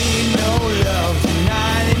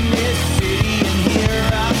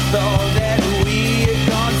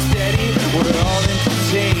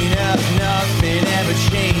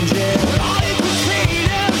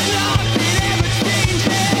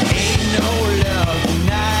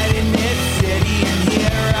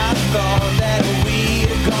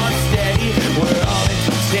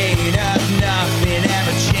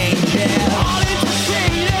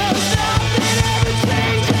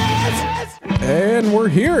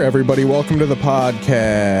everybody. Welcome to the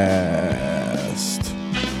podcast.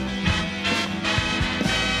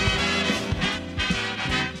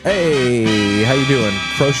 Hey, how you doing?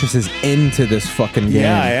 Crocious is into this fucking game.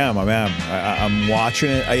 Yeah, I am. I'm watching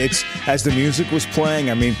it. It's as the music was playing.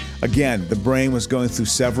 I mean, again, the brain was going through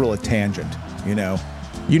several a tangent.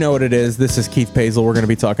 You know what it is. This is Keith Pazel. We're going to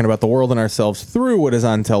be talking about the world and ourselves through what is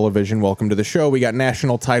on television. Welcome to the show. We got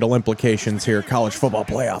national title implications here. College football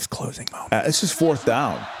playoffs closing moment. This is fourth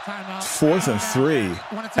down. It's 4th and 3.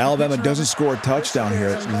 Alabama doesn't score a touchdown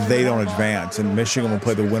here. They don't advance. And Michigan will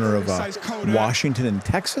play the winner of Washington and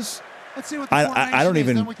Texas. I don't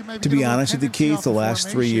even, to be honest with you, Keith, the last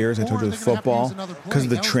 3 years I told you with football, because of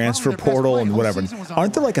the transfer portal and whatever,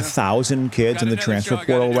 aren't there like 1,000 kids in the transfer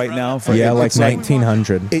portal right now? Yeah, like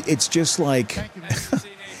 1,900. It's just like,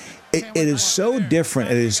 it is so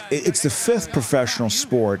different. It's the 5th professional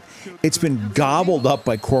sport. It's been gobbled up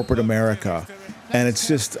by corporate America. And it's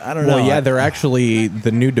just, I don't know. Well, yeah, they're actually,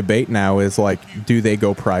 the new debate now is like, do they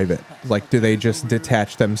go private? Like, do they just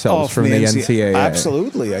detach themselves from the NCAA?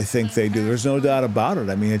 Absolutely, I think they do. There's no doubt about it.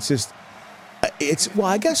 I mean, well,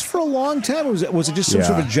 I guess for a long time, was it just some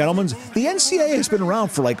sort of gentleman's? The NCAA has been around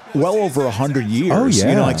for like well over 100 years. Oh,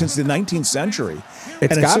 yeah. Like since the 19th century.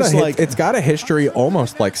 It's got a history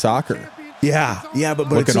almost like soccer. Yeah, but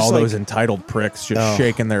look it's at all like, those entitled pricks just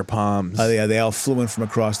shaking their palms. Yeah, they all flew in from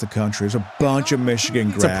across the country. There's a bunch of Michigan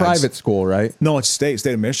grads. It's a private school, right? No, it's state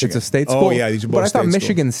of Michigan. It's a state school? Oh, yeah. These are both but I thought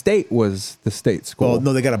Michigan schools. State was the state school. Well,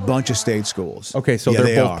 no, they got a bunch of state schools. Okay, so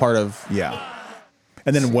they're both part of... Yeah.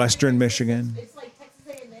 And then Western Michigan.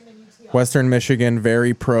 Western Michigan,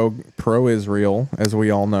 very pro-Israel, as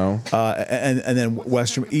we all know. And then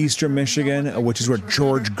Eastern Michigan, which is where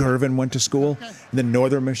George Gervin went to school. And then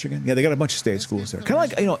Northern Michigan. Yeah, they got a bunch of state schools there.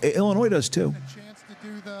 Kind of like, Illinois does too.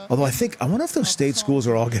 Although I wonder if those state schools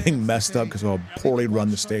are all getting messed up because of how poorly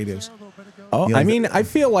run the state is. Oh, I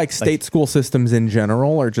feel like state school systems in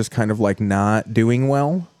general are just kind of like not doing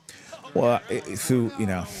well. Well, through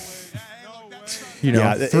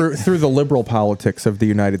through the liberal politics of the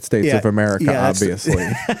United States of America, obviously.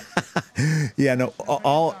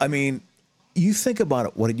 You think about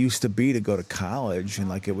it, what it used to be to go to college, and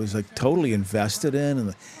like it was like totally invested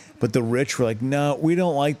in, but the rich were like, no, we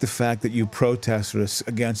don't like the fact that you protested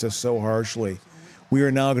against us so harshly. We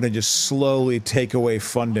are now going to just slowly take away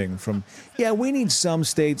funding from. Yeah, we need some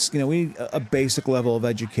states. We need a basic level of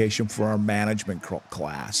education for our management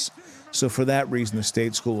class. So for that reason, the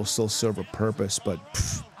state school will still serve a purpose. But,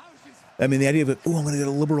 the idea of it, I'm going to get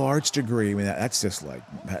a liberal arts degree, that's just like,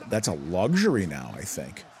 that's a luxury now, I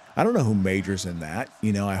think. I don't know who majors in that.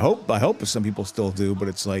 I hope some people still do, but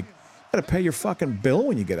it's like, you got to pay your fucking bill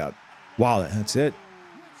when you get out. Wow, that's it.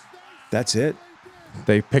 That's it.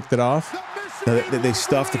 They picked it off? They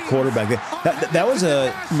stuffed the quarterback. That was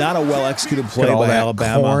not a well-executed play by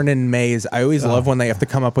Alabama. Corn and maize. I always love when they have to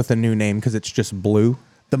come up with a new name because it's just blue.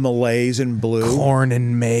 The Malays in blue. Corn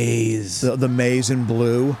and maize. The maize in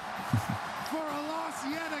blue. For a loss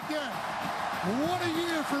yet again. What a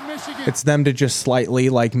year for Michigan. It's them to just slightly,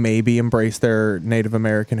 like, maybe embrace their Native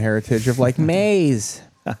American heritage of, like, maize.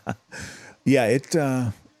 Yeah,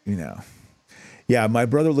 Yeah, my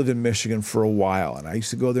brother lived in Michigan for a while, and I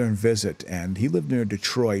used to go there and visit, and he lived near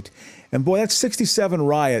Detroit. And, boy, that 67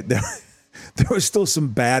 riot, there was still some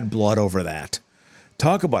bad blood over that.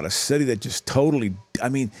 Talk about a city that just totally,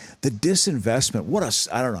 the disinvestment,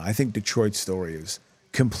 I don't know, I think Detroit's story is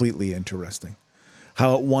completely interesting.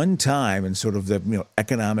 How at one time in sort of the,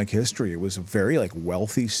 economic history, it was a very, like,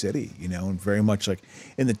 wealthy city, and very much like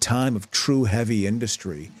in the time of true heavy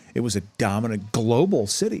industry, it was a dominant global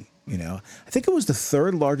city, I think it was the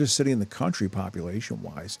 3rd largest city in the country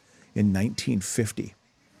population-wise in 1950.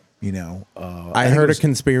 I heard a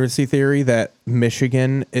conspiracy theory that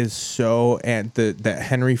Michigan is that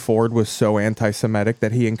Henry Ford was so anti-Semitic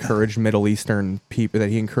that he encouraged Middle Eastern people, that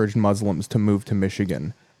he encouraged Muslims to move to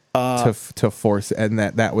Michigan to force, and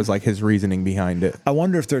that was like his reasoning behind it. I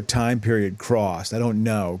wonder if their time period crossed. I don't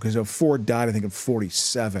know, because Ford died, I think, in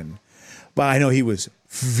 1947, but I know he was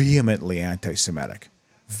vehemently anti-Semitic,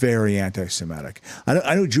 very anti-Semitic.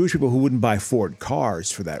 I know Jewish people who wouldn't buy Ford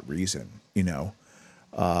cars for that reason,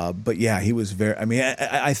 But yeah, he was very.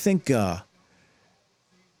 I think, what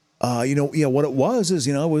it was is,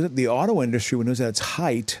 it was the auto industry when it was at its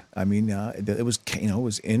height. It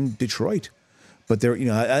was in Detroit, but there,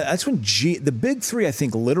 that's when the big three, I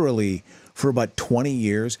think, literally for about 20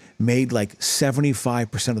 years made like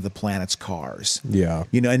 75% of the planet's cars. Yeah.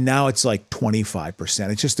 You know, and now it's like 25%.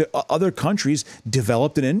 It's just that other countries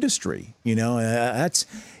developed an industry, you know,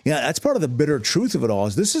 that's part of the bitter truth of it all.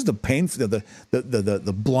 Is this is the pain,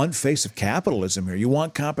 the blunt face of capitalism here. You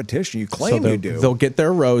want competition. You claim you do. They'll get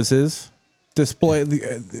their roses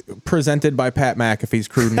presented by Pat McAfee's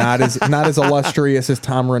crew, not as illustrious as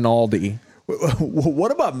Tom Rinaldi.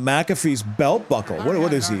 What about McAfee's belt buckle?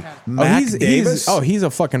 What is he? Mac Davis? He's a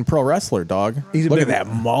fucking pro wrestler, dog. Look at that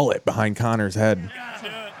mullet behind Connor's head.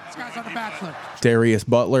 This guy's on The Bachelor. Darius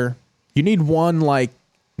Butler. You need one like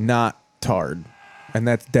not tard, and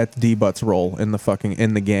that's D-Butt's role in the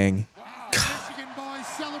gang. Michigan boys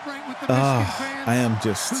celebrate with the Michigan fans I am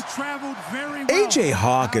just. who traveled very well. AJ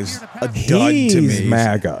Hawk is a dud He's to me.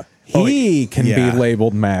 MAGA. He can be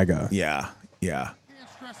labeled MAGA. Yeah. Can't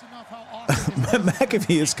stress enough how awesome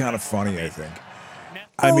McAfee is kind of funny, I think.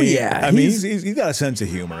 I mean, he's got a sense of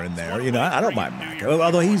humor in there. You know, I don't mind Mac.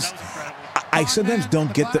 Although I sometimes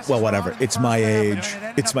don't get the, well, whatever. It's my age.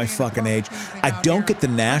 It's my fucking age. I don't get the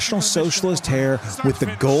National Socialist hair with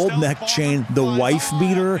the gold neck chain, the wife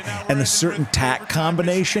beater, and a certain tack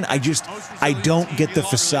combination. I don't get the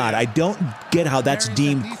facade. I don't get how that's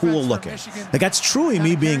deemed cool looking. Like, that's truly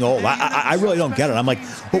me being old. I really don't get it. I'm like,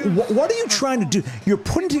 but what are you trying to do? You're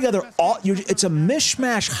putting together it's a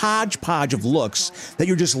mishmash hodgepodge of looks that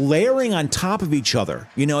you're just layering on top of each other.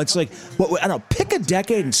 You know, it's like, I don't know, pick a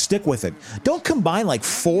decade and stick with it. Don't combine like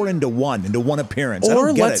four into one appearance.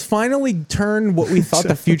 Or let's finally turn what we thought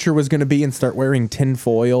the future was going to be and start wearing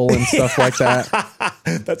tinfoil and stuff like that.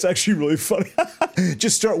 That's actually really funny.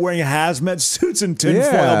 Just start wearing hazmat suits and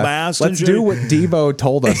tinfoil masks. Let's do what Devo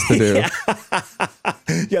told us to do.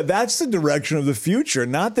 Yeah, that's the direction of the future.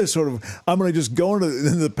 Not this sort of, I'm going to just go into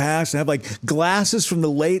the past and have like glasses from the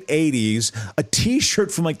late 80s, a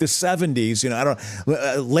T-shirt from like the 70s, you know, I don't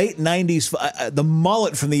late 90s, the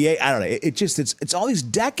mullet from the, I don't know. It's all these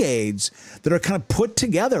decades that are kind of put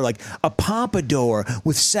together, like a pompadour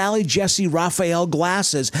with Sally Jesse Raphael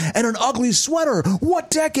glasses and an ugly sweater. What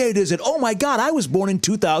decade is it? Oh my God, I was born in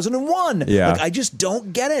 2001. Yeah. Like, I just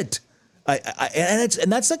don't get it.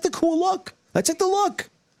 And that's like the cool look. That's like the look.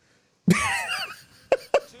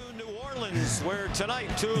 Where tonight,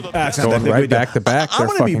 going right back to back. I'm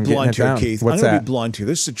going to be blunt here, Keith. What's I'm going to that? be blunt here.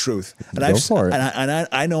 This is the truth. And Go for it. And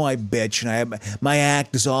I know I bitch, and my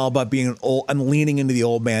act is all about being I'm leaning into the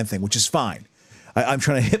old man thing, which is fine. I'm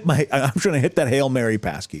trying to hit that Hail Mary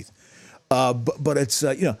pass, Keith. But it's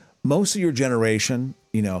you know, most of your generation,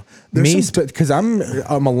 you know, because I'm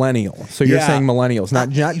a millennial. So you're saying millennials, not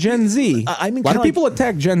Gen Z. I mean, a lot of people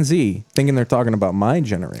attack Gen Z thinking they're talking about my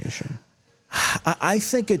generation. I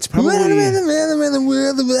think it's probably,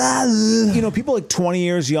 you know, people like 20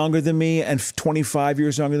 years younger than me and 25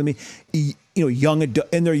 years younger than me, you know,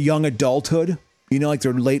 in their young adulthood, you know, like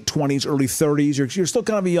their late 20s, early 30s. You're still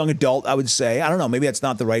kind of a young adult, I would say. I don't know. Maybe that's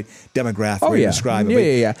not the right demographic way to describe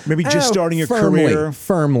it. Yeah. Maybe just starting your career.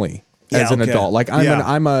 Firmly as an adult. Like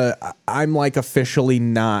I'm like officially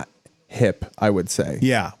not hip, I would say.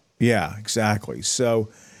 Yeah, exactly. So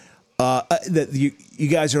that you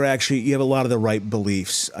guys are actually, you have a lot of the right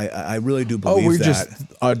beliefs. I really do believe that. We're just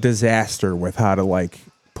a disaster with how to like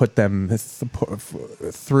put them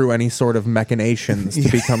through any sort of machinations to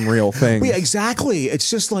become real things. Yeah, exactly. It's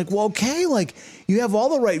just like, well, okay, like you have all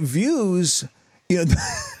the right views. You know,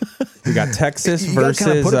 we got Texas versus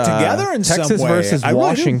kind of put it together in Texas some way. versus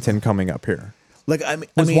Washington coming up here. Like,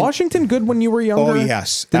 was Washington good when you were younger? Oh,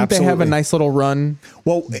 yes. Didn't absolutely. they have a nice little run?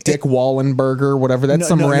 Well, Dick Wallenberger, whatever.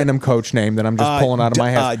 That's random coach name that I'm just pulling out of my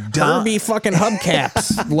head. Herbie fucking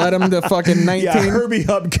Hubcaps. Led him to fucking 19. Yeah, Herbie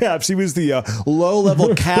Hubcaps. He was the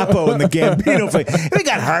low-level capo in the Gambino fight. We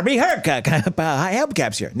got Herbie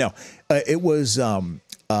Hubcaps here. No, it was...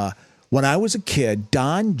 when I was a kid,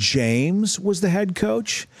 Don James was the head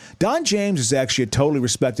coach. Don James is actually a totally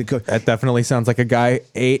respected coach. That definitely sounds like a guy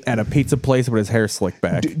ate at a pizza place with his hair slicked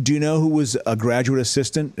back. Do you know who was a graduate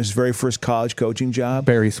assistant, his very first college coaching job?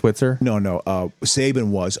 Barry Switzer? No. Saban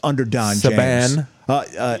was under Don James.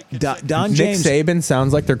 Don James. Nick Saban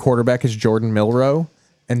sounds like their quarterback is Jordan Milroe.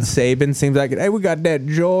 And Saban seems like, hey, we got that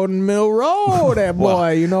Jordan Milroe, that boy.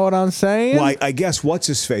 Well, you know what I'm saying? Well, I guess what's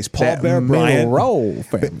his face? Paul Bear Bryant. Milroe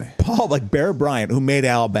family. Paul, like Bear Bryant, who made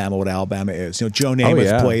Alabama what Alabama is. You know, Joe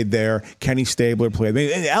Namath played there. Kenny Stabler played. I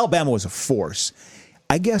mean, Alabama was a force.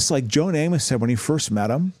 I guess, like Joe Namath said when he first met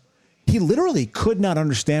him, he literally could not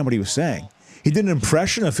understand what he was saying. He did an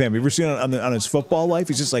impression of him. You ever seen it on his football life?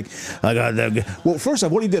 He's just like, well, first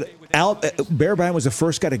off, what he did, Bear Bryant was the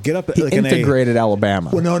first guy to get up. He integrated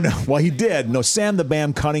Alabama. Well, no. Well, he did. No, Sam the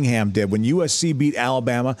Bam Cunningham did. When USC beat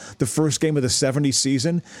Alabama the first game of the 70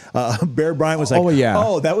 season, Bear Bryant was like,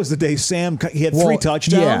 that was the day Sam, he had 3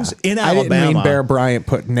 touchdowns in Alabama. I didn't mean Bear Bryant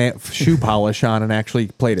put shoe polish on and actually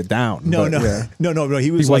played it down. No.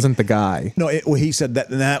 He wasn't the guy. No, he said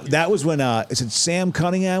that was when it said Sam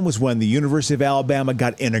Cunningham was when the University of Alabama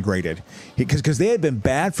got integrated, because they had been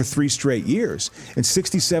bad for 3 straight years. In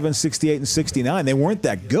 67, 68, and 69, they weren't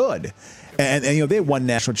that good. And they won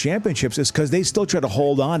national championships. It's because they still try to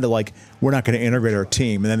hold on to, like, we're not going to integrate our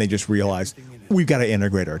team. And then they just realized, we've got to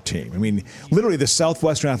integrate our team. I mean, literally the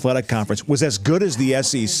Southwestern Athletic Conference was as good as the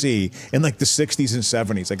SEC in, like, the 60s and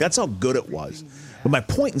 70s. Like, that's how good it was. But my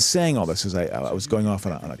point in saying all this is I was going off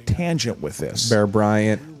on a tangent with this. Bear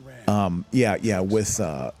Bryant. With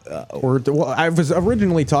I was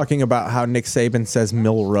originally talking about how Nick Saban says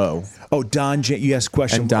Mill Row. Oh, Don James. You asked a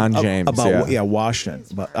question James about Washington.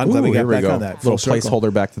 But I'm glad we got back on that. Little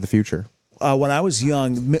placeholder Back to the Future. When I was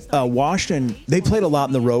young, Washington, they played a lot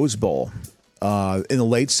in the Rose Bowl in the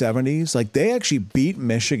late 70s. Like, they actually beat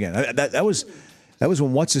Michigan. That was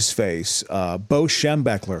when what's-his-face, Bo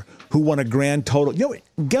Schembechler, who won a grand total.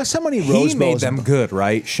 Guess how many Rose Bowls? He made them good,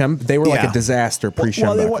 right? They were like a disaster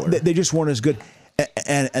pre-Schembechler. Well, they just weren't as good.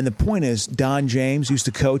 And the point is, Don James used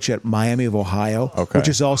to coach at Miami of Ohio, which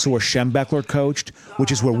is also where Schembechler coached,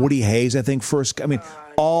 which is where Woody Hayes, I think, first. I mean,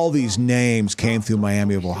 all these names came through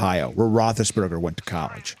Miami of Ohio, where Roethlisberger went to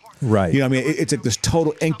college. Right. It's like this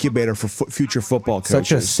total incubator for future football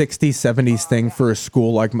coaches. Such a 60s, 70s thing for a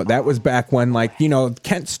school like that. Was back when,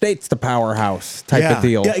 Kent State's the powerhouse type of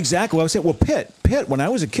deal. Yeah, exactly. I was saying, Pitt, when I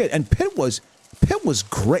was a kid, and Pitt was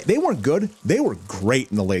great. They weren't good. They were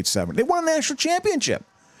great in the late 70s. They won a national championship.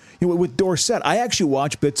 With Dorsett. I actually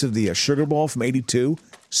watched bits of the Sugar Bowl from '82.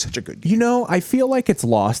 Such a good game. I feel like it's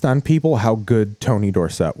lost on people how good Tony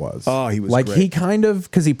Dorsett was. Oh, he was great. He kind of,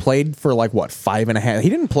 because he played for 5.5. He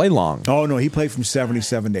didn't play long. Oh, no, he played from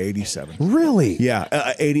 77 to 87. Really?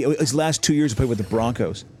 Yeah, 80. His last 2 years he played with the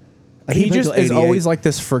Broncos. He just is always like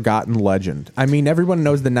this forgotten legend. I mean, everyone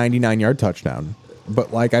knows the 99-yard touchdown.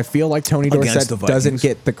 But I feel like Tony Dorsett doesn't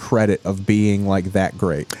get the credit of being that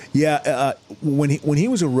great. Yeah, when he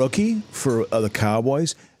was a rookie for the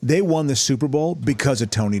Cowboys, they won the Super Bowl because of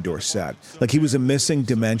Tony Dorsett. He was a missing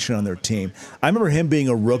dimension on their team. I remember him being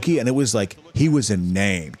a rookie, and it was he was a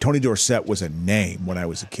name. Tony Dorsett was a name when I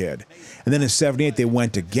was a kid. And then in '78 they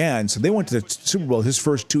went again, so they went to the Super Bowl his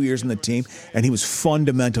first 2 years on the team, and he was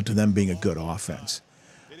fundamental to them being a good offense.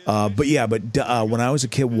 But when I was a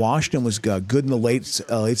kid, Washington was good in the late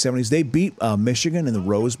 70s. They beat Michigan in the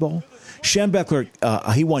Rose Bowl. Schembechler,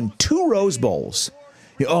 he won 2 Rose Bowls.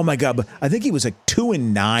 Oh my God! But I think he was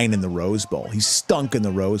 2-9 in the Rose Bowl. He stunk in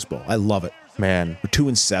the Rose Bowl. I love it. Man,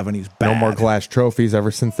 2-7. He's bad. No more glass trophies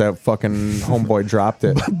ever since that fucking homeboy dropped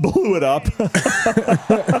it. Blew it up.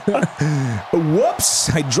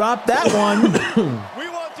 Whoops! I dropped that one.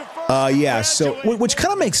 So which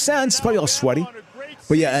kind of makes sense. Probably all sweaty.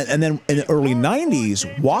 But yeah, and then in the early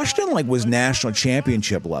 90s, Washington was national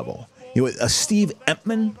championship level. Steve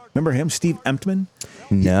Emptman, remember him? Steve Emptman?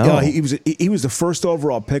 No. He was the first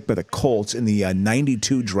overall pick by the Colts in the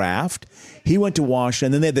 92 draft. He went to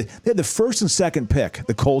Washington, and then they had the first and second pick,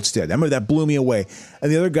 the Colts did. I remember that blew me away.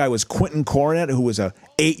 And the other guy was Quentin Cornett, who was a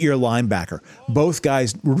 8-year linebacker. Both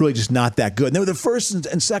guys were really just not that good. And they were the first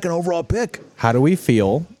and second overall pick. How do we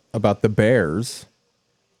feel about the Bears?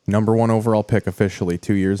 Number 1 overall pick officially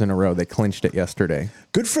 2 years in a row. They clinched it yesterday.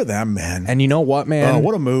 Good for them, man. And you know what, man? Oh,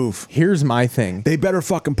 what a move. Here's my thing. They better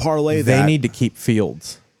fucking parlay that. They need to keep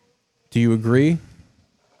Fields. Do you agree?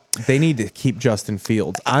 They need to keep Justin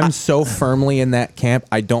Fields. I'm so firmly in that camp.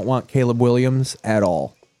 I don't want Caleb Williams at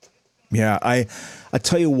all. Yeah, I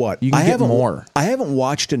tell you what. You can get more. I haven't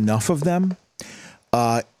watched enough of them.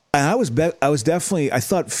 And I was definitely. I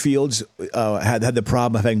thought Fields had the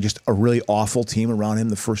problem of having just a really awful team around him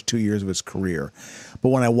the first 2 years of his career. But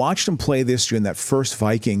when I watched him play this year in that first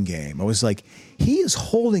Viking game, I was like, he is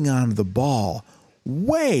holding on to the ball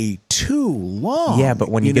way too long. Yeah, but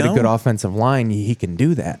when you get a good offensive line, he can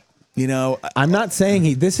do that. I'm not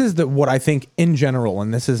saying this is what I think in general,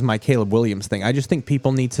 and this is my Caleb Williams thing. I just think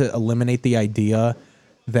people need to eliminate the idea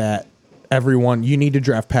that you need to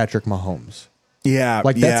draft Patrick Mahomes. Yeah,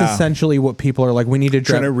 that's essentially what people are like. We need to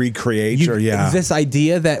try to recreate. This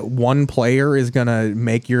idea that one player is gonna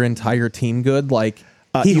make your entire team good.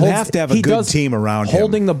 You have to have a good team around him.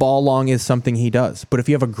 Holding the ball long is something he does, but if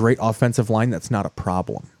you have a great offensive line, that's not a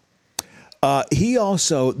problem. He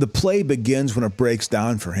also, the play begins when it breaks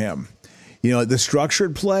down for him. You know, the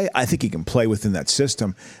structured play, I think he can play within that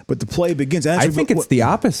system, but the play begins. I think it's the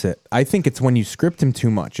opposite. I think it's when you script him too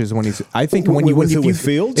much is when he's. I think when you with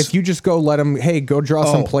Fields, if you just go let him, hey, go draw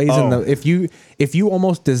some plays in the. If you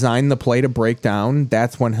almost design the play to break down,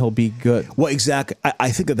 that's when he'll be good. Well, exactly. I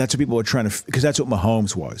think that's what people are trying to, because that's what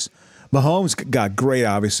Mahomes was. Mahomes got great,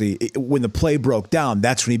 obviously. When the play broke down,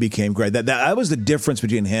 that's when he became great. That was the difference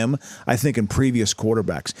between him, I think, and previous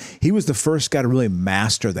quarterbacks. He was the first guy to really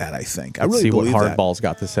master that, I think. I really believe that. See what Hardball's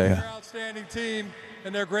got to say. They're an outstanding team,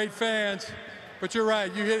 and they're great fans. But you're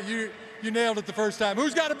right. You nailed it the first time.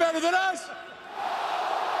 Who's got it better than us?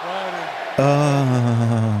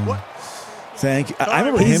 What? Thank you. I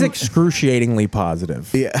remember he's excruciatingly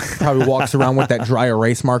positive. Yeah. Probably walks around with that dry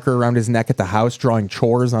erase marker around his neck at the house, drawing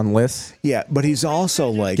chores on lists. Yeah, but he's also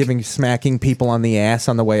like smacking people on the ass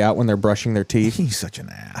on the way out when they're brushing their teeth. He's such an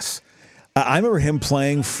ass. I remember him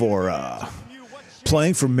playing for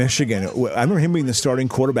Michigan. I remember him being the starting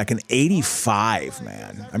quarterback in '85.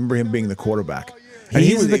 Man, I remember him being the quarterback. And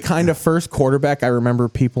he's the kind of first quarterback I remember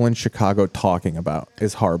people in Chicago talking about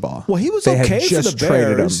is Harbaugh. Well, he was they okay had just for the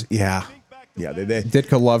Bears. Him. Yeah. Yeah, they did.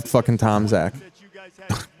 Ditka loved fucking Tom Zach.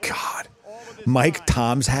 Oh, God. Mike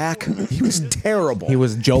Tomzak, he was terrible. He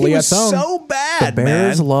was Joliet's He was own. so bad, the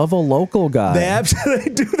Bears man. love a local guy. They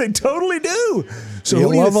absolutely do. They totally do. So you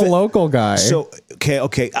who do love a local guy. So,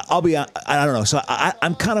 okay. I'll be, I don't know. So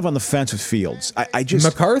I'm kind of on the fence with Fields. I just.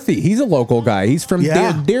 McCarthy, he's a local guy. He's from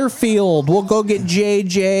Deerfield. We'll go get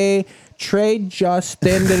JJ. Trade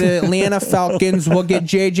Justin to the Atlanta Falcons. We'll get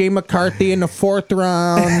J.J. McCarthy in the 4th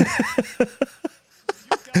round.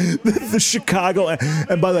 the Chicago.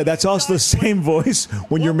 And by the way, that's also the same voice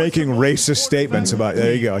when you're making racist statements about.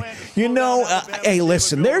 There you go. You know, hey,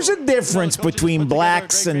 listen, there's a difference between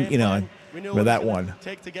blacks and, you know, that one.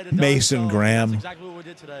 Mason Graham.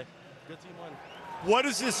 What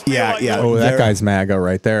does this feel like? Yeah. Oh, that guy's MAGA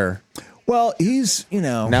right there. Well, he's, you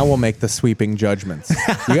know. Now we'll make the sweeping judgments.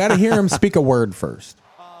 You got to hear him speak a word first.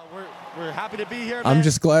 We're happy to be here. I'm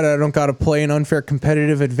just glad I don't got to play an unfair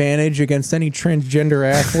competitive advantage against any transgender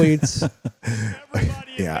athletes.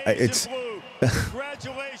 Yeah, it's.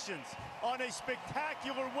 Congratulations on a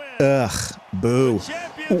spectacular win. Ugh, boo.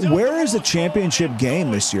 Where is the championship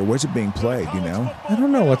game this year? Where's it being played? You know. I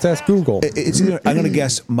don't know. Let's ask Google. It's either, I'm going to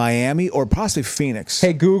guess Miami or possibly Phoenix.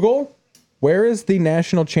 Hey Google. Where is the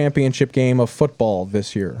national championship game of football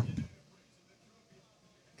this year?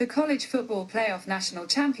 The College Football Playoff National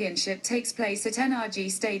Championship takes place at NRG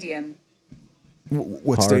Stadium.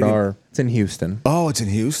 What stadium? R. It's in Houston. Oh, it's in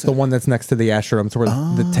Houston? The one that's next to the Astrodome. It's where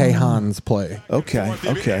the Tejans play. Okay.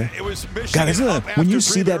 God, isn't that, when you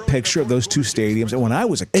see that picture of those two stadiums, and when I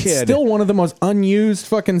was a kid. It's still one of the most unused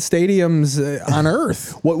fucking stadiums on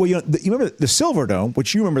earth. Well, you remember the Silverdome,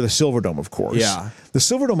 which you remember the Silverdome, of course. Yeah. The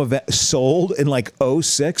Silverdome event sold in like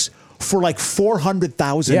 2006 for like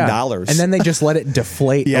 $400,000. And then they just let it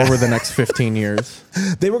deflate over the next 15 years.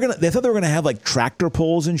 They thought they were gonna have like tractor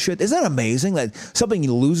pulls and shit. Isn't that amazing that something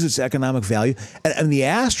loses its economic value? And the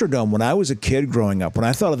Astrodome, when I was a kid growing up, when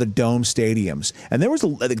I thought of the dome stadiums, and there was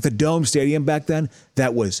the dome stadium back then,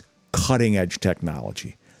 that was cutting edge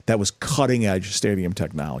technology. That was cutting edge stadium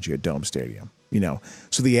technology at Dome Stadium. You know,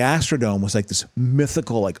 so the Astrodome was like this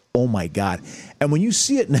mythical, like, oh my God. And when you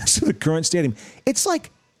see it next to the current stadium, it's like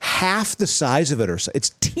half the size of it, or so. It's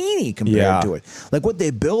teeny compared to it. Like what they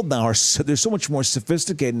build now there's so much more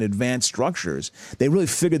sophisticated and advanced structures. They really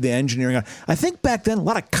figured the engineering out. I think back then a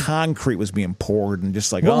lot of concrete was being poured and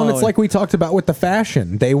just like and it's like we talked about with the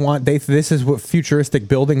fashion. This is what futuristic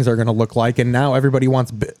buildings are going to look like, and now everybody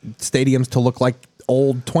wants stadiums to look like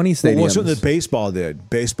old 20 stadiums. Well, something that baseball did.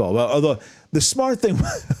 Baseball. Although the smart thing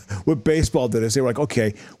what baseball did is they were like,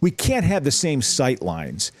 okay, we can't have the same sight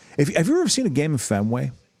lines. Have you ever seen a game of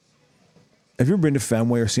Fenway? Have you ever been to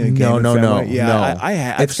Fenway or seen a game of Fenway? No. Yeah, I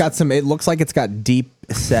have. It's got some. It looks like it's got deep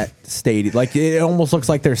set stadium. Like it almost looks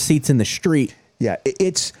like there's seats in the street. Yeah,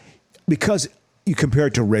 it's because you compare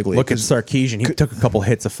it to Wrigley. Look at Sarkisian. He took a couple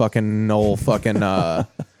hits of fucking old fucking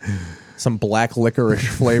some black licorice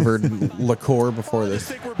flavored liqueur before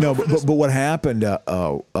this. No, but what happened?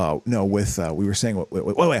 We were saying.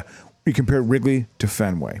 Wait. You compare Wrigley to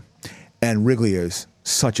Fenway, and Wrigley is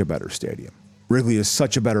such a better stadium. Wrigley is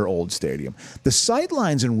such a better old stadium. The sight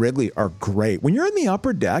lines in Wrigley are great. When you're in the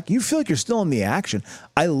upper deck, you feel like you're still in the action.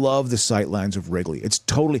 I love the sight lines of Wrigley. It's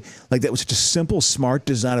totally like that was such a simple, smart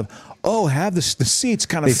design of, have the seats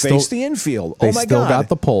kind of face the infield. Oh my God. They still got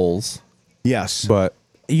the poles. Yes. But,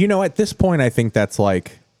 at this point, I think that's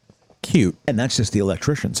like Cute. And that's just the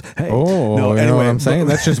electricians. Hey, Oh, no, you know what I'm saying?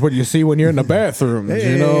 That's just what you see when you're in the bathroom.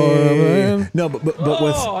 You know what I mean? No, but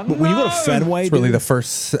when you go to Fenway, It's really the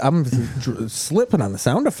first. I'm slipping on the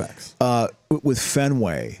sound effects. with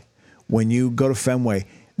Fenway, when you go to Fenway,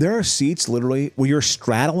 there are seats literally where you're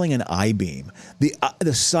straddling an I-beam.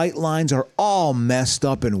 The sight lines are all messed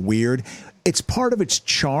up and weird. It's part of its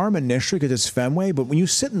charm initially because it's Fenway, but when you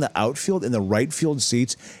sit in the outfield in the right field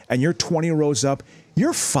seats and you're 20 rows up,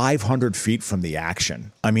 you're 500 feet from the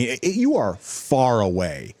action. I mean, you are far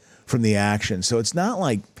away from the action. So it's not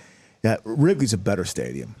like Wrigley's a better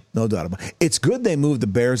stadium, no doubt about it. It's good they moved the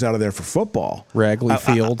Bears out of there for football. Wrigley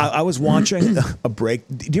Field. I was watching a break.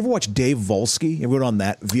 Do you ever watch Dave Volsky? You ever go on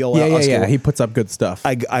that? VLL? Yeah. He puts up good stuff.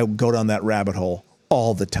 I go down that rabbit hole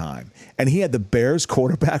all the time. And he had the Bears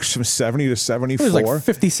quarterbacks from 70 to 74. There's like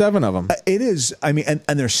 57 of them. It is. I mean, and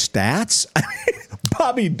their stats. I mean,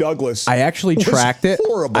 Bobby Douglas. I actually tracked it.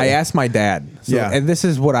 Horrible. I asked my dad. So, Yeah. And this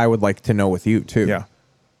is what I would like to know with you, too. Yeah.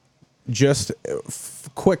 Just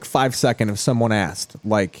quick 5 second if someone asked,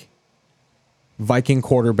 like, Viking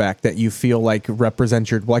quarterback that you feel like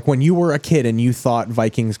represents your, like when you were a kid and you thought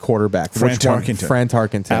Vikings quarterback. Fran which one? Tarkenton. Fran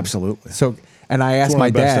Tarkenton. Absolutely. So, and I asked one my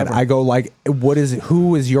of the best dad, ever. I go like,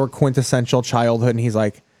 who is your quintessential childhood? And he's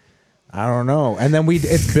like, I don't know. And then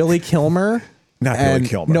it's Billy Kilmer. Not Billy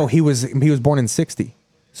Kilmer. No, he was born in 60.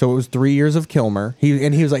 So it was 3 years of Kilmer. He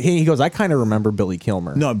was like, he goes, I kind of remember Billy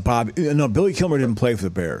Kilmer. No, Billy Kilmer didn't play for the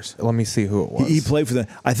Bears. Let me see who it was. He played for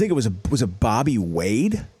I think it was it Bobby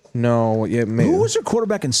Wade? No, yeah, maybe. Who was their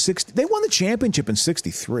quarterback in 60? They won the championship in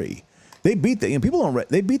 63. They beat they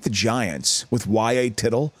beat the Giants with Y.A.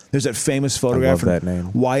 Tittle. There's that famous photograph. I love that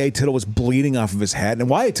name. Y.A. Tittle was bleeding off of his head, and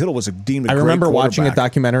Y.A. Tittle was deemed a great remember watching a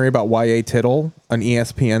quarterback. documentary about Y.A. Tittle, an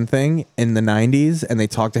ESPN thing in the 90s, and they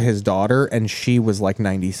talked to his daughter, and she was like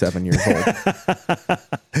 97 years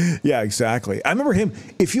old. Yeah, exactly. I remember him.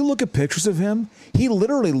 If you look at pictures of him, he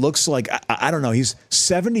literally looks like, I don't know, he's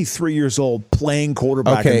 73 years old playing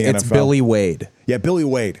quarterback in the NFL. It's Billy Wade. Yeah, Billy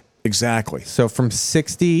Wade. Exactly. So from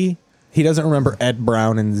 60, he doesn't remember Ed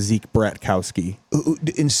Brown and Zeke Bratkowski.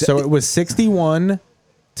 So it was 61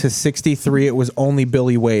 to 63. It was only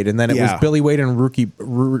Billy Wade. And then it was Billy Wade and Rudy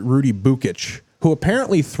Bukic, who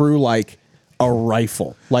apparently threw like a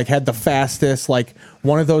rifle, like had the fastest, like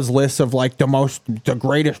one of those lists of like the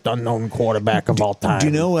greatest unknown quarterback of all time. Do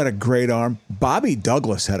you know who had a great arm? Bobby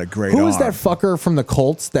Douglas had a great arm. Who was that fucker from the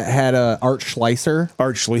Colts that had Art Schleicher?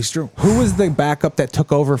 Art Schleicher. Who was the backup that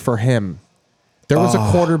took over for him? There was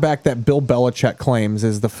a quarterback that Bill Belichick claims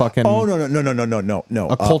is the fucking. Oh, no.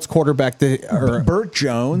 A Colts quarterback. Burt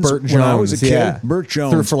Jones. Burt Jones. When I was a kid, yeah. Burt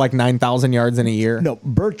Jones threw for like 9,000 yards in a year. No,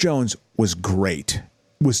 Burt Jones was great.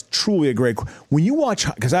 Was truly a great. When you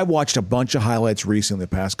watch, because I watched a bunch of highlights recently, the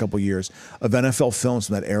past couple of years of NFL films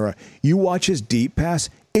from that era. You watch his deep pass;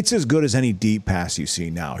 it's as good as any deep pass you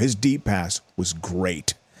see now. His deep pass was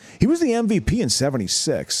great. He was the MVP in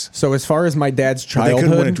 '76. So as far as my dad's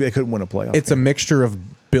childhood, they couldn't win a playoff. It's game. a mixture of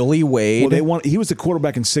Billy Wade. Well, he was the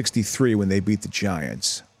quarterback in '63 when they beat the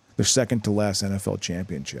Giants, their second to last NFL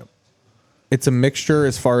championship. It's a mixture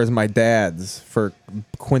as far as my dad's for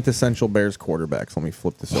quintessential Bears quarterbacks. Let me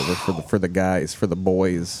flip this over for the guys, for the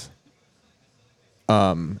boys.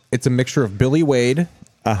 It's a mixture of Billy Wade,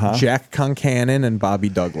 Jack Concannon, and Bobby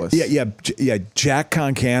Douglas. Yeah. Jack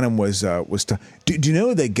Concannon was do you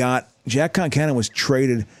know they got Jack Concannon was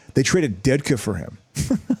traded? They traded Ditka for him.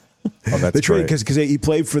 Oh, that's they traded great. because he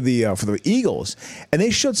played for the Eagles, and they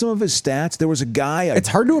showed some of his stats. There was a guy. It's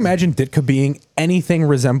hard to imagine Ditka being anything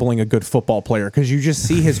resembling a good football player because you just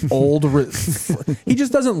see his old. He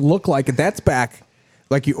just doesn't look like it. That's back.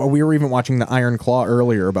 Like we were even watching the Iron Claw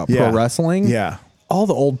earlier about pro wrestling. Yeah. All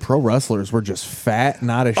the old pro wrestlers were just fat,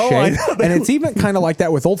 not a I shape. know. And it's even kind of like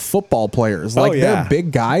that with old football players. Like they're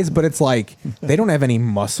big guys, but it's like they don't have any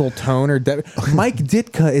muscle tone or Mike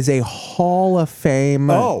Ditka is a Hall of Fame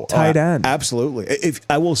tight end. Absolutely. If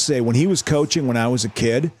I will say, when he was coaching when I was a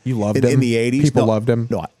kid, You loved him? in the 80s. People loved him?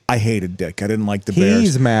 No, I hated Dick. I didn't like the Bears.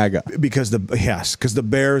 He's MAGA. Because the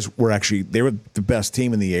Bears were they were the best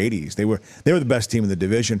team in the 80s. They were the best team in the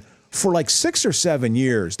division. For like 6 or 7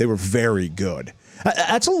 years, they were very good.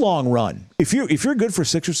 That's a long run. If you're good for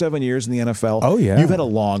 6 or 7 years in the NFL, you've had a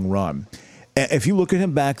long run. If you look at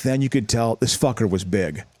him back then, you could tell this fucker was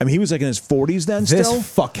big. I mean, he was like in his 40s then. This still,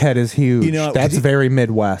 fuckhead is huge. You know, that's very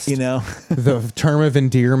Midwest. You know, the term of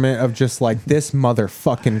endearment of just like this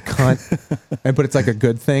motherfucking cunt, but it's like a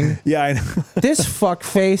good thing. Yeah, I know. This fuck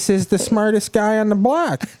face is the smartest guy on the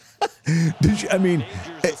block. Did you? I mean,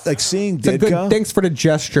 like seeing Ditka. Thanks for the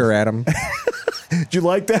gesture, Adam. Did you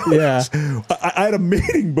like that? Yeah. I had a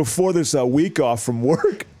meeting before this week off from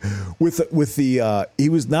work, he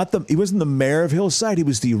wasn't the mayor of Hillside. He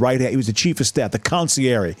was he was the chief of staff, the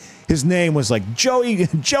consigliere. His name was like Joey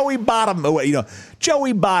Bottom,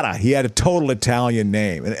 Joey Botta. He had a total Italian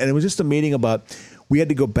name, and it was just a meeting about. We had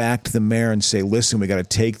to go back to the mayor and say, listen, we got to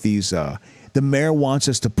take these. The mayor wants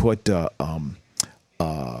us to put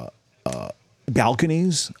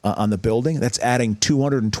balconies on the building. That's adding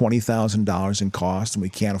 $220,000 in cost, and we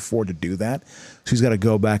can't afford to do that. So he's got to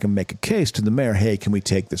go back and make a case to the mayor. Hey, can we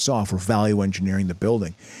take this off? We're value engineering the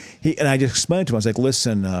building. And I just explained to him. I was like,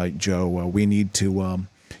 listen, Joe, we need to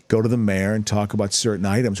go to the mayor and talk about certain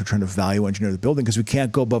items. We're trying to value engineer the building because we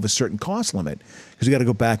can't go above a certain cost limit because we got to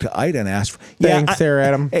go back to IDA and ask for. Thanks, there,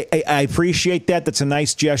 Adam. I appreciate that. That's a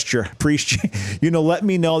nice gesture. Appreciate. Let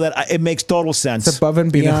me know that it makes total sense. It's above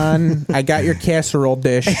and beyond. I got your casserole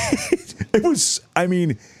dish. It was. I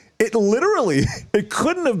mean, it literally. It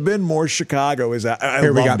couldn't have been more Chicago.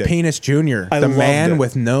 Here we got Penis Jr., the man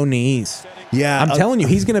with no knees. Yeah, I'm telling you,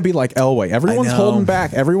 he's going to be like Elway. Everyone's holding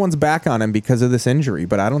back. Everyone's back on him because of this injury,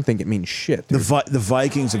 but I don't think it means shit. The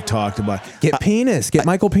Vikings have talked about get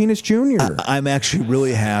Michael Penis Jr. I'm actually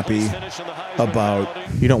really happy about.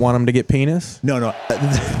 You don't want him to get penis? No.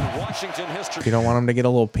 You don't want him to get a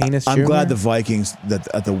little penis. I'm glad the Vikings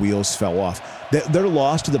that the wheels fell off. Their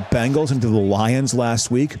loss to the Bengals and to the Lions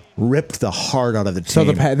last week ripped the heart out of the team. So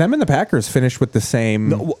them and the Packers finished with the same.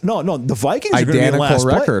 No. The Vikings are going to be in last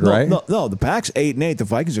record, place. Right? No. The Pack's 8-8. The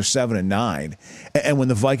Vikings are 7-9. And when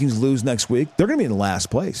the Vikings lose next week, they're going to be in last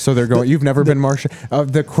place. So they're going. You've never been more.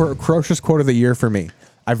 The Crocious quote of the year for me.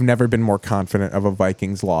 I've never been more confident of a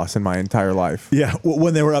Vikings loss in my entire life. Yeah,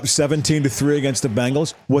 when they were up 17-3 against the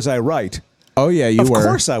Bengals, was I right? Oh yeah, you were. Of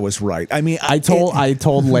course, I was right. I mean, I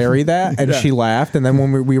told Larry that, and she laughed. And then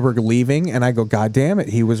when we were leaving, and I go, "God damn it,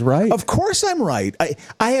 he was right." Of course, I'm right.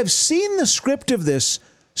 I have seen the script of this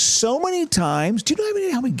so many times. Do you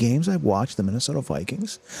know how many games I've watched the Minnesota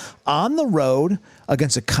Vikings on the road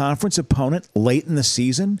against a conference opponent late in the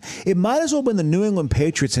season? It might as well have been the New England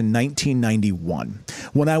Patriots in 1991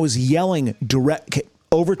 when I was yelling direct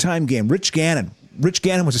overtime game. Rich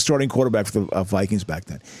Gannon was the starting quarterback for the Vikings back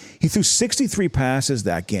then. He threw 63 passes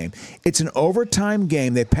that game. It's an overtime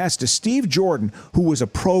game. They passed to Steve Jordan, who was a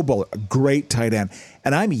Pro Bowler, a great tight end.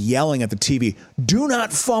 And I'm yelling at the TV, do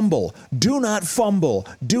not fumble, do not fumble,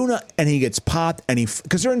 do not. And he gets popped,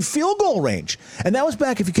 because they're in field goal range. And that was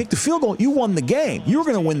back, if you kicked the field goal, you won the game. You were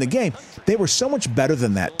going to win the game. They were so much better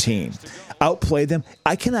than that team. Outplayed them.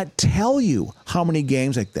 I cannot tell you how many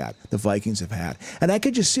games like that the Vikings have had. And I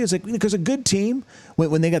could just see it's like, because a good team,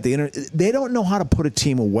 when they got they don't know how to put a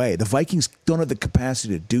team away. The Vikings don't have the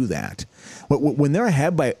capacity to do that. When they're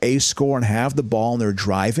ahead by a score and have the ball and they're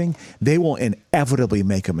driving, they will inevitably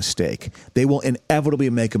make a mistake. They will inevitably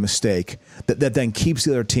make a mistake that then keeps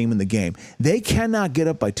the other team in the game. They cannot get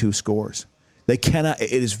up by 2 scores. They cannot.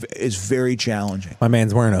 It is very challenging. My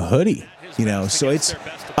man's wearing a hoodie. So it's.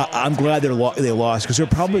 I'm glad they lost because they're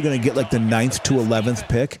probably going to get like the 9th to 11th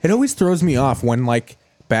pick. It always throws me off when like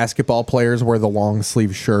basketball players wear the long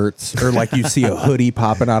sleeve shirts or like you see a hoodie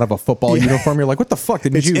popping out of a football uniform. You're like, what the fuck?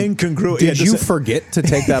 Did you incongruent. Did you forget to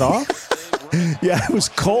take that off? Yeah, it was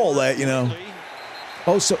cold.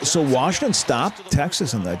 Oh, so Washington stopped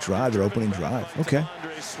Texas on that drive, their opening drive. Okay.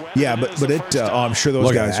 Yeah, but it. I'm sure those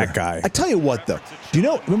guys. Look at that guy. I tell you what, though. Do you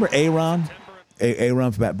know? Remember Aaron? Aaron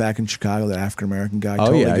back in Chicago, that African American guy.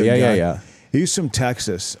 Oh totally yeah. He was from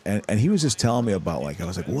Texas, and he was just telling me about I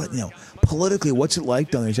was like, what? Politically, what's it like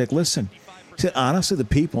down there? He's like, listen. He said, honestly, the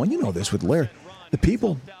people, and you know this with Larry, the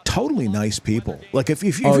people, totally nice people. Like if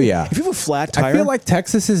you have a flat tire, I feel like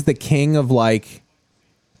Texas is the king of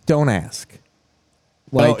don't ask.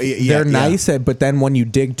 They're nice, but then when you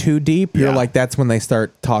dig too deep, you're like, that's when they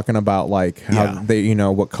start talking about how they,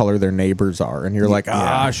 what color their neighbors are, and you're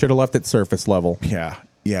I should have left it surface level.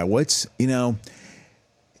 Yeah. What's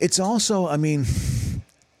it's also,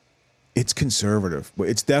 it's conservative, but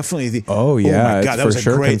it's definitely the. Oh my God, that was for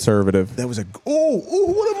sure conservative. That was what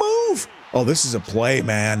a move! Oh, this is a play,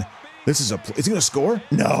 man. Is he going to score?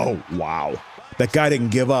 No. Wow, that guy didn't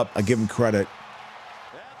give up. I give him credit.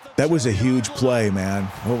 That was a huge play, man.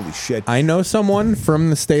 Holy shit. I know someone from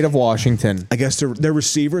the state of Washington. I guess their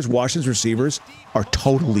receivers, Washington's receivers, are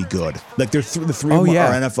totally good. The three of them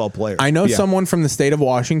are NFL players. I know someone from the state of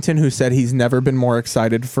Washington who said he's never been more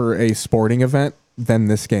excited for a sporting event than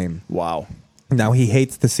this game. Wow. Now, he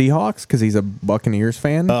hates the Seahawks because he's a Buccaneers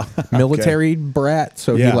fan, military brat.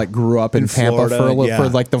 So he grew up in Tampa Florida, for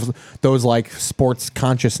those sports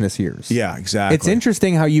consciousness years. Yeah, exactly. It's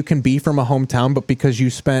interesting how you can be from a hometown, but because you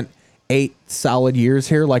spent 8 solid years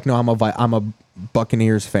here, like, no, I'm a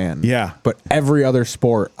Buccaneers fan. Yeah. But every other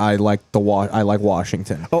sport, I like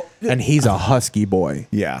Washington. Oh, and he's a Husky boy.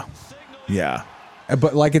 Yeah. Yeah.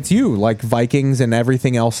 But like it's you, like Vikings and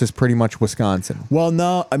everything else is pretty much Wisconsin. Well,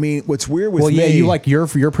 no, I mean, what's weird with me... Well, yeah,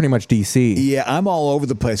 you're pretty much DC. Yeah, I'm all over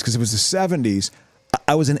the place because it was the 70s.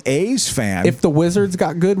 I was an A's fan. If the Wizards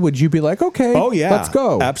got good, would you be like, okay, oh, yeah, let's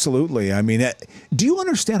go? Absolutely. I mean, do you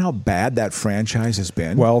understand how bad that franchise has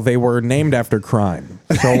been? Well, they were named after crime.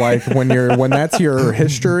 So, like, when that's your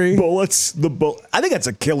history... Bullets, I think that's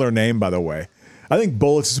a killer name, by the way. I think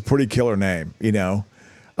Bullets is a pretty killer name, you know?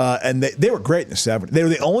 And they were great in the 70s. They were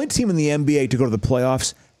the only team in the NBA to go to the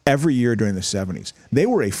playoffs every year during the 70s. They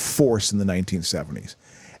were a force in the 1970s.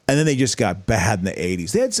 And then they just got bad in the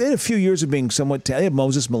 80s. They had a few years of being somewhat... They had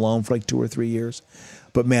Moses Malone for like 2 or 3 years.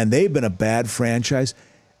 But, man, they've been a bad franchise.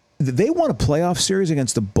 They won a playoff series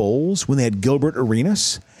against the Bulls when they had Gilbert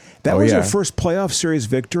Arenas. That was their first playoff series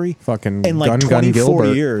victory Fucking in like 24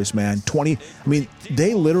 Gilbert. years, man.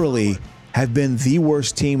 They literally have been the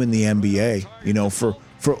worst team in the NBA, you know, for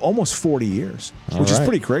almost 40 years, which is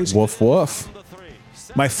pretty crazy. Woof, woof.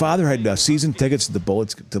 My father had season tickets to the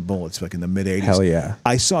Bullets like in the mid 80s. Hell yeah.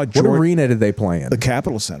 I saw What Jordan, arena did they play in? the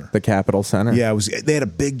Capitol Center. The Capitol Center? Yeah, they had a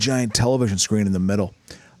big giant television screen in the middle.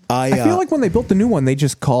 I feel like when they built the new one, they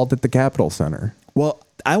just called it the Capitol Center. Well,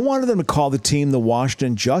 I wanted them to call the team the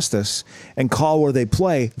Washington Justice and call where they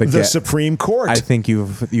play the Supreme Court. I think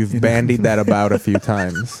you've bandied that about a few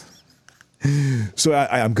times. So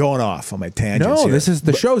I'm going off on my tangents. No, here.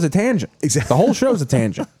 the show's a tangent. Exactly. The whole show's a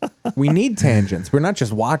tangent. We need tangents. We're not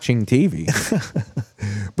just watching TV.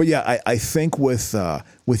 But yeah, I think with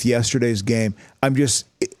yesterday's game,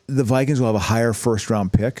 the Vikings will have a higher first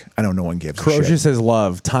round pick. I know no one gives a shit. Crozier says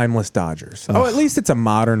love, timeless Dodgers. Oh, at least it's a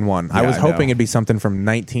modern one. Yeah, I was I hoping know. it'd be something from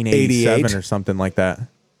 1987 88? or something like that.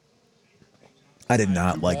 I did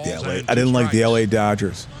not like the LA. I didn't like the LA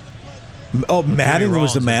Dodgers. Oh, Madden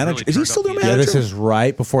was the manager. Is he still the manager? Yeah, this is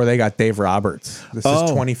right before they got Dave Roberts. This is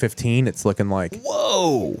 2015, it's looking like.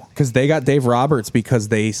 Whoa. Because they got Dave Roberts because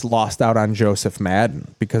they lost out on Joseph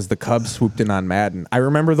Madden, because the Cubs swooped in on Madden. I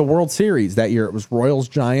remember the World Series that year. It was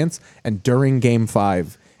Royals-Giants, and during Game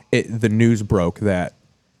 5, the news broke that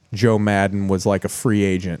Joe Madden was like a free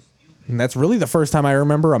agent. And that's really the first time I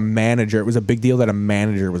remember a manager. It was a big deal that a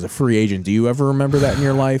manager was a free agent. Do you ever remember that in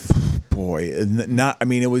your life? Boy,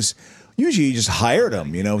 it was... Usually you just hired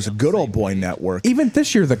him, you know. It was a good old boy network. Even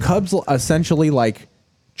this year, the Cubs essentially like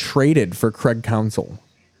traded for Craig Counsell.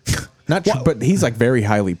 But he's like very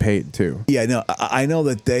highly paid too. Yeah, no, I know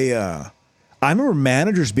that they. I remember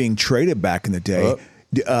managers being traded back in the day.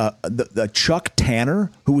 The Chuck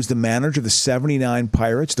Tanner, who was the manager of the '79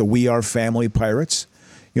 Pirates, the We Are Family Pirates.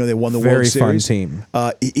 You know, they won the World Series. Very fun team.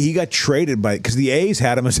 He got traded because the A's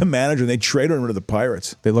had him as a manager, and they traded him to the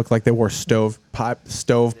Pirates. They looked like they wore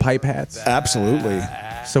stovepipe hats. Absolutely.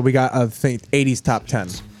 So we got 80s top 10.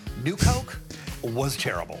 New Coke was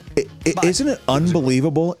terrible. Isn't it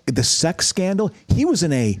unbelievable? The sex scandal. He was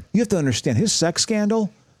in a. You have to understand, his sex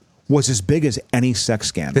scandal was as big as any sex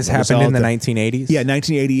scandal. This happened in the 1980s? Yeah,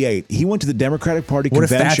 1988. He went to the Democratic Party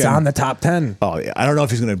convention. What if that's on the top 10? Oh, yeah. I don't know if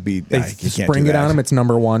he's going to be... They spring it on him, it's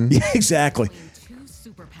number 1. Yeah, exactly.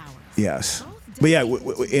 Yes. But yeah,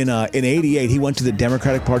 in 88, he went to the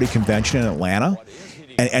Democratic Party convention in Atlanta,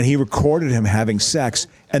 and he recorded him having sex,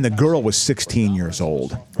 and the girl was 16 years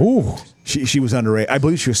old. Ooh. She was underage. I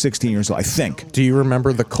believe she was 16 years old, I think. Do you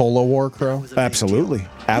remember the Cola War, Crow? Absolutely.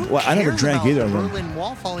 Well, I never drank either of them. Berlin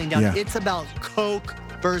Wall falling down. Yeah. It's about Coke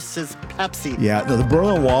versus Pepsi. Yeah, no, the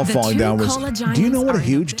Berlin Wall falling down was... Do you know what a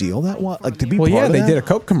huge deal that was? Like, to be part of they that? did a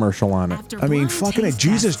Coke commercial on it. I mean, fucking it.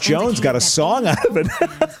 Jesus Jones got a song out of it.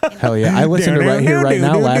 Hell yeah. I listened to it right here, right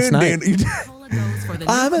now, last night.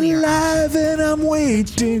 I'm alive and I'm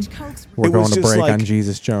waiting. We're going to break on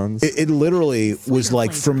Jesus Jones. It literally was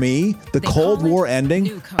like, for me, the Cold War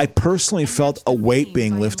ending, I personally felt a weight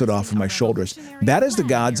being lifted off of my shoulders. That is the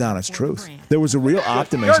God's honest truth. There was a real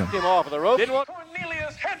optimism.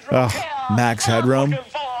 Max Headroom.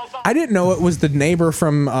 I didn't know it was the neighbor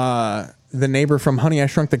from Honey, I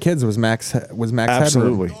Shrunk the Kids was Max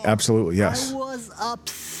Absolutely. Headroom. Absolutely, yes. I was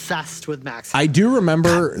obsessed with Max. I do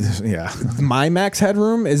remember Yeah. my Max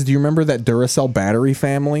Headroom is, do you remember that Duracell battery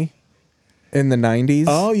family? in the 90s.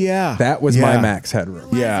 Oh yeah, that was my Max Headroom.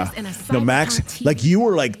 Yeah, no Max, like you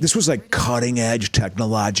were like this was like cutting edge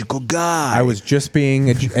technological guy. I was just being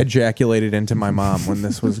ejaculated into my mom when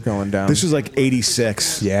this was going down. This was like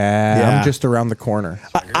 86. Yeah, I'm just around the corner.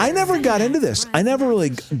 I never got into this. I never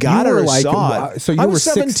really got it or saw it. So you I were was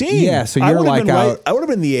 17. Yeah, so you're like out. I would have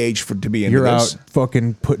been the age to be into you're this. You're out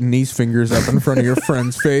fucking putting these fingers up in front of your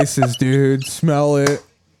friends' faces, dude. Smell it.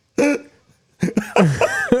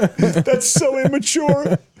 That's so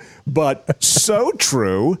immature, but so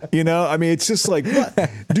true. You know, I mean, it's just like, what?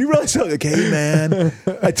 Do you realize? Like, hey, man,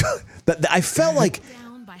 I felt like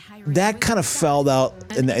that kind of fell out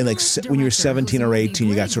in like when you were 17 or 18,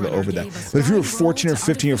 you got sort of over that. But if you were 14 or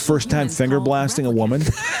 15, your first time finger blasting a woman,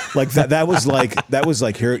 like that was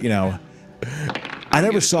like here, you know. I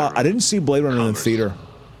didn't see Blade Runner in the theater.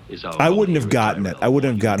 I wouldn't have gotten it. I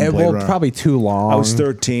wouldn't have gotten Blade Runner. Probably too long. I was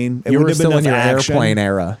 13. You were still in your airplane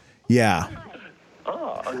era. Yeah.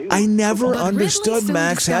 I never understood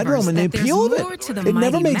Max Headroom and the appeal of it. It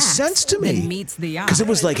never made sense to me. Because it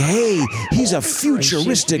was like, hey, he's a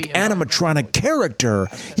futuristic animatronic character.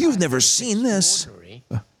 You've never seen this.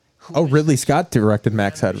 Oh, Ridley Scott directed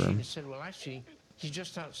Max Headroom. He said, well, actually, he's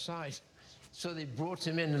just outside. So they brought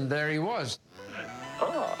him in, and there he was.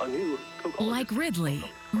 Like Ridley,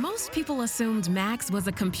 most people assumed Max was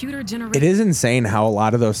a computer-generated... It is insane how a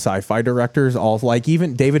lot of those sci-fi directors, all like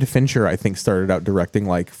even David Fincher, I think, started out directing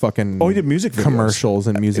like fucking he did music videos. Commercials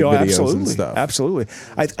and music videos absolutely. And stuff. Absolutely.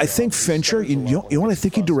 I think Fincher, you know what I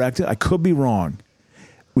think he directed? I could be wrong.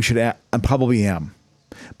 I probably am.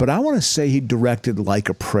 But I want to say he directed Like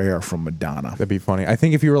a Prayer from Madonna. That'd be funny. I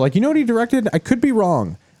think if you were like, you know what he directed? I could be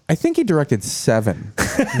wrong. I think he directed 7.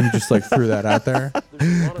 And you just like threw that out there.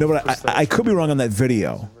 No, but I could be wrong on that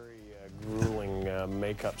video. Grueling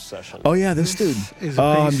makeup session. Oh yeah, this dude.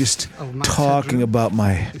 Oh, I'm just talking about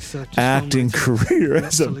my acting career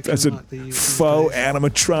as a faux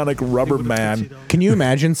animatronic rubber man. Can you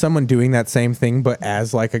imagine someone doing that same thing, but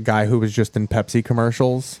as like a guy who was just in Pepsi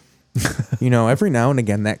commercials? You know, every now and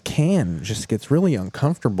again that can just gets really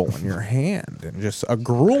uncomfortable in your hand, and just a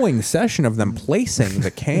grueling session of them placing the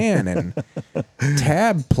can and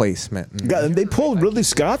tab placement. And they pulled Ridley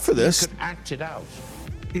Scott for this. Act it out.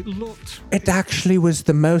 It actually was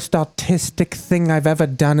the most autistic thing I've ever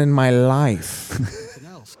done in my life.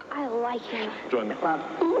 I like him. Join the club.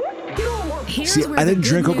 See, I didn't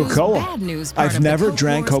drink Coca-Cola. I've never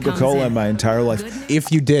drank Coca-Cola in my entire life. If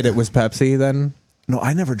you did, it was Pepsi then? No,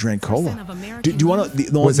 I never drank cola. Do you want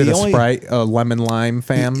to? Was it a Sprite, a lemon lime,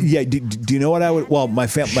 fam? Yeah. Do you know what I would? Well, my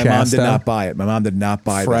mom did not buy it. My mom did not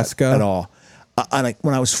buy Fresca that at all.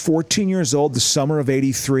 When I was 14 years old, the summer of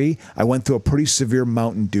 '83, I went through a pretty severe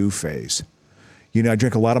Mountain Dew phase. You know, I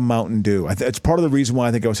drank a lot of Mountain Dew. It's part of the reason why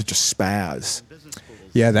I think I was such a spaz.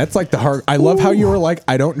 Yeah, that's like the hard. I love how you were like,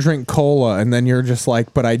 I don't drink cola, and then you're just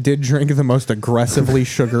like, but I did drink the most aggressively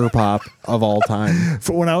sugar pop of all time.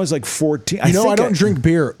 For when I was like 14, I don't drink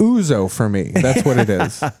beer. Ouzo for me. That's what it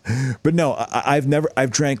is. But no,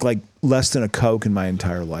 I've drank like less than a Coke in my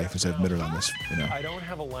entire life, as I've admitted on this. You know, I don't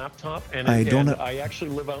have a laptop, and I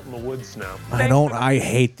actually live out in the woods now. I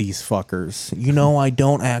hate these fuckers. You know, I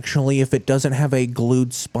don't actually. If it doesn't have a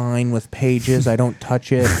glued spine with pages, I don't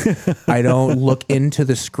touch it. I don't look into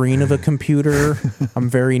the screen of a computer. I'm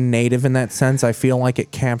very native in that sense. I feel like it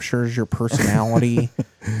captures your personality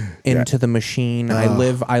into the machine. I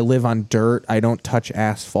live on dirt. I don't touch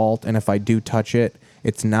asphalt, and if I do touch it,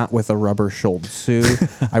 it's not with a rubber-soled suit.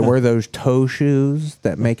 I wear those toe shoes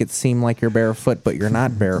that make it seem like you're barefoot, but you're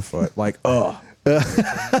not barefoot. Like, ugh.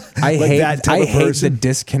 I hate the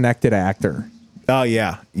disconnected actor. Oh,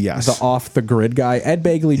 yeah. Yes. The off-the-grid guy. Ed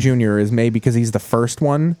Begley Jr. is made because he's the first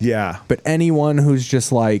one. Yeah. But anyone who's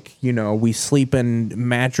just like, you know, we sleep in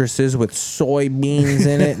mattresses with soybeans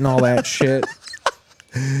in it and all that shit.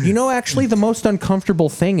 You know, actually, the most uncomfortable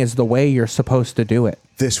thing is the way you're supposed to do it.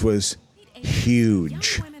 This was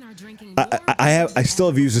huge. I still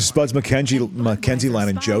have used the Spuds McKenzie line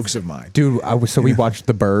in jokes of mine. Dude, we watched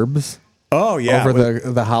The Burbs. Oh, yeah. Over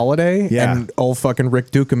the holiday. Yeah. And old fucking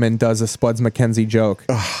Rick Dukeman does a Spuds McKenzie joke.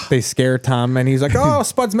 They scare Tom and he's like, oh,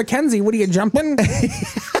 Spuds McKenzie, what are you jumping?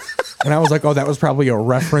 And I was like, oh, that was probably a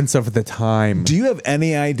reference of the time. Do you have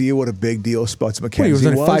any idea what a big deal Spuds McKenzie he was?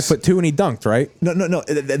 5'2" and he dunked, right? No.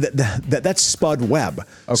 That's Spud Webb.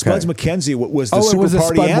 Okay. Spuds McKenzie was the Super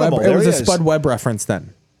Party animal. It was a Spud Webb reference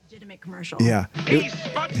then. Commercial. Yeah.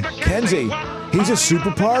 Kenzie, he's a Super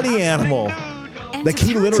Party animal. Like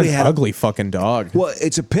he literally had an ugly fucking dog. Well,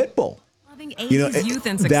 it's a pit bull. Bring 80s youth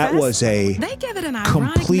and success. That was a they give it an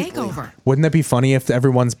ironic makeover. Wouldn't that be funny if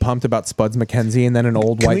everyone's pumped about Spuds McKenzie and then an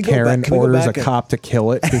old white Karen orders a cop to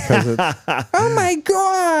kill it because it's oh my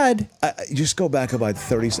God. Just go back about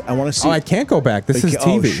 30. I want to see. Oh, I can't go back. This is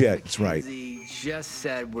TV. Oh, shit. That's right. Just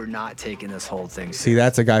said we're not taking this whole thing. See,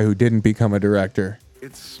 that's a guy who didn't become a director.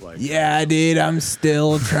 It's like, yeah, dude, I'm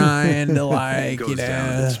still trying to it goes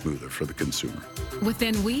down a bit smoother for the consumer.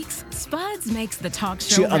 Within weeks, Spuds makes the talk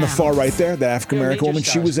show. See, on the rounds. far right there, the African American woman,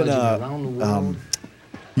 she was in a.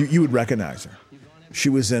 You would recognize her. She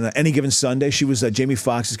was in Any Given Sunday. She was Jamie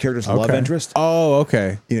Foxx's character's love interest. Oh,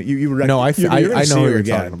 okay. You would recognize. No, I know who you're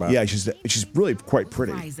talking about. Yeah, she's really quite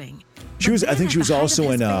pretty. She was. I think she was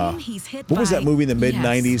also in. What was that movie in the mid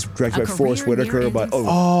 '90s, directed by Forrest Whitaker about?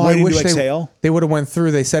 I wish to Exhale. They would have went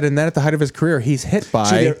through. They said, and then at the height of his career, he's hit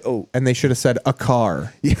by, and they should have said a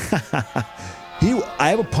ar. Yeah. I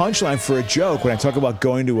have a punchline for a joke when I talk about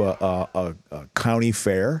going to a county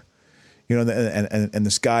fair. You know, and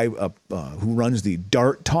this guy who runs the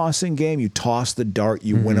dart tossing game. You toss the dart,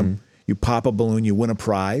 you win them. You pop a balloon, you win a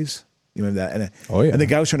prize. You remember that? And the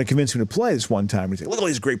guy was trying to convince me to play this one time. He said, "Look at all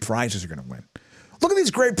these great prizes you're going to win. Look at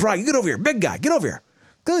these great prizes. You get over here, big guy. Get over here.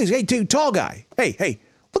 Look at these, hey, dude, tall guy. Hey,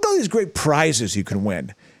 look at all these great prizes you can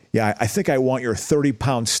win. Yeah, I think I want your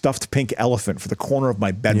 30-pound stuffed pink elephant for the corner of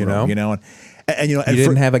my bedroom. You know, and you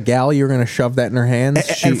didn't have a gal. You were going to shove that in her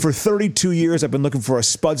hands. And for 32 years, I've been looking for a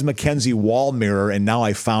Spuds McKenzie wall mirror, and now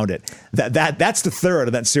I found it. That's the third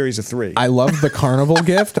of that series of 3. I love the carnival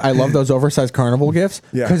gift. I love those oversized carnival gifts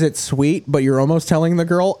because it's sweet, but you're almost telling the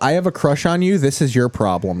girl, "I have a crush on you. This is your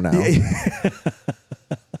problem now."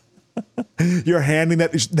 You're handing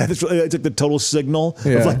that. It's like the total signal.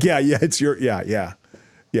 Of like, it's your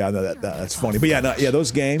Yeah, no, that's funny. But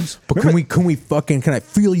those games. But can I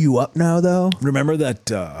feel you up now though? Remember that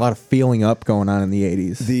a lot of feeling up going on in the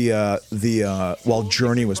 80s. While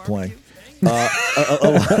Journey was playing. A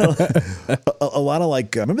lot of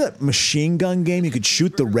like remember that machine gun game? You could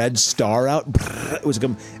shoot the red star out. It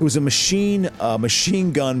was a machine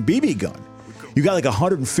gun BB gun. You got like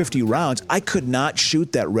 150 rounds. I could not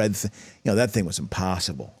shoot that red thing. That thing was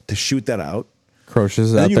impossible to shoot that out.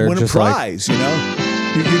 Croch's out there win just a prize,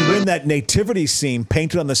 You'd win that nativity scene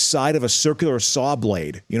painted on the side of a circular saw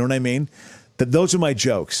blade. You know what I mean? Those are my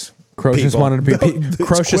jokes. Croch just wanted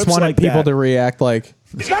people to react like,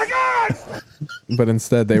 but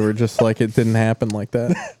instead they were just like, it didn't happen like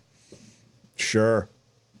that. Sure.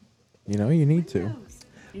 You need to.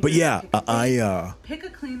 But I pick a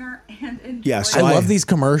cleaner and enjoy. Yeah, so I love these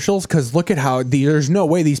commercials because look at how there's no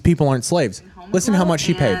way these people aren't slaves. Listen how much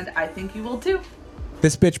she paid. And I think you will too.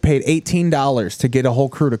 This bitch paid $18 to get a whole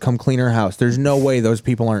crew to come clean her house. There's no way those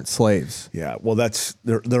people aren't slaves. Yeah, well, they're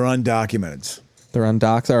undocumented. They're on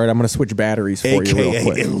docks. All right, I'm going to switch batteries for you real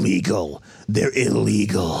quick. Illegal. They're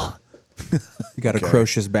illegal. You got a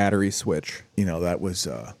Crocious battery switch. That was.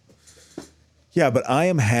 Yeah, but I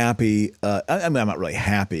am happy. I'm not really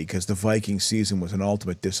happy because the Viking season was an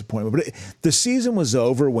ultimate disappointment. But the season was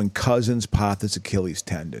over when Cousins popped his Achilles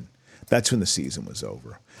tendon. That's when the season was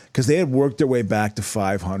over. Because they had worked their way back to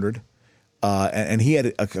 500, and he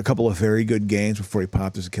had a couple of very good games before he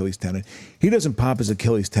popped his Achilles tendon. He doesn't pop his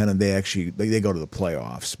Achilles tendon; they go to the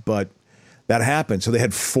playoffs. But that happened, so they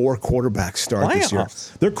had 4 quarterbacks start this year.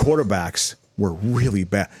 Their quarterbacks were really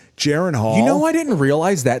bad. Jaron Hall. I didn't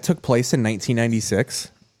realize that took place in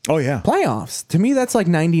 1996. Oh yeah, playoffs. To me, that's like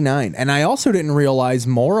 99. And I also didn't realize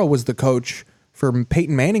Mora was the coach for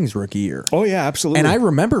Peyton Manning's rookie year. Oh, yeah, absolutely. And I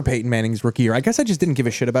remember Peyton Manning's rookie year. I guess I just didn't give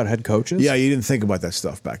a shit about head coaches. Yeah, you didn't think about that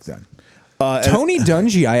stuff back then. Tony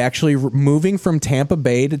Dungy, I actually, moving from Tampa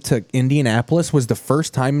Bay to Indianapolis was the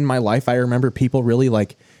first time in my life I remember people really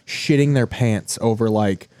like shitting their pants over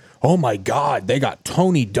like, oh my God, they got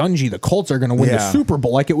Tony Dungy. The Colts are going to win the Super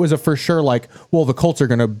Bowl. Like it was a for sure like, well, the Colts are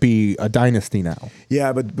going to be a dynasty now.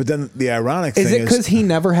 Yeah, but then the ironic thing is... Is it because he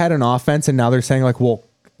never had an offense and now they're saying like, well,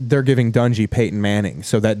 they're giving Dungy Peyton Manning,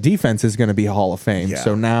 so that defense is going to be Hall of Fame. Yeah.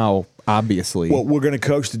 So now, obviously, well, we're going to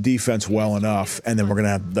coach the defense well enough, and then we're going to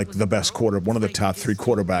have like the best one of the top 3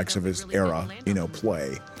 quarterbacks of his era,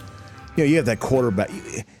 play. You have that quarterback.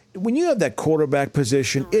 When you have that quarterback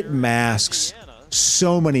position, it masks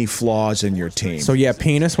so many flaws in your team. So yeah,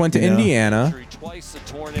 Penis went to Indiana.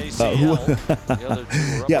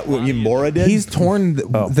 Mora did. He's torn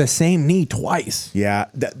the same knee twice. Yeah,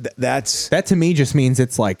 that to me just means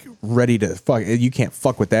it's like ready to fuck. You can't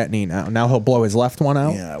fuck with that knee now. Now he'll blow his left one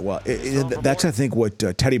out. Yeah, well, that's, I think, what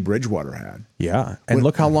Teddy Bridgewater had. Yeah, and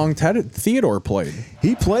look how long Theodore played.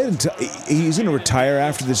 He played until he's going to retire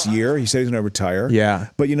after this year. He said he's going to retire. Yeah,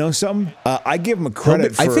 but you know something? I give him a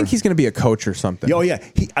credit. I think he's going to be a coach or something. Oh yeah,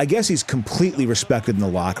 I guess he's completely respected in the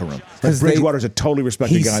locker room. Like Bridgewater's a totally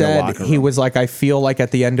respected guy in the locker room. He was like, I feel like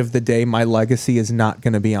at the end of the day, my legacy is not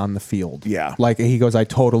going to be on the field. Yeah, like he goes, I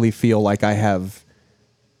totally feel like I have,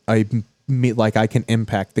 like I can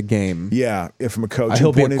impact the game. Yeah, from a coach.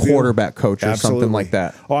 He'll be a quarterback coach or something like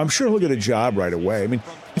that. Oh, I'm sure he'll get a job right away. I mean,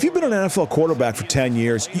 if you've been an NFL quarterback for 10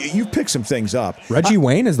 years, you've picked some things up. Reggie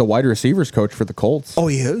Wayne is the wide receivers coach for the Colts. Oh,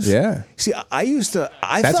 he is? Yeah. See,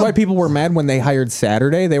 That's why people were mad when they hired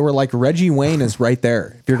Saturday. They were like, Reggie Wayne is right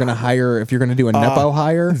there. If you're going to do a Nepo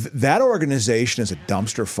hire. That organization is a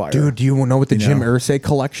dumpster fire. Dude, do you know what the Jim Irsay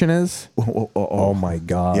Collection is? Oh my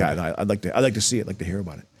God. Yeah, I'd like to see it. I'd like to hear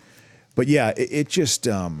about it. But yeah, it just,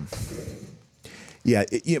 but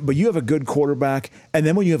you have a good quarterback, and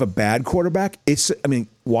then when you have a bad quarterback,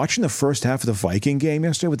 watching the first half of the Viking game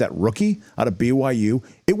yesterday with that rookie out of BYU,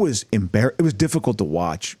 it was difficult to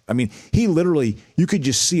watch. I mean, he literally, you could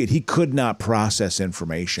just see it. He could not process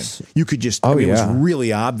information. You could just, it was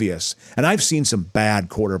really obvious. And I've seen some bad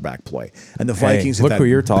quarterback play, and the Vikings have look who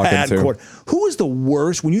you're talking to. Who is the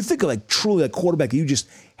worst when you think of like truly a quarterback you just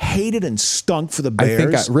hated and stunk for the Bears?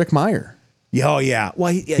 I think Rick Meyer. Oh yeah,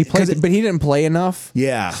 well he played, but he didn't play enough.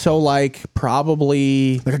 Yeah, so like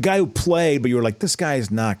probably like a guy who played, but you were like, this guy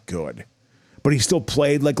is not good, but he still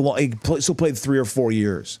played still played 3 or 4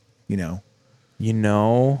 years.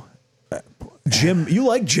 Jim, you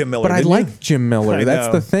like Jim Miller, but I like Jim Miller.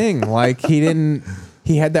 That's the thing. Like he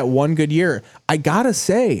had that one good year. I gotta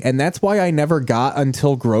say, and that's why I never got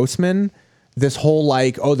until Grossman. This whole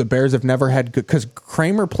the Bears have never had good, because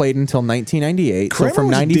Kramer played until 1998. So from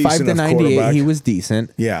 95 to 98, he was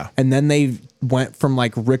decent. Yeah. And then they went from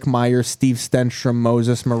like Rick Meyer, Steve Stenstrom,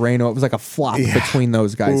 Moses Moreno. It was like a flop between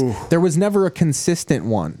those guys. Ooh. There was never a consistent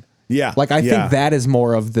one. Yeah. Like I think that is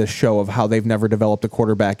more of the show of how they've never developed a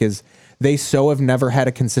quarterback is they have never had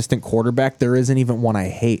a consistent quarterback. There isn't even one I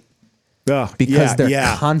hate. Because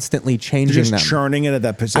they're constantly changing them. Churning it at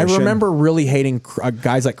that position. I remember really hating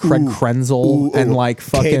guys like Craig Krenzel and like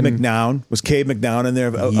fucking Cade McNown. Was Cade McNown in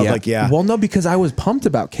there? Well, no, because I was pumped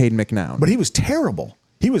about Cade McNown. But he was terrible.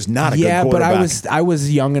 He was not a good quarterback. Yeah, but I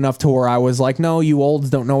was young enough to where I was like, no, you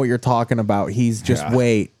olds don't know what you're talking about. He's just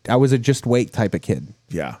wait. I was a just wait type of kid.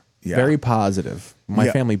 Yeah. Very positive.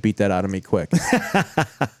 My family beat that out of me quick.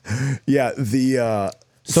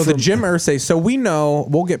 So the Jim Irsay, so we know,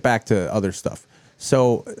 we'll get back to other stuff.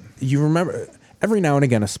 So you remember, every now and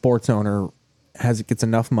again, a sports owner gets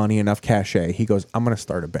enough money, enough cachet. He goes, I'm going to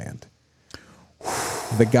start a band.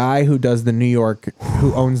 The guy who owns the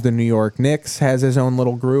New York Knicks has his own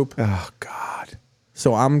little group. Oh God.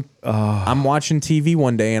 So I'm watching TV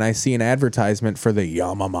one day and I see an advertisement for the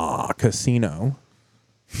Yamama Casino.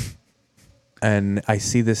 And I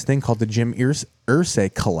see this thing called the Jim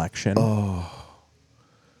Irsay Collection.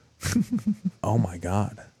 Oh my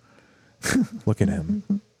God. Look at him.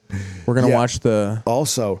 We're going to watch the...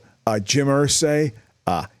 Also, Jim Irsay,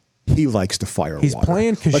 he likes to fire He's water.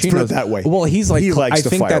 playing casinos. Let's put it that way. Well, he's like... He likes I to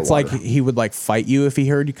think fire that's water. like he would like fight you if he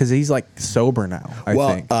heard you because he's like sober now, I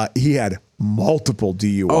think. He had multiple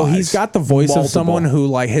DUIs. Oh, he's got the voice of someone who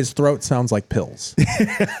like his throat sounds like pills.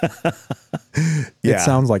 It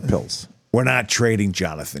sounds like pills. We're not trading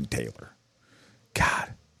Jonathan Taylor.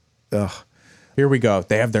 God. Ugh. Here we go.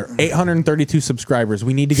 They have their 832 subscribers.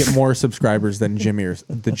 We need to get more subscribers than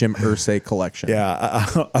the Jim Irsay Collection. Yeah,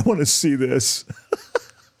 I want to see this.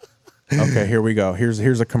 Okay, here we go.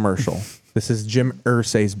 Here's a commercial. This is Jim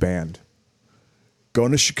Irsay's band.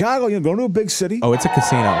 Going to Chicago, going to a big city. Oh, it's a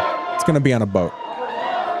casino. It's going to be on a boat.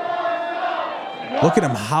 Look at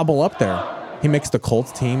him hobble up there. He makes the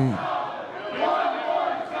Colts team.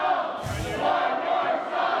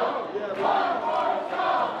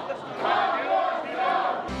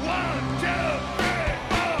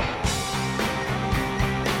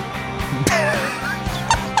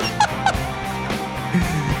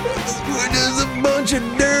 There's a bunch of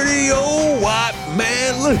dirty old white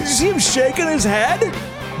man. Look, you see him shaking his head?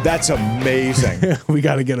 That's amazing. We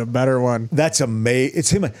got to get a better one. That's amazing. It's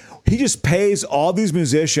him. He just pays all these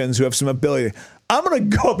musicians who have some ability. I'm going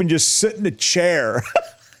to go up and just sit in a chair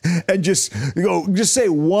and just say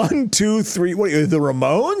 1, 2, 3. What are you, the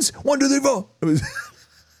Ramones? 1, 2, 3, 4. It was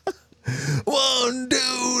 1,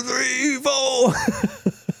 2, 3, 4.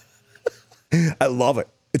 I love it.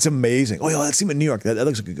 It's amazing. Oh, yeah, let's see him in New York. That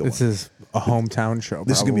looks like a good one. This is a hometown show.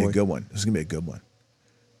 This is going to be a good one. This is going to be a good one.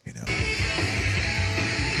 You know.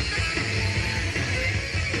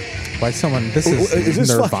 Why someone? This is this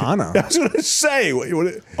Nirvana. I was going to say.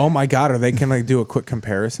 Oh my God! Are they gonna do a quick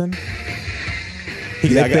comparison?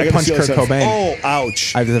 They punched Kurt Cobain. Oh,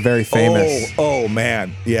 ouch! I was a very famous. Oh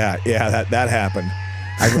man, yeah, that happened.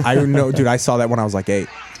 I know, dude. I saw that when I was like 8.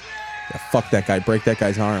 Yeah, fuck that guy. Break that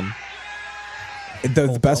guy's arm.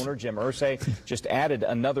 The best owner Jim Irsay just added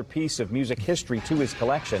another piece of music history to his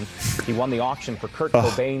collection. He won the auction for Kurt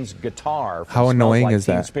Cobain's guitar. How annoying like is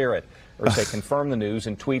Teen that? Spirit. Irsay confirmed the news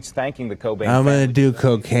in tweets thanking the Cobain. I'm family. gonna do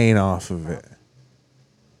cocaine off of it.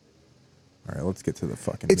 All right, let's get to the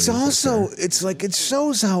fucking. It's also, it's like it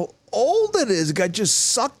shows how old it is. It got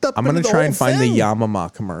just sucked up. I'm gonna into the try whole and find thing. the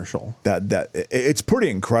Yamama commercial. It's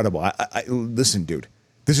pretty incredible. I listen, dude.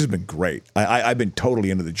 This has been great. I've been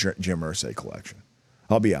totally into the Jim Irsay collection.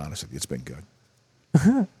 I'll be honest with you, it's been good.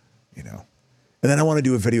 You know, and then I want to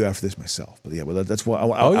do a video after this myself. But yeah, well, that's why I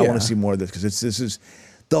want to see more of this because this is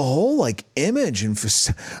the whole like image and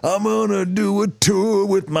I'm gonna do a tour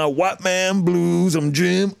with my white man blues. I'm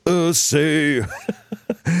Jim Irsay.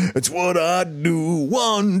 It's what I do.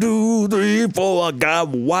 1, 2, 3, 4. I got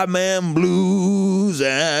white man blues.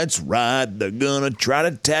 That's right. They're gonna try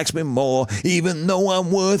to tax me more, even though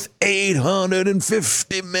I'm worth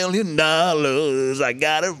 $850 million. I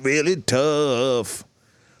got it really tough.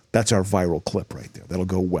 That's our viral clip right there. That'll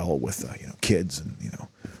go well with kids and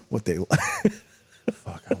what they.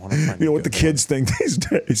 Fuck, I want to find what the kids think these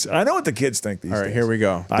days. I know what the kids think these days. All right, here we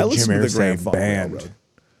go. I The listen Jim to the Grand Irsay Funk Band. Railroad.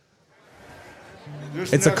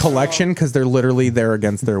 It's a collection because they're literally there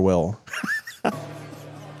against their will.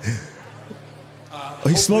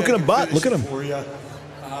 He's smoking a butt. Look at him. For you,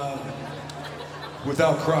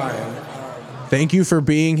 without crying. Thank you for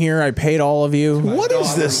being here. I paid all of you. What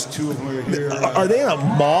is this? Two of them are here. Are they in a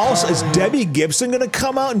mall? Is Debbie Gibson going to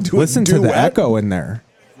come out and do Listen a to the duet? echo in there.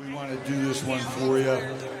 We want to do this one for you.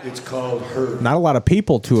 It's called Hurt. Not a lot of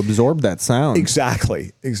people to absorb that sound.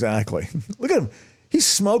 Exactly. Look at him. He's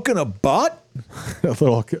smoking a butt.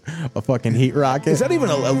 a fucking heat rocket. Is that even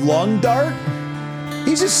a lung dart?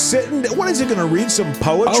 He's just sitting. What is he going to read? Some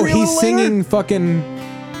poetry? Oh, a little he's later? singing fucking.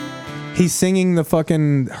 He's singing the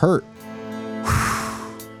fucking Hurt.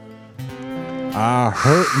 I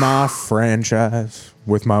hurt my franchise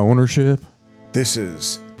with my ownership. This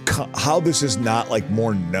is how this is not like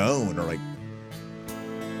more known or like.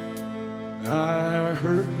 I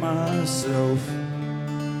hurt myself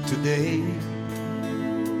today.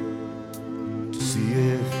 See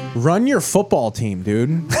if Run your football team,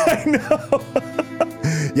 dude. I know.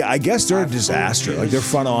 Yeah, I guess they're a disaster. Like their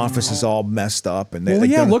front office is all messed up, and they. Well,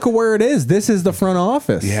 yeah, look at where it is. This is the front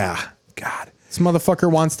office. Yeah, God. This motherfucker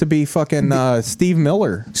wants to be fucking Steve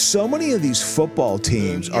Miller. So many of these football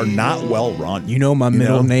teams are not well run. You know my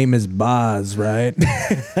middle name is Boz, right?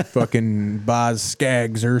 Fucking Boz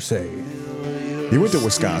Skaggs Irsay. He went to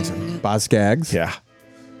Wisconsin. Boz Skaggs? Yeah.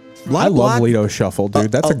 I love Lido Shuffle,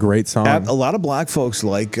 dude. That's a great song. A lot of black folks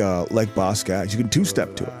like Boz Skaggs. You can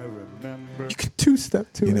two-step to it. You can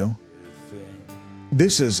two-step to it. You know?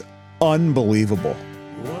 This is unbelievable.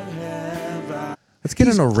 Let's get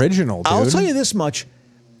an original, dude. I'll tell you this much.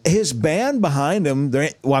 His band behind him,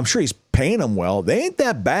 I'm sure he's paying them well. They ain't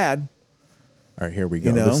that bad. All right, here we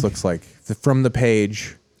go. You know? This looks like, from the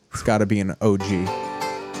page, it's got to be an OG.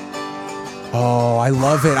 Oh, I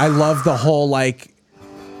love it. I love the whole, like,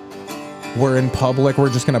 we're in public,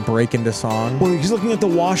 we're just going to break into song. Well, he's looking at the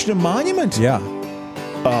Washington Monument. Yeah.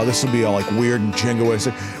 Oh, this will be all like weird and jingle. It's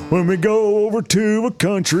like, when we go over to a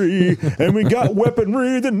country and we got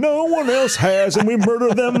weaponry that no one else has, and we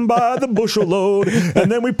murder them by the bushel load,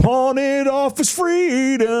 and then we pawn it off as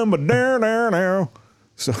freedom. But now.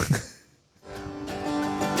 So.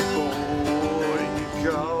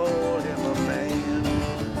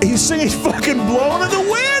 He's singing fucking Blowing in the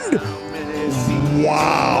Wind.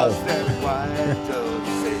 Wow.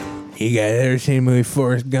 You guys ever seen the movie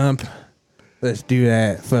Forrest Gump? Let's do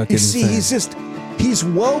that fucking You see, thing. he's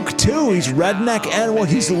woke too. He's redneck and well,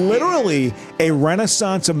 he's literally a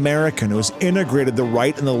Renaissance American who's integrated the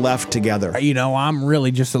right and the left together. You know, I'm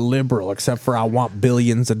really just a liberal, except for I want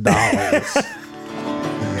billions of dollars.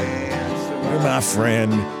 My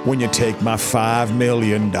friend, when you take my $5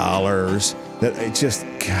 million, that it's just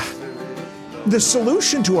God. The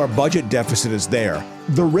solution to our budget deficit is there.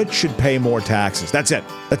 The rich should pay more taxes. That's it.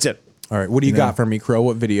 All right, what do you got for me, Crow?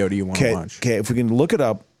 What video do you want to watch? Okay, if we can look it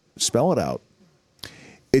up, spell it out.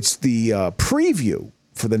 It's the preview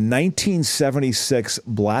for the 1976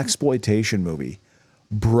 Blaxploitation movie,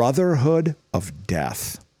 Brotherhood of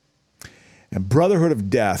Death. And Brotherhood of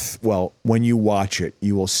Death, well, when you watch it,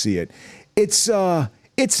 you will see it. It's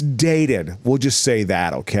dated. We'll just say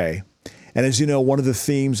that, okay? And as you know, one of the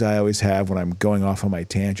themes I always have when I'm going off on my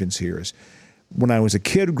tangents here is when I was a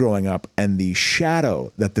kid growing up and the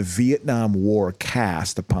shadow that the Vietnam War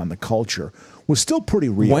cast upon the culture was still pretty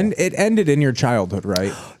real. When it ended in your childhood,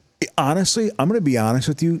 right? Honestly, I'm going to be honest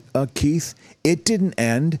with you, Keith. It didn't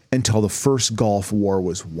end until the first Gulf War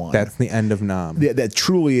was won. That's the end of Nam. That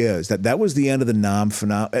truly is. That was the end of the Nam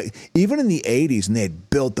phenomenon. Even in the 80s, and they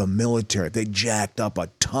had built the military. They jacked up a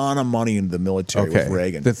ton of money into the military with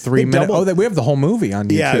Reagan. The 3 minute. Oh, we have the whole movie on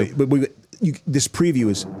YouTube. Yeah, but this preview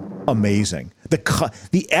is amazing.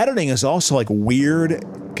 The editing is also like weird.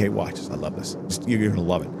 Okay, watch this. I love this. You're going to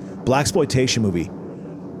love it. Blaxploitation movie.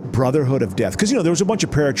 Brotherhood of Death. Because, there was a bunch of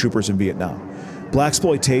paratroopers in Vietnam.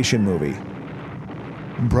 Blaxploitation movie.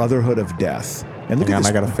 Brotherhood of Death. And look at this.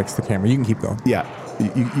 I got to fix the camera. You can keep going. Yeah.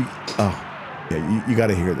 You got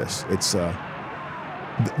to hear this. It's the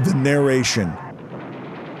narration.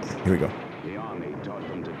 Here we go. The army taught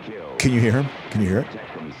them to kill. Can you hear him? Can you hear it?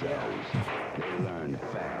 Protect themselves. They learned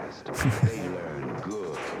fast. They learned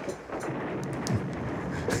good.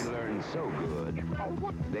 They learned so good,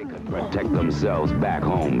 they could protect themselves back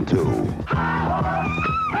home, too.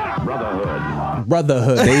 Brotherhood.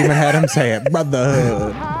 Brotherhood. They even had him say it.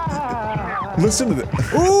 Brotherhood. Listen to this.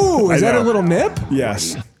 Ooh, is that a little nip?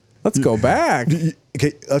 Yes. Let's go back.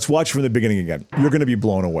 Okay, let's watch from the beginning again. You're going to be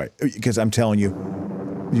blown away because I'm telling you,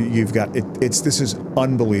 you've got it. This is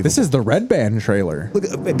unbelievable. This is the Red Band trailer. Look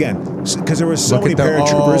again, because there were so many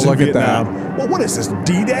paratroopers in Vietnam. Well, what is this,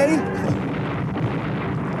 D-Day?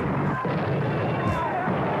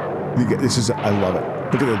 This is, I love it.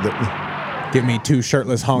 Look at the Give me 2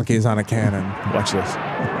 shirtless honkies on a cannon. Watch this.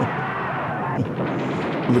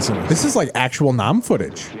 Listen to this. This is like actual Nam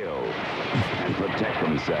footage. And protect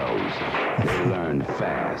themselves. They learned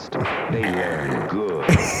fast. They learned good.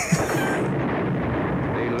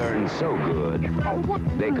 They learned so good,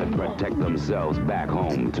 they could protect themselves back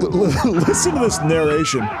home, too. Listen to this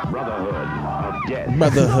narration. Brotherhood of Death.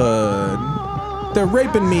 Brotherhood. They're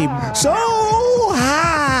raping me. So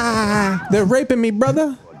high. They're raping me,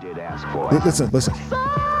 brother. Did ask for it. Listen.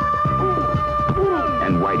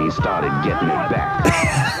 And Whitey started getting it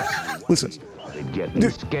back. Listen. Getting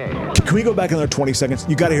scared. Can we go back another 20 seconds?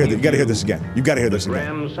 You got to hear this. You got to hear this again. You got to hear this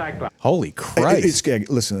again. Holy Christ!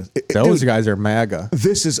 Listen, those dude, guys are MAGA.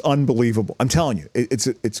 This is unbelievable. I'm telling you, it's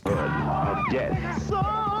good. Of death.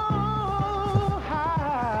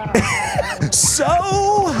 So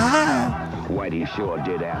high. Whitey sure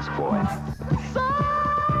did ask for it.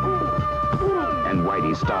 And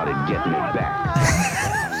Whitey started getting it back.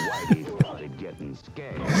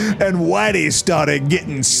 And Whitey started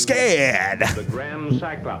getting scared. The Grand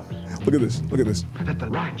Cyclops. Look at this. Look at this.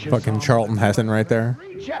 Fucking Charlton Heston right there.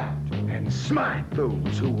 And smite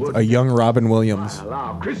those who would A young Robin Williams.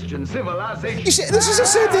 allow Christian civilization. You see, this is the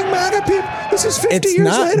same thing, MAGA people. This is 50 It's years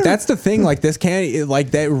not. later. That's the thing. Like this can't.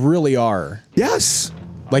 Like that really are. Yes.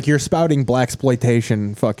 Like you're spouting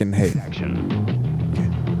blaxploitation fucking hate.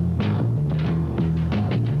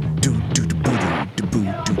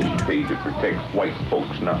 Paid to protect white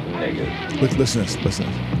folks, not niggas. Listen to this.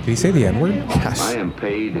 Did he say the N-word? Yes. I am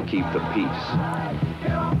paid to keep the peace.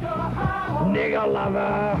 Nigga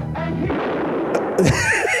lover.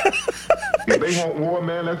 If they want war,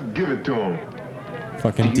 man, let's give it to them.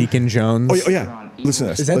 Fucking Deacon Jones. Oh yeah. Listen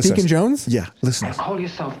to this. Is that Listen to Deacon this. Jones? Yeah. Listen to this. Call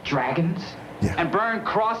yourself dragons? Yeah. And burn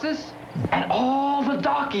crosses? And all the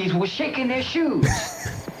darkies were shaking their shoes.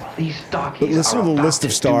 These darkies Listen are to the about list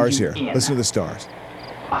of to stars do here. you in. Listen to the stars.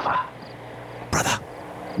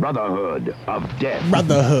 Brotherhood of Death.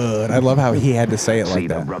 Brotherhood. I love how he had to say it See like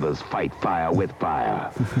the that. brothers fight fire with fire.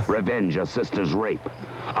 Revenge a sister's rape.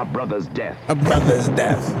 A brother's death. A brother's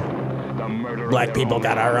death. The murder Black people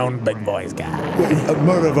got our own big boys, guy. A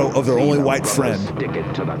murder of their only white friend. Stick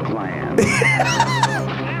it to the clan.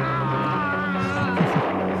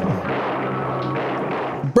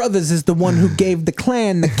 Brothers is the one who gave the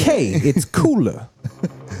clan the K. It's cooler.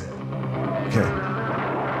 Okay.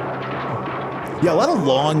 Yeah, a lot of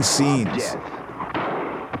long scenes.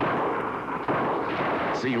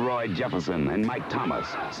 See Roy Jefferson and Mike Thomas,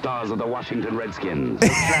 stars of the Washington Redskins.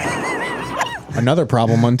 Another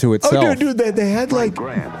problem unto itself. Oh, dude, they had like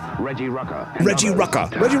Grant, Reggie Rucker. Reggie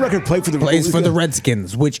Rucker played for the Plays for the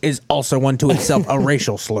Redskins, which is also unto itself a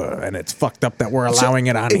racial slur, and it's fucked up that we're allowing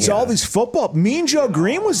it on It's here. all these football. Mean Joe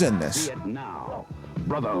Green was in this. Now,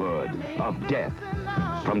 Brotherhood of Death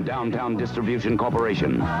from Downtown Distribution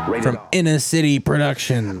Corporation. Rated From Inner City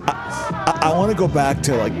Production. I want to go back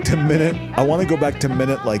to minute. I want to go back to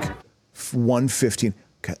minute like 1:15.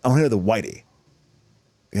 Okay, I want to hear the Whitey.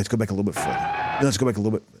 Let's go back a little bit further. Let's go back a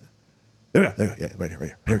little bit. Yeah, right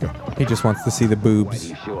here. Here we go. He just wants to see the boobs.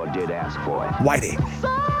 He sure did ask for it. Whitey.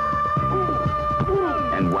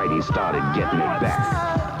 And Whitey started getting it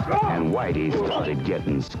back. And Whitey started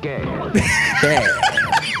getting scared.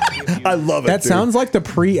 I love it. That sounds like the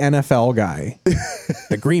pre-NFL guy.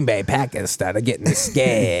 The Green Bay Packers started getting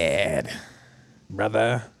scared,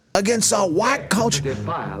 brother. Against our white culture.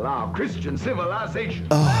 Defile our Christian civilization.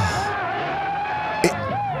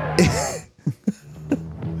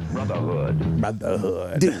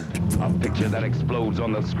 Brotherhood. Dude. A picture that explodes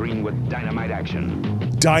on the screen with dynamite action.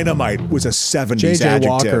 Dynamite was a 70s J.J. adjective.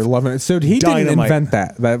 Walker, loving it. So he didn't invent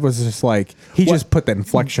that. That was just like, he just put the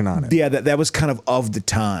inflection on it. Yeah, that was kind of the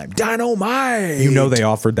time. Dynamite. You know they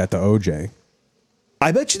offered that to OJ.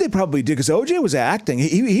 I bet you they probably did, because OJ was acting.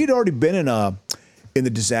 He'd already been in the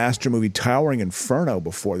disaster movie Towering Inferno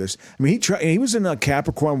before this. I mean, he was in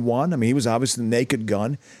Capricorn 1. I mean, he was obviously the Naked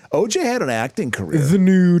Gun. OJ had an acting career. The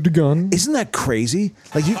Nude Gun. Isn't that crazy?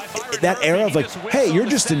 Like that era of like, hey, you're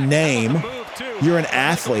just a name. You're an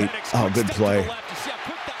athlete. Oh, good play.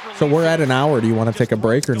 So we're at an hour. Do you want to take a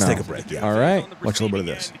break or no? Let's take a break, yeah. All right. Watch a little bit of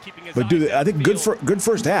this. But dude, I think good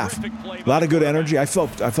first half. A lot of good energy. I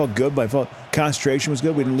felt good, but I felt concentration was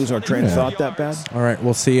good. We didn't lose our train of thought that bad. All right,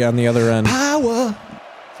 we'll see you on the other end. Power.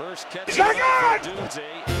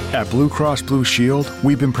 At Blue Cross Blue Shield,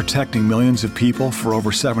 we've been protecting millions of people for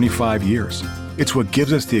over 75 years. It's what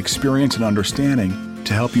gives us the experience and understanding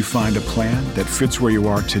to help you find a plan that fits where you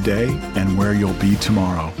are today and where you'll be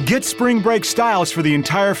tomorrow. Get spring break styles for the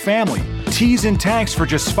entire family. Tees and tanks for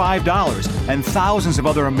just $5 and thousands of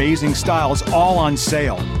other amazing styles all on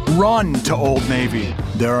sale. Run to Old Navy.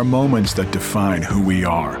 There are moments that define who we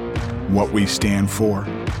are, what we stand for,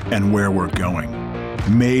 and where we're going.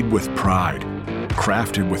 Made with pride,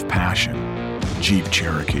 crafted with passion. Jeep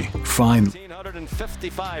Cherokee. Find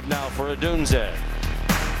 1,555 now for Adunze.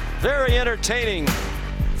 Very entertaining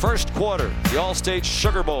first quarter. The All-State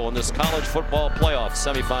Sugar Bowl in this college football playoff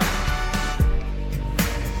semifinal.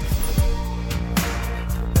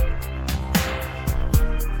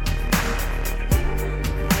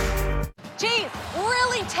 Geez,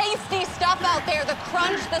 really tasty stuff out there. The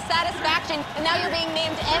crunch, the satisfaction, and now you're being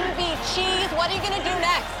named MV Cheese. What are you going to do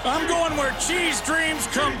next? I'm going where cheese dreams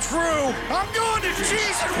come true. I'm going to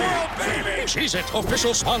Cheese It World, baby. Cheese It,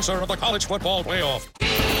 official sponsor of the college football playoff.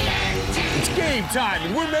 It's game time,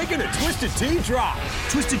 and we're making a Twisted Tea drop.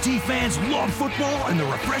 Twisted Tea fans love football and the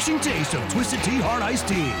refreshing taste of Twisted Tea Hard Iced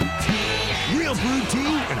Tea. Real brewed tea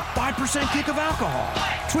and a 5% kick of alcohol.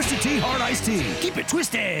 Twisted Tea Hard Iced Tea. Keep it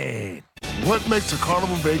twisted. What makes a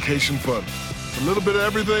carnival vacation fun? A little bit of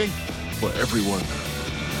everything for everyone.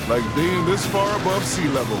 Like being this far above sea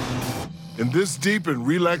level and this deep in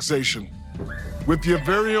relaxation. With your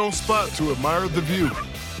very own spot to admire the view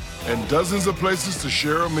and dozens of places to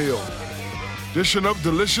share a meal. Dishing up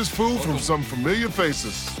delicious food from some familiar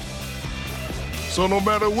faces. So no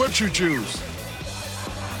matter what you choose,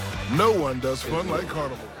 no one does fun like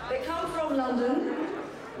Carnival. They come from London.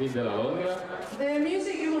 Their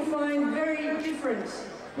music you will find very different.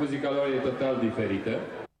 Musicalori total diferite.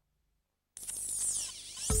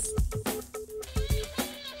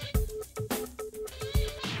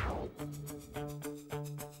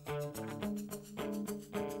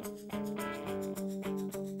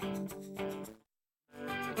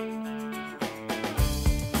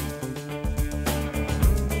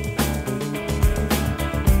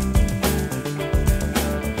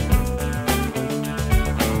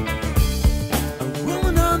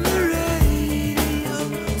 Woman on the radio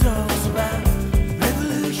talks about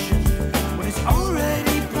revolution.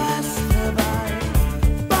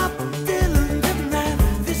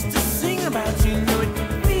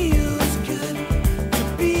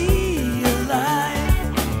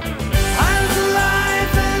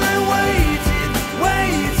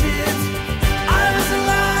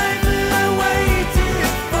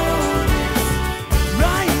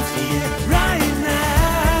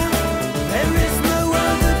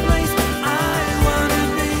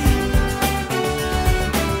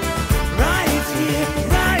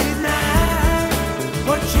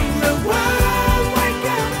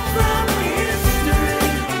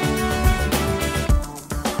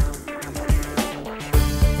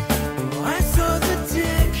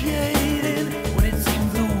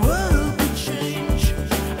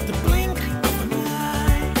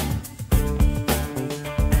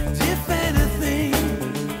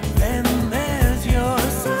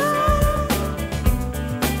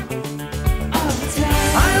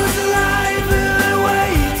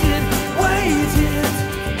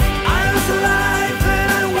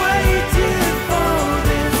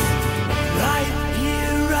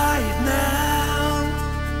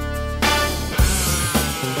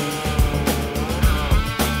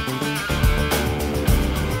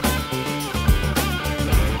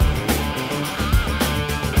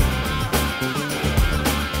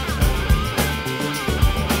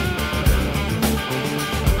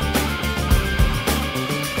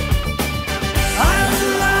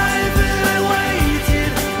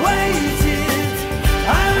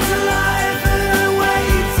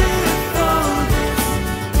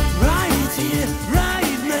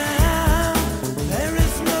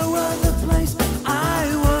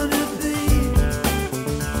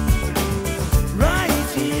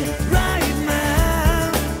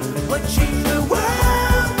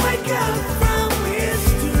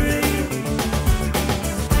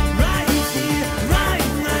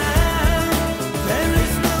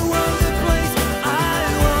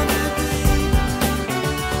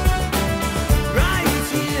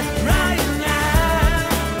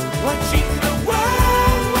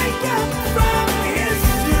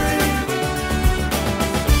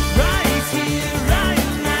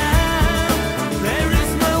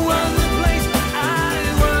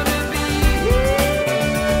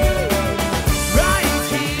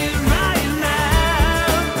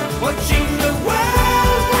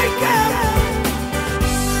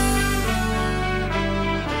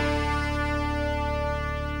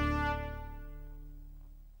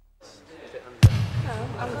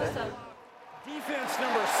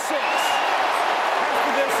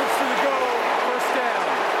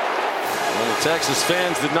 Texas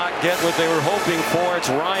fans did not get what they were hoping for. It's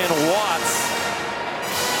Ryan Watts.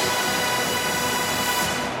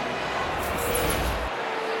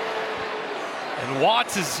 And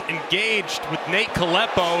Watts is engaged with Nate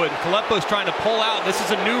Kaleppo, and Kaleppo's trying to pull out. This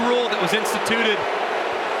is a new rule that was instituted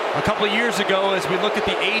a couple of years ago as we look at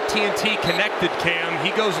the AT&T connected cam.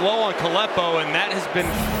 He goes low on Kaleppo, and that has been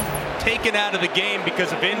taken out of the game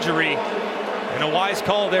because of injury. And a wise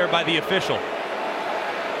call there by the official.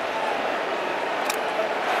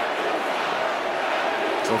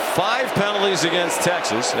 So 5 penalties against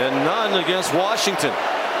Texas and none against Washington.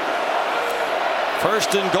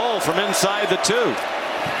 First and goal from inside the 2.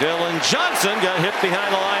 Dylan Johnson got hit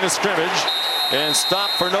behind the line of scrimmage and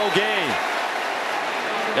stopped for no gain.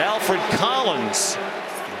 Alfred Collins,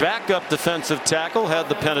 backup defensive tackle, had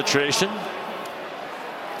the penetration.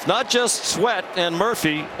 It's not just Sweat and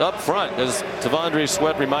Murphy up front, as Tavondre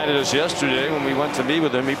Sweat reminded us yesterday when we went to meet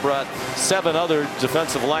with him. He brought 7 other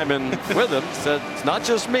defensive linemen with him. Said it's not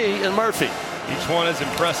just me and Murphy. Each one as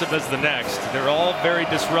impressive as the next. They're all very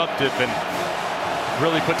disruptive and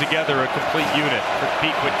really put together a complete unit for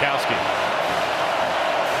Pete Kwiatkowski.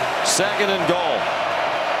 Second and goal.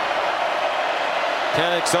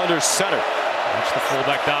 Penix under center. Watch the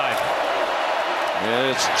fullback dive.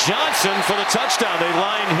 And it's Johnson for the touchdown. They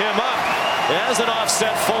line him up as an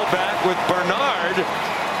offset fullback with Bernard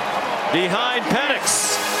behind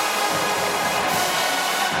Penix.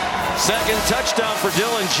 Second touchdown for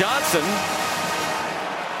Dylan Johnson.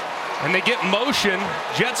 And they get motion,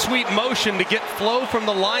 jet sweep motion, to get flow from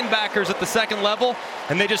the linebackers at the second level,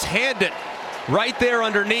 and they just hand it right there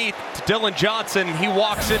underneath to Dylan Johnson. He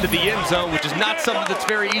walks into the end zone, which is not something that's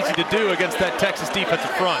very easy to do against that Texas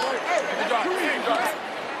defensive front.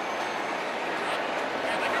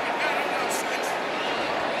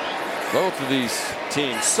 Both of these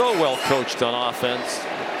teams so well coached on offense.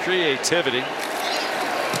 Creativity.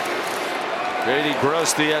 Grady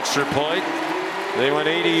Gross the extra point. They went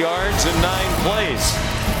 80 yards in 9 plays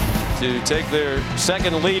to take their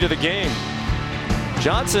second lead of the game.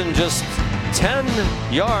 Johnson just 10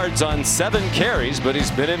 yards on 7 carries, but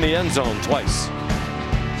he's been in the end zone twice.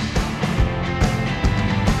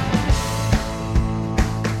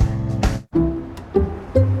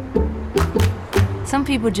 Some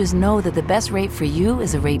people just know that the best rate for you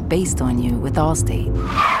is a rate based on you with Allstate.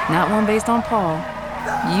 Not one based on Paul.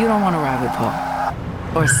 You don't want to ride with Paul.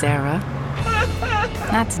 Or Sarah.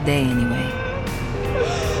 Not today, anyway.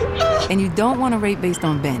 And you don't want a rate based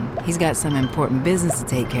on Ben. He's got some important business to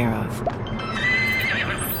take care of.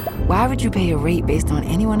 Why would you pay a rate based on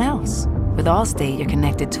anyone else? With Allstate, you're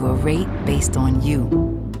connected to a rate based on you.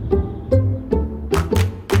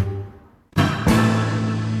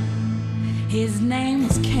 His name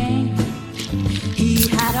was King. He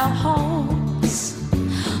had a horse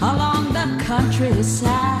along the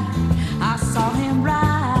countryside. I saw him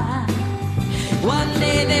ride. One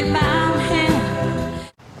day they found him.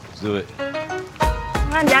 Do it.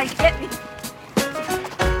 Come on, Daddy, get me.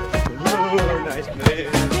 Oh, nice play.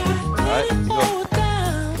 All right, go.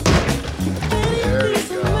 There you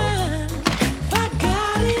go.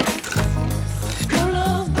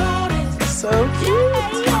 So cute.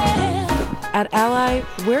 At Ally,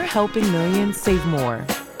 we're helping millions save more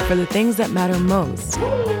for the things that matter most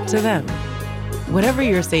to them. Whatever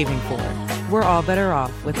you're saving for, we're all better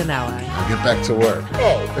off with an Ally. I'll get back to work.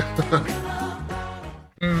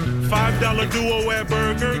 $5 duo at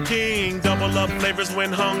Burger King. Double up flavors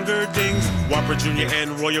when hunger dings. Whopper Jr.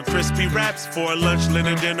 and Royal Crispy Wraps for a lunch,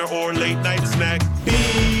 dinner, dinner, or late night snack.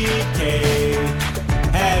 BK,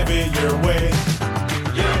 have it your way.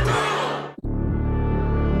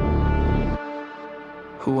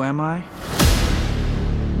 Who am I?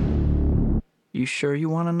 You sure you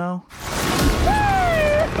want to know?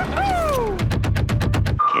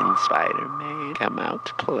 Can Spider-Man come out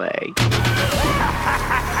to play?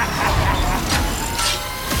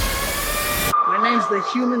 My name's the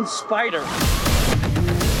Human Spider.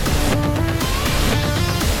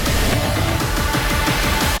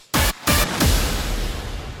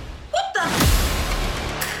 What the?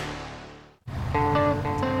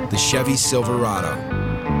 The Chevy Silverado.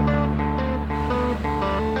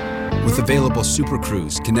 With available Super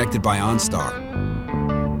Cruise connected by OnStar.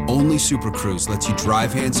 Only Super Cruise lets you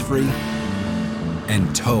drive hands-free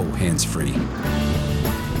and tow hands-free.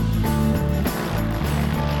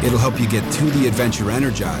 It'll help you get to the adventure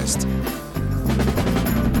energized,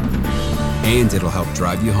 and it'll help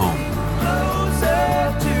drive you home.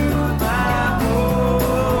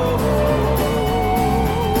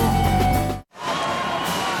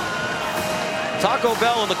 Taco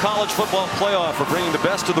Bell in the college football playoff for bringing the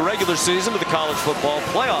best of the regular season to the college football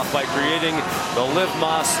playoff by creating the Live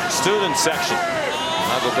Moss student section.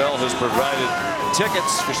 Taco Bell has provided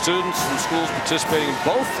tickets for students from schools participating in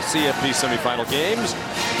both the CFP Semi-Final games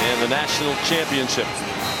and the national championships.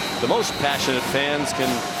 The most passionate fans can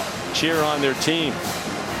cheer on their team.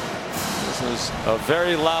 This is a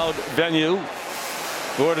very loud venue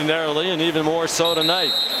ordinarily, and even more so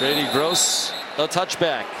tonight. Grady Gross, a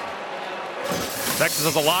touchback. Texas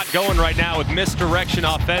has a lot going right now with misdirection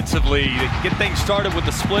offensively. To get things started with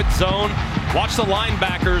the split zone. Watch the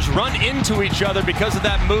linebackers run into each other because of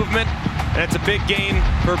that movement, and it's a big gain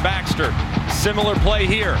for Baxter. Similar play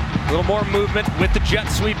here. A little more movement with the jet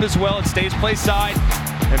sweep as well. It stays play side,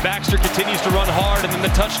 and Baxter continues to run hard, and then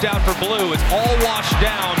the touchdown for Blue. It's all washed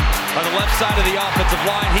down by the left side of the offensive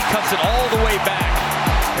line. He cuts it all the way back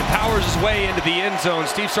and powers his way into the end zone.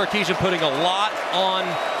 Steve Sarkisian putting a lot on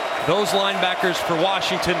those linebackers for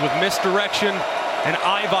Washington with misdirection and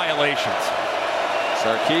eye violations.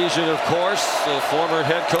 Sarkisian, of course, a former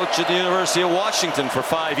head coach at the University of Washington for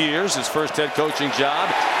 5 years, his first head coaching job.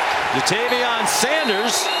 Jatavion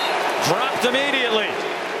Sanders dropped immediately.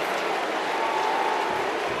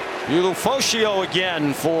 Ulufoscio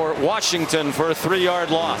again for Washington for a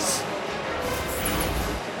 3-yard loss.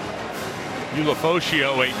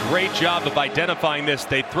 Ulufoscio, a great job of identifying this.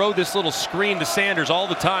 They throw this little screen to Sanders all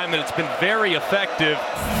the time, and it's been very effective.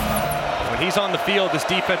 When he's on the field, this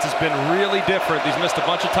defense has been really different. He's missed a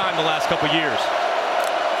bunch of time the last couple years.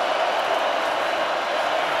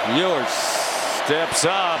 Ewers steps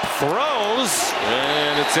up, throws,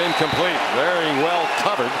 and it's incomplete. Very well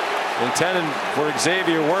covered. Intended for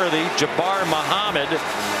Xavier Worthy. Jabbar Muhammad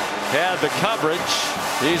had the coverage.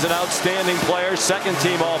 He's an outstanding player, second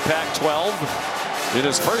team all Pac-12 in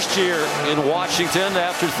his first year in Washington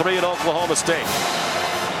after 3 at Oklahoma State.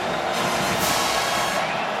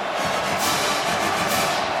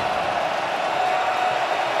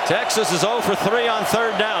 Texas is 0 for 3 on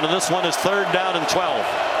 3rd down, and this one is 3rd down and 12.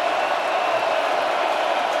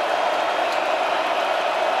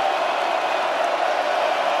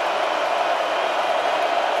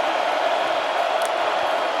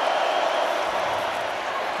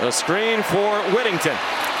 A screen for Whittington.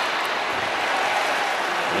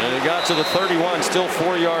 And he got to the 31, still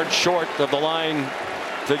 4 yards short of the line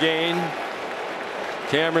to gain.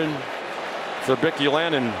 Cameron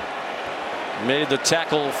Thurbiculannon made the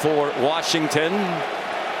tackle for Washington.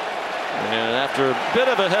 And after a bit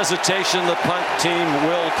of a hesitation, the punt team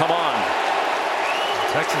will come on.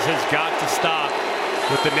 Texas has got to stop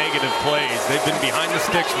with the negative plays. They've been behind the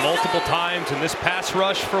sticks multiple times, and this pass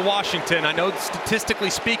rush for Washington, I know statistically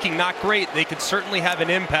speaking not great. They could certainly have an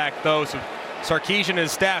impact though, so Sarkisian and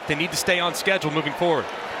his staff, they need to stay on schedule moving forward.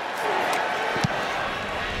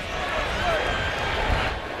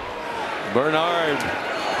 Bernard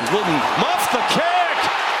wouldn't muff the kick,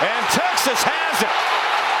 and Texas has it.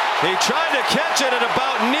 He tried to catch it at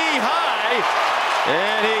about knee high,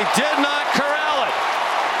 and he did not corral it.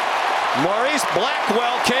 Maurice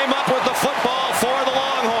Blackwell came up with the football for the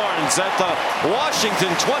Longhorns at the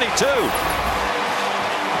Washington 22.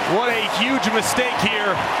 What a huge mistake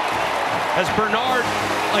here as Bernard,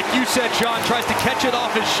 like you said, Sean, tries to catch it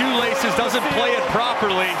off his shoelaces, doesn't play it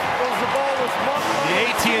properly. The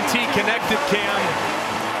AT&T connected cam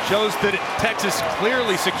shows that Texas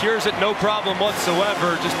clearly secures it, no problem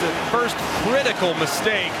whatsoever. Just the first critical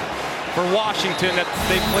mistake for Washington that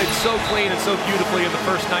they played so clean and so beautifully in the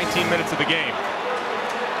first 19 minutes of the game.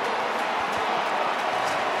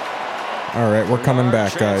 All right, we're coming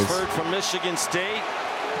back, guys. From Michigan State.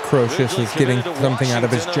 Crocious is getting something out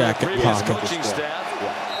of his jacket pocket.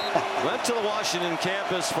 Went to the Washington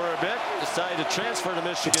campus for a bit, decided to transfer to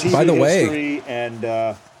Michigan. By the way,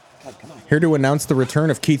 here to announce the return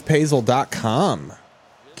of KeithPazel.com.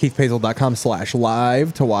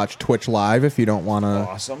 KeithPazel.com/live to watch Twitch live if you don't want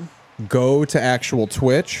to go to actual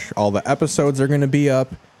Twitch. All the episodes are going to be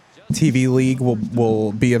up. TV League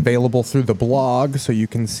will be available through the blog, so you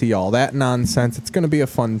can see all that nonsense. It's going to be a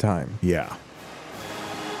fun time. Yeah.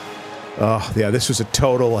 Oh, yeah, this was a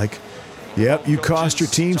total, yep, you cost your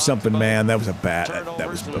team something, man. That was a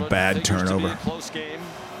bad turnover.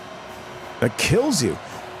 That kills you.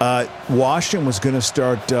 Washington was going to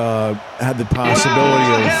start, had the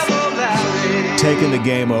possibility of taking the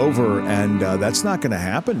game over, and that's not going to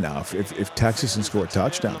happen now if Texas can score a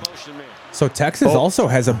touchdown. So Texas also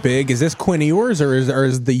has a big. Is this Quinn Ewers or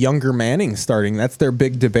is the younger Manning starting? That's their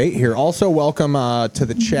big debate here. Also, welcome to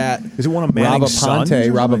the chat. Is it one of Manning's sons?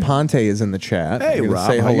 Rob Aponte is in the chat. Hey, Rob,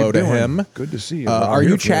 say hello to him. Good to see you. Are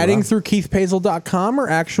you chatting through KeithPazel.com or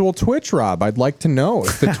actual Twitch, Rob? I'd like to know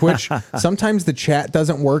if the Twitch. Sometimes the chat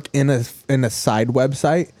doesn't work in a side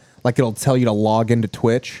website. Like it'll tell you to log into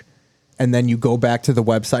Twitch, and then you go back to the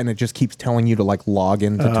website, and it just keeps telling you to like log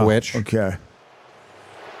into Twitch. Okay.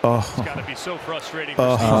 It's got to be so frustrating.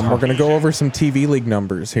 We're going to go over some TV League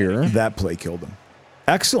numbers here. That play killed him.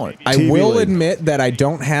 Excellent. I will admit that I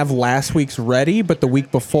don't have last week's ready, but the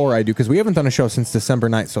week before I do, because we haven't done a show since December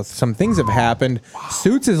 9th, so some things have happened. Wow.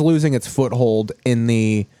 Suits is losing its foothold in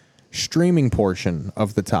the streaming portion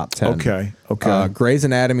of the top 10. Okay. Grey's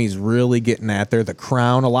Anatomy's really getting at there. The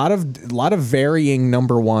Crown, a lot of varying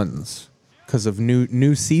number ones because of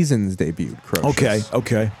new seasons debuted. Crocious.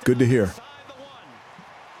 Okay. Good to hear.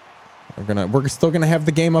 We're still gonna have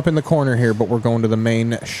the game up in the corner here, but we're going to the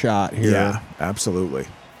main shot here. Yeah, absolutely.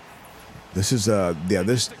 This is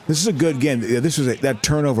this is a good game. Yeah, that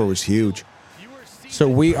turnover was huge. So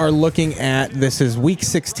we are looking at, this is week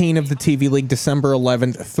 16 of the TV League, December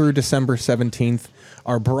 11th through December 17th.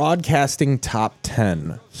 Our broadcasting top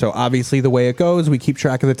 10. So obviously the way it goes, we keep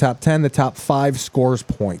track of the top 10. The top 5 scores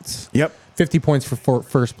points. Yep. 50 points for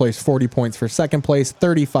first place, 40 points for second place,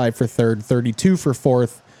 35 for third, 32 for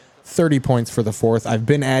fourth, 30 points for the fourth. I've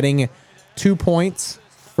been adding 2 points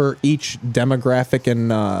for each demographic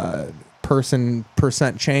and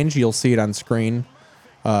percent change. You'll see it on screen.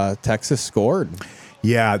 Texas scored.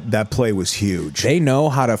 Yeah, that play was huge. They know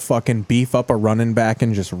how to fucking beef up a running back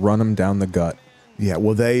and just run him down the gut. Yeah,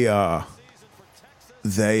 well, they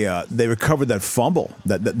recovered that fumble.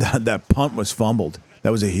 That punt was fumbled.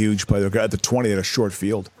 That was a huge play. They were at the 20 at a short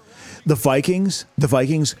field. The Vikings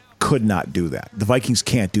could not do that. The Vikings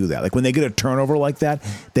can't do that. Like when they get a turnover like that,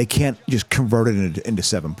 they can't just convert it into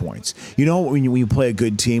 7 points. You know, when you play a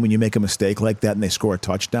good team and you make a mistake like that and they score a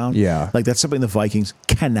touchdown? Yeah. Like that's something the Vikings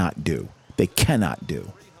cannot do. They cannot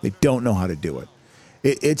do. They don't know how to do it.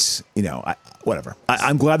 It's, whatever.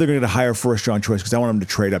 I'm glad they're going to get a higher first-round choice because I want them to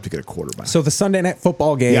trade up to get a quarterback. So the Sunday Night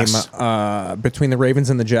Football game Yes. Between the Ravens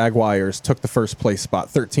and the Jaguars took the first place spot,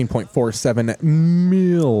 13.47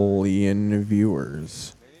 million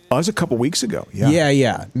viewers. Oh, that was a couple weeks ago. Yeah.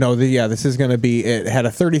 Yeah. No, this is going to be, it had a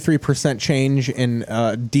 33% change in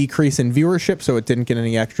decrease in viewership, so it didn't get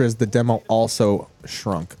any extras. The demo also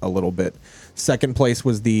shrunk a little bit. Second place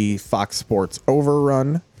was the Fox Sports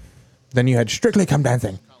Overrun. Then you had Strictly Come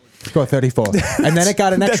Dancing. Score 34. And then it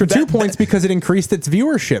got an extra 2 points because it increased its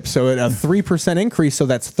viewership. So a 3% increase, so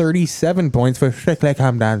that's 37 points for Strictly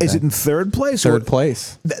Come Dancing. Is it in third place? Third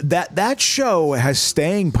place. That show has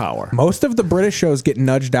staying power. Most of the British shows get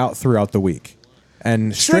nudged out throughout the week.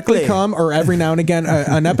 And Strictly Come, or every now and again,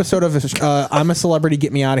 an episode of I'm a Celebrity,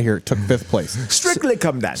 Get Me Out of Here took 5th place. Strictly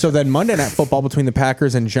Come Dancing. So then Monday Night Football between the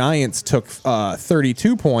Packers and Giants took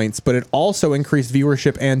 32 points, but it also increased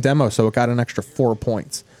viewership and demo, so it got an extra 4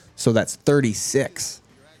 points. So that's 36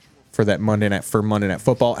 for that Monday Night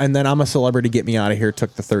Football. And then I'm a Celebrity, Get Me Out of Here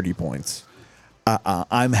took the 30 points.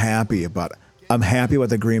 I'm happy about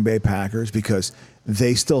the Green Bay Packers because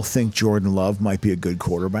they still think Jordan Love might be a good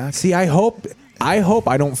quarterback. See, I hope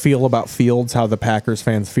I don't feel about Fields how the Packers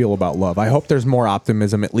fans feel about Love. I hope there's more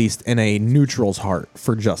optimism, at least in a neutral's heart,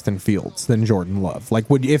 for Justin Fields than Jordan Love. Like,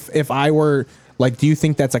 if I were, like, do you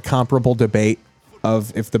think that's a comparable debate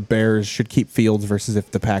of if the Bears should keep Fields versus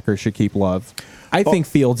if the Packers should keep Love? I think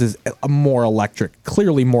Fields is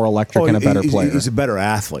clearly more electric and a better player. He's a better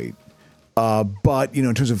athlete. But,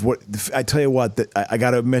 in terms of what, I tell you what, I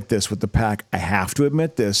got to admit this with the Pack. I have to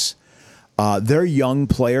admit this. They're young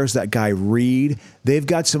players. That guy Reed, they've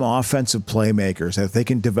got some offensive playmakers. If they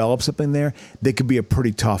can develop something there, they could be a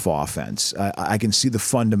pretty tough offense. I can see the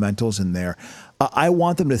fundamentals in there. I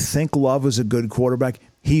want them to think Love is a good quarterback.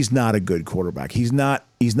 He's not a good quarterback. He's not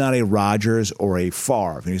a Rodgers or a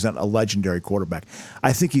Favre. He's not a legendary quarterback.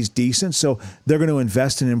 I think he's decent, so they're going to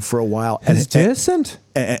invest in him for a while. He's decent,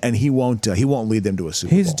 and he won't lead them to a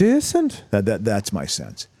Super Bowl. He's decent. That's my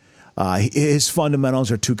sense. His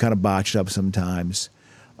fundamentals are too kind of botched up sometimes.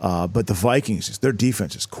 But the Vikings, their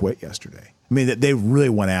defense just quit yesterday. I mean, they really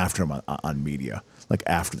went after him on media, like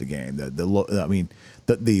after the game. The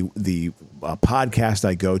podcast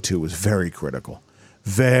I go to was very critical.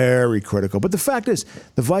 Very critical. But the fact is,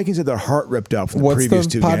 the Vikings had their heart ripped out from the previous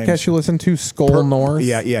two games. What's the podcast you listen to? Skol North?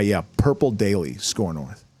 Yeah. Purple Daily, Score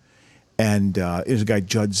North. And there's a guy,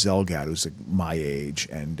 Judd Zelgat, who's like my age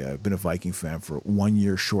and been a Viking fan for 1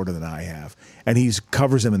 year shorter than I have. And he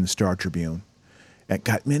covers them in the Star Tribune. And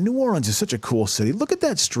God, man, New Orleans is such a cool city. Look at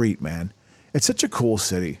that street, man. It's such a cool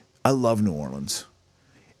city. I love New Orleans.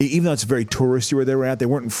 Even though it's very touristy where they were at, they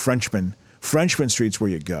weren't in Frenchman. Frenchman Street's where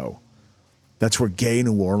you go. That's where gay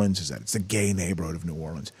New Orleans is at. It's the gay neighborhood of New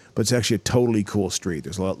Orleans. But it's actually a totally cool street.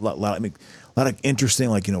 There's a lot of interesting,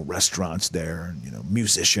 like, restaurants there and,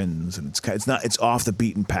 musicians. And it's off the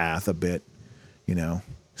beaten path a bit,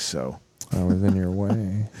 so. I was in your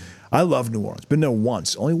way. I love New Orleans. Been there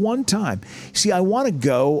once, only one time. See, I want to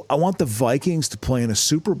go. I want the Vikings to play in a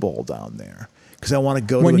Super Bowl down there because I want to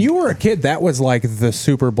go. When you were a kid, that was like the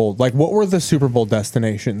Super Bowl. Like, what were the Super Bowl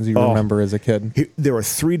destinations you remember as a kid? There were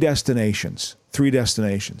three destinations.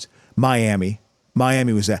 Miami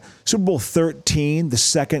was that. Super Bowl 13, the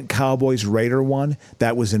second Cowboys-Raider one,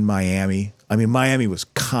 that was in Miami. I mean, Miami was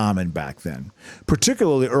common back then,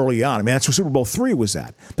 particularly early on. I mean, that's where Super Bowl 3 was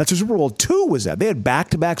at. That's where Super Bowl 2 was at. They had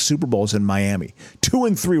back-to-back Super Bowls in Miami. 2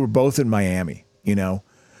 and 3 were both in Miami,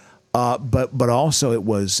 But also it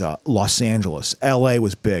was Los Angeles. L.A.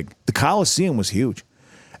 was big. The Coliseum was huge.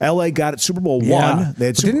 L.A. got it Super Bowl 1.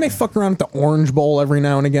 Didn't they fuck around at the Orange Bowl every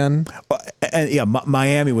now and again?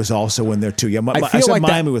 Miami was also in there too. Yeah, I said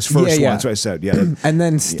Miami was first one. That's what I said. Yeah, and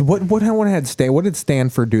then what had Stan? What did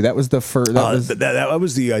Stanford do? That was the first. That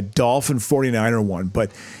was the Dolphin 49er one. But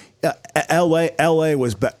L.A.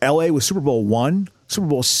 was Super Bowl 1. Super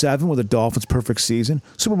Bowl 7 with the Dolphins' perfect season.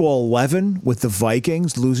 Super Bowl 11 with the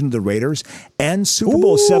Vikings losing to the Raiders, and Super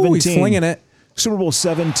Bowl 17. He's flinging it. Super Bowl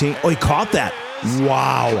 17. Oh, he caught that.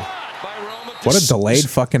 Wow. What a delayed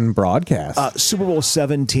fucking broadcast. Super Bowl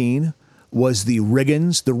 17 was the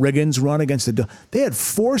Riggins run against they had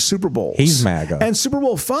 4 Super Bowls. He's MAGA. And Super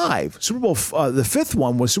Bowl 5, the fifth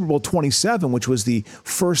one was Super Bowl 27, which was the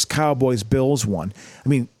first Cowboys-Bills one. I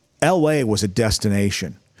mean, L.A. was a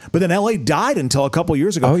destination. But then L.A. died until a couple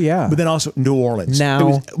years ago. Oh, yeah. But then also New Orleans. Now, there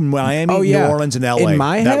was Miami, New Orleans, and L.A. In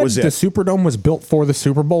my head, that was it. The Superdome was built for the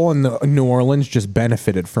Super Bowl, and the New Orleans just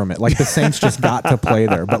benefited from it. Like, the Saints just got to play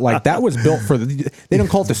there. But, like, that was built for they don't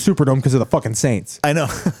call it the Superdome because of the fucking Saints. I know.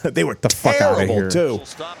 They were terrible, too.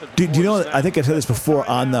 Do you know, I think I've said this before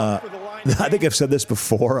on the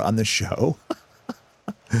show.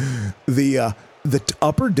 The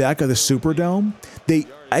upper deck of the Superdome,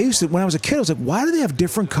 when I was a kid, I was like, why do they have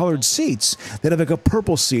different colored seats? They'd have like a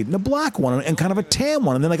purple seat and a black one and kind of a tan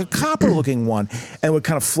one and then like a copper looking one, and it would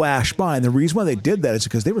kind of flash by. And the reason why they did that is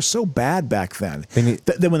because they were so bad back then.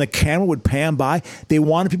 Then when the camera would pan by, they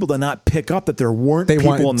wanted people to not pick up that there weren't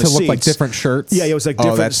people in the seats. To look like different shirts. Yeah, it was like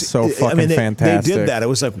different. Oh, that's so fucking fantastic. They did that. It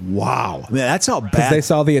was like, wow. I mean, that's how bad. Because they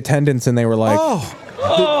saw the attendance and they were like,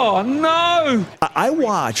 oh no! I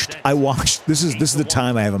watched. This is the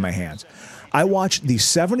time I have in my hands. I watched the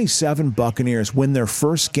 77 Buccaneers win their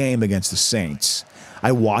first game against the Saints.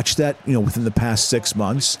 I watched that, within the past 6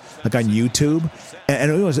 months, like on YouTube,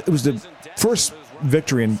 and it was the first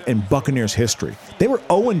victory in Buccaneers history. They were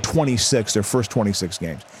 0-26 their first 26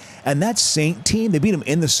 games, and that Saint team, they beat them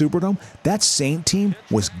in the Superdome. That Saint team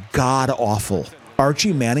was god awful.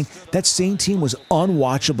 Archie Manning, that Saint team was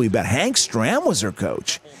unwatchably bad. Hank Stram was their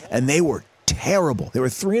coach, and they were terrible. They were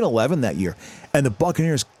 3-11 that year, and the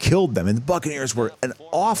Buccaneers killed them. And the Buccaneers were an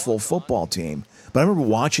awful football team. But I remember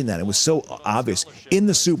watching that. It was so obvious in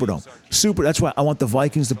the Superdome. That's why I want the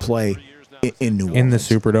Vikings to play in New Orleans. In the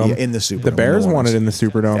Superdome. Yeah, in the Superdome. The Bears won it in the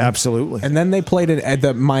Superdome. Absolutely. And then they played it at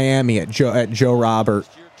the Miami at Joe Robert.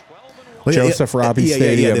 Joseph Robbie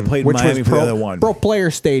Stadium, they played which Miami was for the other one. Pro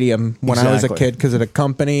Player Stadium when I was a kid because of the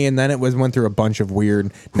company, and then it went through a bunch of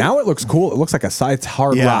weird. Now it looks cool. It looks like it's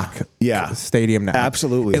Hard Rock Stadium now.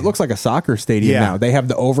 Absolutely, it looks like a soccer stadium now. They have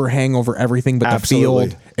the overhang over everything, but the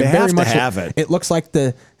field. They have to have it. It looks like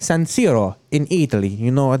the San Siro in Italy.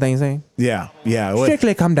 You know what I'm saying? Yeah.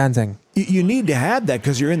 Strictly Come Dancing. You need to have that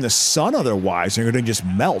because you're in the sun otherwise, and you're going to just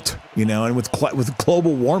melt. And with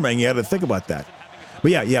global warming, you had to think about that. But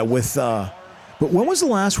But when was the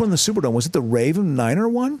last one in the Superdome? Was it the Niner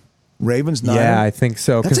one? Ravens Niner? Yeah, I think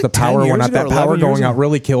so. Because the power went out. That power going out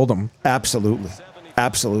really killed them. Absolutely.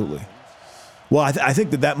 Well, I think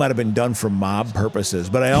that might have been done for mob purposes.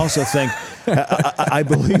 But I also think, I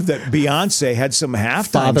believe that Beyonce had some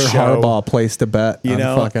halftime Father show. Harbaugh placed a bet.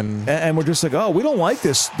 And we're just like, we don't like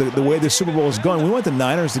this, the way the Super Bowl is going. We want the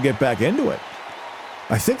Niners to get back into it.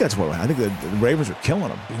 I think that's what I think the Ravens are killing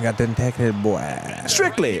them. You got them taking boy.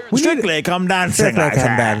 Strictly come dancing. Strictly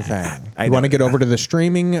come dancing. You want to get over to the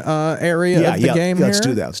streaming area of the game here? Let's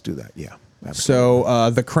do that. Yeah. Absolutely. So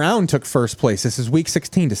The Crown took first place. This is week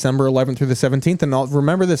 16, December 11th through the 17th. And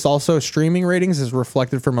remember this also, streaming ratings is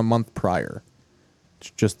reflected from a month prior. It's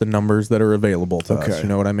just the numbers that are available to us. You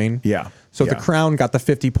know what I mean? Yeah. So The Crown got the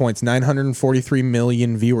 50 points, 943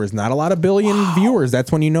 million viewers. Not a lot of billion viewers.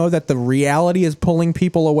 That's when you know that the reality is pulling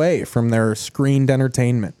people away from their screened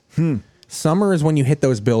entertainment. Summer is when you hit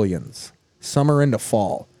those billions. Summer into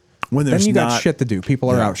fall. When then you got shit to do. People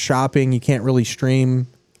are out shopping. You can't really stream.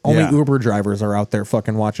 Only Uber drivers are out there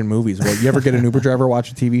fucking watching movies. Well, you ever get an Uber driver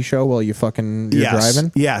watch a TV show while you're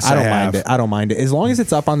driving? Yes, I don't mind it. I don't mind it. As long as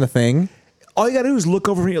it's up on the thing. All you got to do is look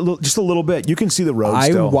over here just a little bit. You can see the road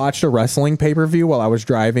still. I watched a wrestling pay-per-view while I was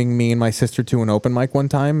driving me and my sister to an open mic one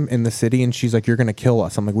time in the city, and she's like, "You're going to kill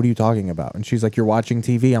us." I'm like, "What are you talking about?" And she's like, "You're watching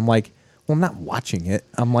TV." I'm like, "Well, I'm not watching it."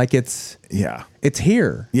 I'm like, it's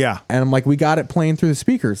here. Yeah. And I'm like, "We got it playing through the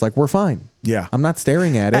speakers. Like, we're fine." Yeah. I'm not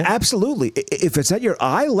staring at it. Absolutely. If it's at your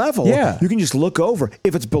eye level, you can just look over.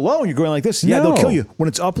 If it's below and you're going like this, they'll kill you. When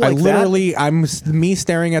it's up like that. Me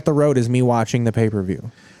staring at the road is me watching the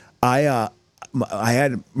pay-per-view.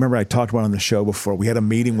 Remember I talked about on the show before, we had a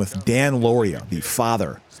meeting with Dan Loria, the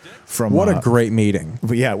father from... What a great meeting.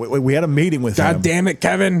 Yeah, we had a meeting with him. God damn it,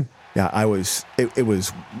 Kevin. Yeah,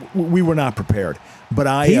 we were not prepared.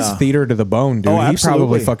 But he's theater to the bone, dude. He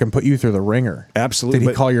probably fucking put you through the ringer. Absolutely. Did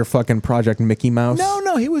he call your fucking project Mickey Mouse?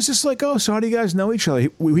 No, he was just like, oh, so how do you guys know each other? He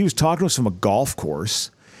was talking to us from a golf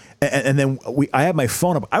course. And then I had my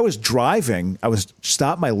phone up. I was driving. I was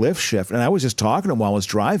stopped my lift shift, and I was just talking to him while I was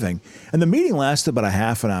driving. And the meeting lasted about a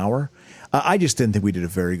half an hour. I just didn't think we did a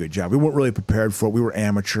very good job. We weren't really prepared for it. We were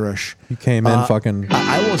amateurish. You came in fucking...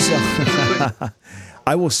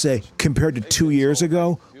 I will say, compared to 2 years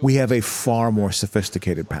ago, we have a far more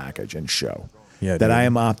sophisticated package and show. Yeah, that I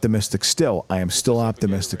am optimistic still. I am still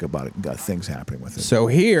optimistic about it. Got things happening with it. So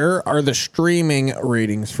here are the streaming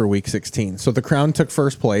ratings for Week 16. So The Crown took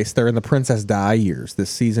first place. They're in the Princess Di years. This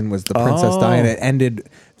season was the Princess Di, and it ended.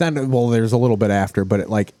 There's a little bit after, but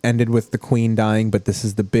it ended with the Queen dying. But this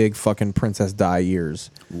is the big fucking Princess Di years.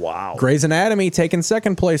 Wow. Grey's Anatomy taking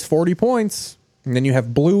second place, 40 points. And then you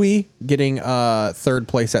have Bluey getting third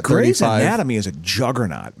place at 35. Grey's Anatomy is a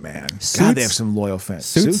juggernaut, man. God, they have some loyal fans.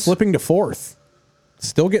 Suits slipping to fourth.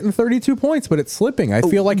 Still getting 32 points, but it's slipping. I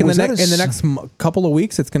feel like in the next couple of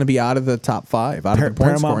weeks, it's going to be out of the top 5, out of the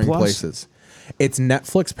point scoring places. It's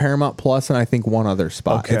Netflix, Paramount Plus, and I think one other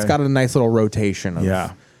spot. Okay. It's got a nice little rotation.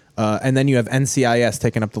 And then you have NCIS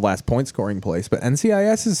taking up the last point scoring place, but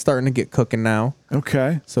NCIS is starting to get cooking now.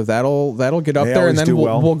 Okay, so that'll get up there, and then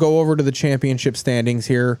we'll go over to the championship standings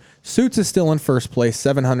here. Suits is still in first place,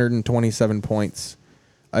 727 points.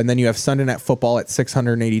 And then you have Sunday Night Football at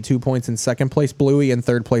 682 points in second place. Bluey in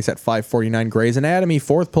third place at 549. Grey's Anatomy,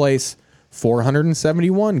 fourth place,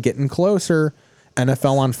 471, getting closer.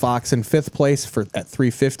 NFL on Fox in fifth place at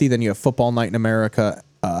 350. Then you have Football Night in America,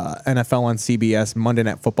 NFL on CBS, Monday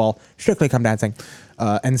Night Football, Strictly Come Dancing,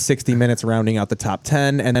 and 60 Minutes rounding out the top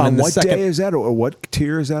 10. And then on what day is that, or what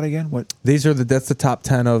tier is that again? What? That's the top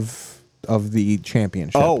 10 of the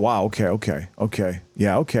championship. Oh, wow. Okay.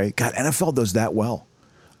 Yeah, okay. God, NFL does that well.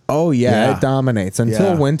 Oh, yeah, it dominates.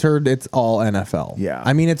 Until winter, it's all NFL. Yeah.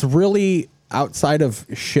 I mean, it's really, outside of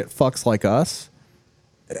shit fucks like us,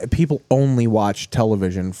 people only watch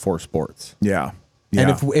television for sports. Yeah.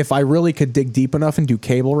 And if I really could dig deep enough and do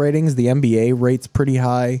cable ratings, the NBA rates pretty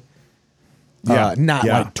high. Not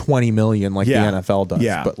like 20 million like the NFL does,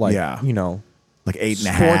 but like, you know. Like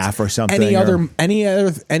 8.5 or something.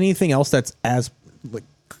 Anything else that's as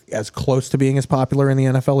close to being as popular in the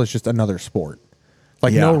NFL is just another sport.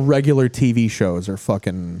 Like no regular TV shows are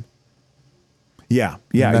fucking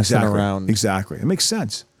messing around. Exactly. It makes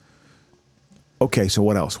sense. Okay, so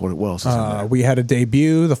what else? What else is in there? We had a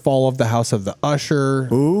debut, The Fall of the House of the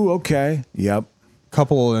Usher. Ooh, okay. Yep.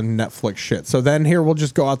 Couple of Netflix shit. So then here we'll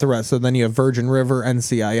just go out the rest. So then you have Virgin River,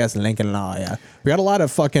 NCIS, Lincoln Lawyer. We got a lot of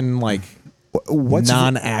fucking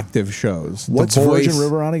non-active shows. What's Virgin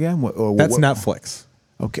River on again? That's Netflix.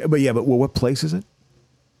 Okay, but what place is it?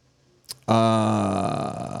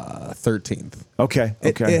 13th. Okay.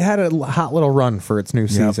 It had a hot little run for its new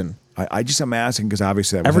season. I'm asking because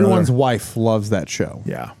obviously everyone's wife loves that show.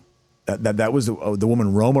 Yeah. That was the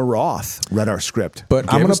woman Roma Roth read our script.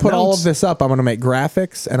 But I'm going to put all of this up. I'm going to make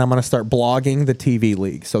graphics and I'm going to start blogging the TV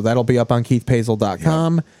League. So that'll be up on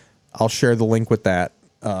KeithPazel.com. Yep. I'll share the link with that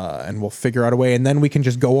and we'll figure out a way. And then we can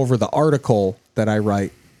just go over the article that I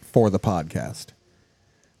write for the podcast.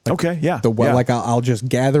 Okay, yeah. I'll just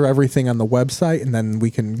gather everything on the website and then we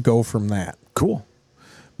can go from that. Cool.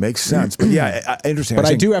 Makes sense. But yeah, interesting. But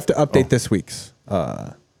I do have to update this week's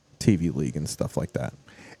TV League and stuff like that.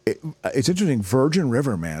 It's interesting. Virgin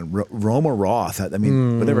River, man, Roma Roth. I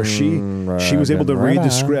mean, whatever she was able to read the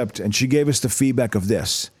script, and she gave us the feedback of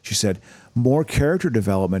this. She said, more character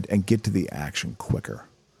development and get to the action quicker.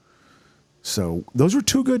 So those were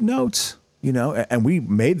 2 good notes, and we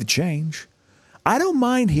made the change. I don't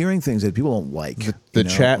mind hearing things that people don't like. The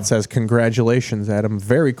chat says, congratulations, Adam.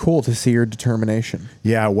 Very cool to see your determination.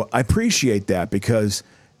 Yeah, well, I appreciate that because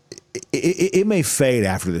it may fade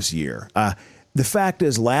after this year. The fact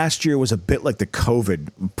is, last year was a bit like the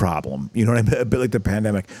COVID problem. You know what I mean? A bit like the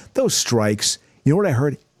pandemic. Those strikes, you know what I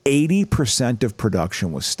heard? 80% of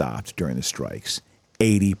production was stopped during the strikes.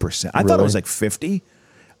 80%. I thought it was like 50.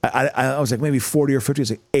 I was like maybe 40 or 50.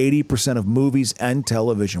 It's like 80% of movies and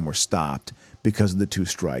television were stopped because of the 2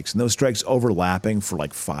 strikes. And those strikes overlapping for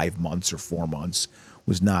like 5 months or 4 months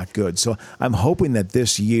was not good. So I'm hoping that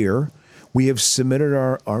this year we have submitted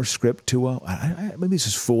our script to maybe this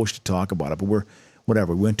is foolish to talk about it, but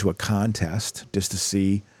we went to a contest just to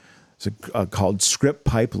see. It's called Script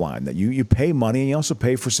Pipeline, that you pay money and you also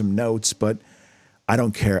pay for some notes, but I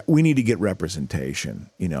don't care. We need to get representation.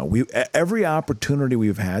 Every opportunity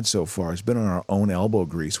we've had so far has been on our own elbow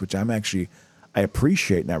grease, which I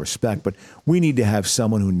appreciate and I respect, but we need to have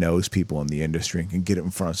someone who knows people in the industry and can get it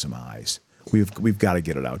in front of some eyes. We've got to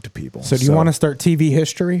get it out to people. So do you want to start TV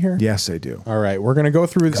history here? Yes, I do. All right, we're going to go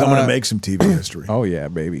through. I'm going to make some TV history. Oh yeah,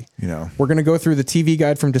 baby. We're going to go through the TV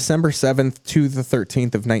guide from December 7th to the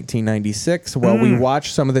 13th of 1996. While we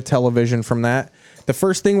watch some of the television from that. The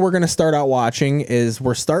first thing we're going to start out watching is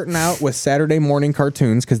we're starting out with Saturday morning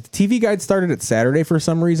cartoons because the TV guide started at Saturday for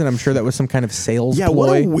some reason. I'm sure that was some kind of sales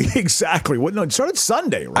ploy. Exactly. No, it started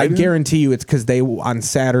Sunday, right? I guarantee you it's because on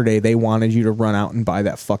Saturday they wanted you to run out and buy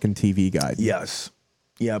that fucking TV guide. Yes.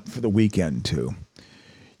 Yep, for the weekend too.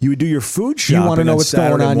 You would do your food shopping. You want to know what's Saturday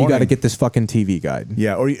going on? morning. You got to get this fucking TV guide.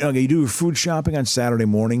 Yeah, or you do your food shopping on Saturday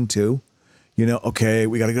morning too. Okay,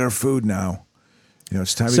 we got to get our food now.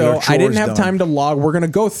 It's time to get our chores I didn't have done. time to log. We're going to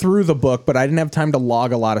go through the book, but I didn't have time to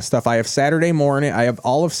log a lot of stuff. I have Saturday morning. I have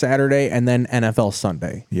all of Saturday and then NFL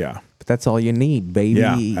Sunday. Yeah. But that's all you need, baby.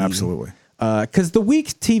 Yeah, absolutely. Because the week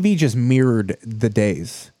TV just mirrored the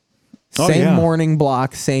days. Same morning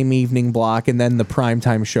block, same evening block, and then the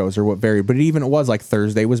primetime shows are what varied. But it was like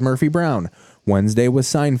Thursday was Murphy Brown. Wednesday was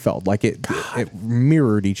Seinfeld. Like it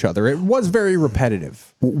mirrored each other. It was very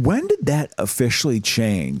repetitive. When did that officially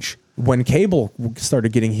change? When cable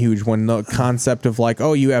started getting huge, when the concept of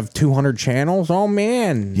you have 200 channels, oh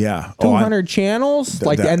man, 200 channels,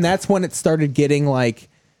 and that's when it started getting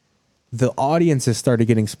the audiences started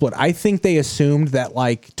getting split. I think they assumed that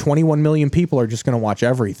 21 million people are just going to watch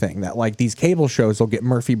everything. That these cable shows will get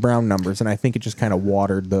Murphy Brown numbers, and I think it just kind of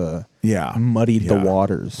muddied the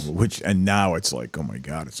waters. And now it's oh my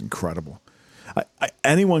God, it's incredible.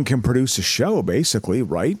 Anyone can produce a show, basically,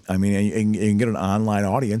 right? I mean, you can get an online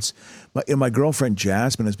audience. My girlfriend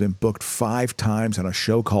Jasmine has been booked 5 times on a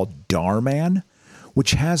show called Darman,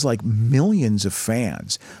 which has millions of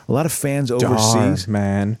fans. A lot of fans overseas.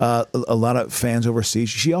 A lot of fans overseas.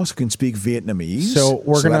 She also can speak Vietnamese. So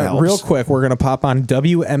we're real quick, we're gonna pop on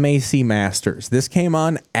WMAC Masters. This came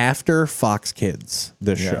on after Fox Kids,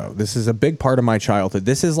 show. This is a big part of my childhood.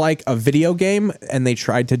 This is like a video game, and they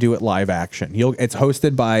tried to do it live action. It's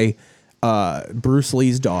hosted by Bruce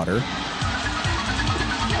Lee's daughter. We're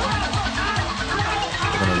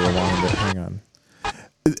gonna rewind it. Hang on.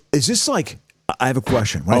 Is this I have a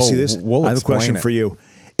question. When I see this, I have a question for you.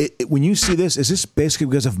 When you see this, is this basically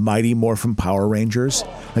because of Mighty Morphin Power Rangers?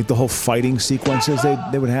 The whole fighting sequences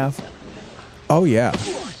they would have? Oh, yeah.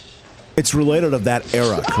 It's related of that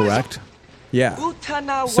era, correct? Yeah.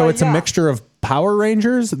 So it's a mixture of Power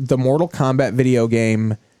Rangers, the Mortal Kombat video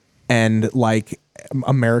game, and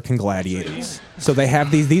American Gladiators. So they have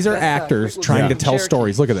these are actors trying to tell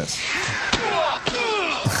stories. Look at this.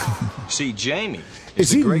 See, Jamie. Is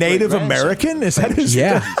he Native American? Is that his?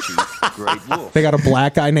 Yeah. They got a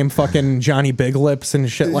black guy named fucking Johnny Big Lips and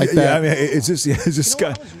shit like that. Yeah, I mean, is this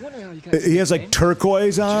guy? He has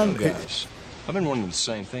turquoise on. Guys, I've been wondering the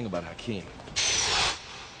same thing about Hakeem.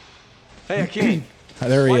 Hey, Hakeem.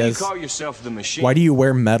 There he is. Why do you call yourself the Machine? Why do you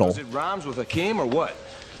wear metal? Does it rhymes with Hakeem or what?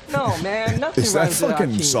 No, man, nothing is that rhymes with fucking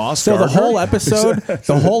Hakeem. Sauce So the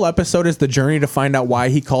Gardner? whole episode is the journey to find out why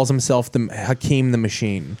he calls himself the Hakeem the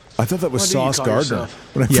Machine. I thought that was Sauce Gardner.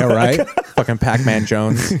 Yeah, right? Fucking Pac-Man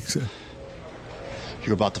Jones.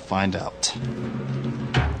 You're about to find out.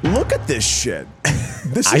 Look at this shit.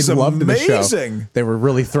 This is loved amazing. The show. They were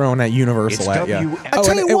really throwing at Universal at you. Oh,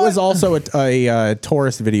 and it was also a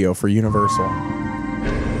tourist video for Universal.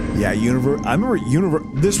 Yeah, I remember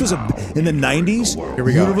this was in the 90s. Here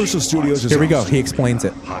we go. Universal Studios. Here we go. He explains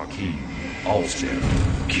it. Hakeem, Ulster,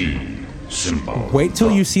 Key symbol. Wait till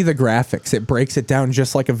you see the graphics. It breaks it down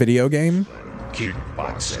just like a video game.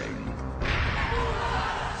 Kickboxing.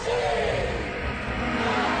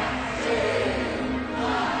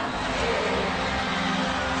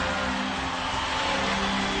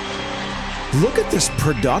 Look at this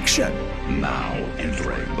production. Now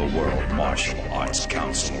entering the World Martial Arts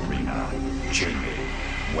Council arena, Jamie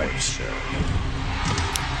Webster.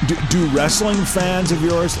 Do wrestling fans of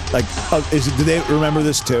yours do they remember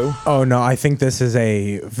this too? Oh no, I think this is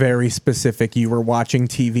a very specific. You were watching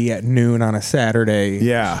TV at noon on a Saturday.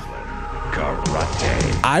 Yeah.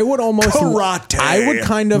 Karate. I would almost Karate. I would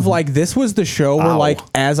kind of like, this was the show where like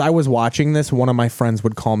as I was watching this, one of my friends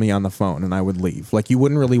would call me on the phone and I would leave. Like you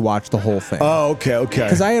wouldn't really watch the whole thing. Oh, okay.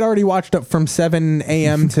 Because I had already watched it from 7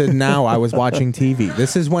 a.m. to now. I was watching TV.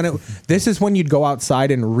 This is when you'd go outside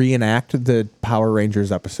and reenact the Power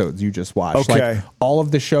Rangers episodes you just watched. Okay. Like all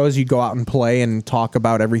of the shows, you'd go out and play and talk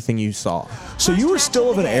about everything you saw. So you were still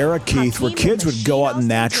of an era, Keith, where kids would go out and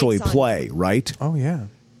naturally play, right? Oh yeah.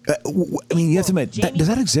 I mean, you have to admit, does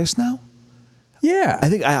that exist now? Yeah,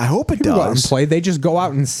 I hope it People does. go out and play. They just go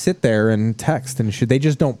out and sit there and text and shit. They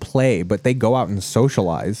just don't play, but they go out and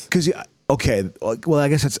socialize. Because well, I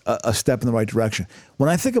guess that's a step in the right direction. When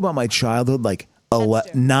I think about my childhood, like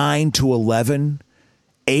 9 to 11,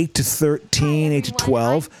 8 to 13, 8 to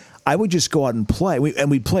 12, I would just go out and play.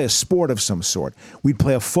 We'd play a sport of some sort. We'd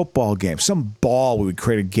play a football game, some ball we would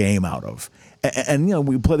create a game out of. And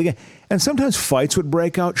we'd play the game. And sometimes fights would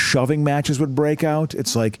break out, shoving matches would break out.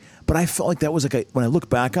 It's like, but I felt like that was like, when I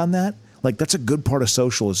look back on that, like that's a good part of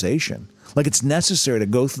socialization. Like it's necessary to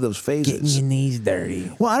go through those phases. Getting your knees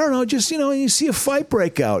dirty. Well, I don't know, just, you see a fight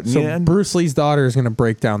break out. So Bruce Lee's daughter is going to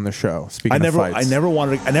break down the show. Speaking of fights. I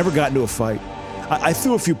never got into a fight. I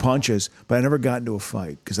threw a few punches, but I never got into a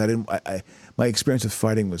fight because my experience with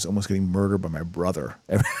fighting was almost getting murdered by my brother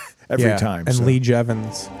every time. And Lee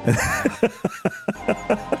Jevons.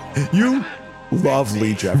 You love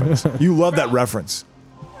Lee Jevons. You love that reference.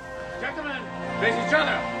 Gentlemen, face each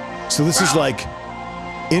other. So this is like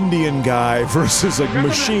Indian guy versus like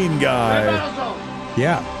machine guy.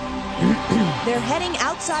 Yeah. They're heading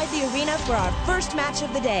outside the arena for our first match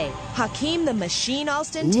of the day. Hakeem the Machine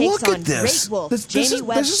Alston takes on Great Wolf Jamie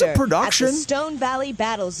Webster this is a production. at the Stone Valley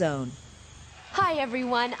Battle Zone. Hi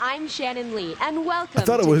everyone, I'm Shannon Lee, and welcome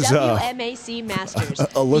thought it to was, WMAC Masters,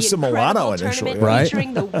 Alyssa the Milano incredible initially, tournament right?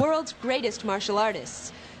 featuring the world's greatest martial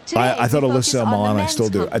artists. Today, I thought we focus Alyssa on the Milano, I men's still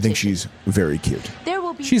do. I think competition. she's very cute. There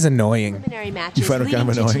will be She's annoying. preliminary You matches find her leading kind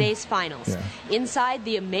of to annoying? today's finals inside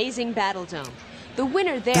the amazing Battle Dome. The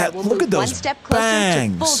winner there will look move at those one step closer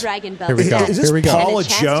bangs. to full dragon belt Here we go. status. Here we go. And a Paula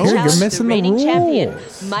chance to Jones? challenge You're missing the reigning champion,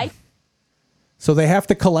 rules. Mike. So they have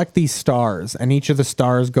to collect these stars, and each of the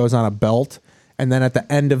stars goes on a belt. And then at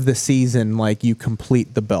the end of the season, like you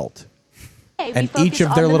complete the belt. We And focus each of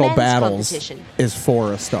on their the little men's battles competition. is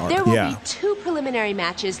for a star. There will be 2 preliminary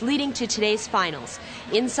matches leading to today's finals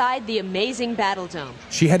inside the amazing Battle Dome.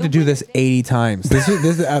 She had to do this 80 times. This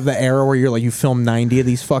is the era where you're like, you film 90 of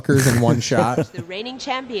these fuckers in one shot. The reigning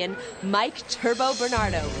champion, Mike Turbo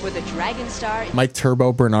Bernardo, for the Dragon Star. Mike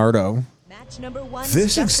Turbo Bernardo. Match number 1.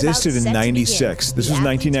 This existed in 96. This was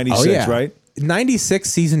 1996, right? 96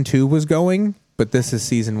 season 2 was going, but this is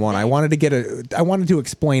season 1. I wanted to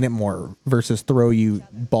explain it more versus throw you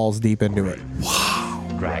balls deep into it. Wow.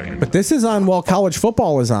 But this is on while college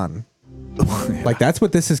football is on. Like that's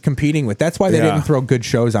what this is competing with. That's why they didn't throw good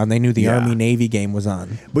shows on. They knew the Army-Navy game was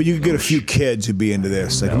on. But you could get a few kids who'd be into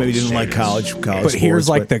this. Like maybe didn't like college But sports, here's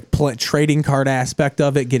like the trading card aspect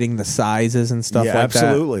of it, getting the sizes and stuff like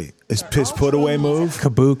absolutely. His put away move.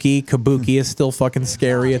 Kabuki is still fucking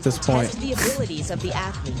scary at this point. Test the abilities of the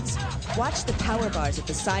athletes. Watch the power bars at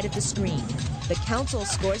the side of the screen. The council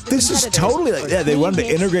scores the This is competitors totally like, for they wanted to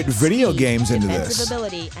clean hits, integrate video speed, games into defensive this.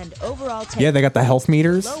 ability, and overall Yeah, they got the health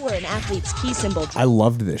meters. lower an athlete's key symbol. I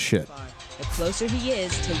loved this shit. The closer he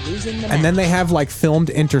is to losing the match. And then they have like filmed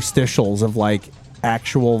interstitials of like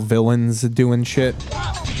actual villains doing shit.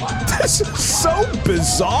 This is so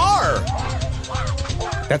bizarre.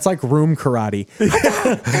 That's like room karate.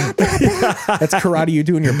 That's karate you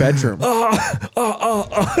do in your bedroom.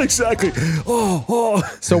 Exactly.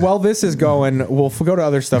 So while this is going, we'll go to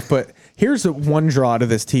other stuff. But here's one draw to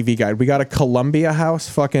this TV guide. We got a Columbia House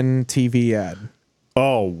fucking TV ad.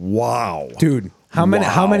 Oh wow, dude! How many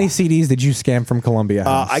CDs did you scam from Columbia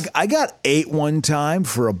House? I got 8 one time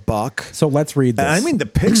for $1. So let's read this. And I mean the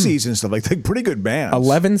Pixies and stuff, like they're pretty good bands.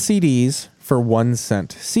 11 CDs for 1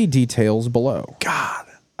 cent. See details below. God,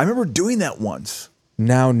 I remember doing that once.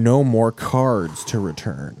 Now no more cards to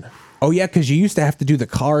return. Oh yeah, because you used to have to do the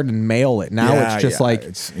card and mail it. Now it's just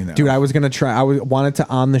dude, I was gonna try. Wanted to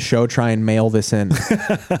on the show try and mail this in.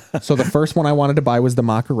 So the first one I wanted to buy was the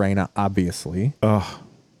Macarena, obviously.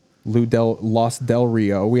 Los Del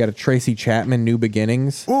Rio. We had a Tracy Chapman, New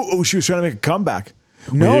Beginnings. Ooh, she was trying to make a comeback.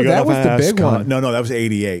 No, that was the big one. No, that was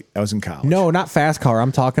 88. I was in college. No, not Fast Car.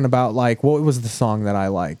 I'm talking about like what was the song that I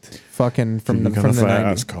liked? Fucking from the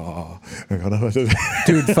 90s.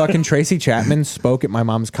 Dude, fucking Tracy Chapman spoke at my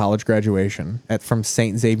mom's college graduation from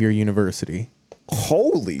St. Xavier University.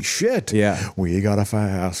 Holy shit. Yeah. We got a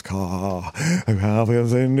fast car. Who's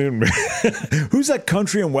that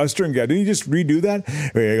country and western guy? Didn't you just redo that?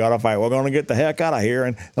 We got a fight. We're going to get the heck out of here.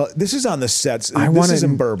 And this is on the sets. This is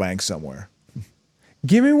in Burbank somewhere.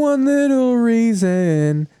 Give me one little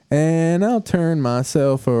reason and I'll turn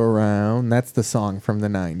myself around. That's the song from the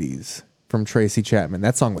 90s from Tracy Chapman.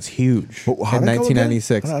 That song was huge in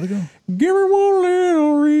 1996. How'd it go? Give me one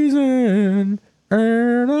little reason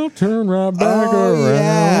and I'll turn right back around.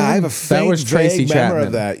 Yeah, I have a faint, that was Tracy vague memory Chapman.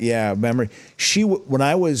 of that. Yeah, memory.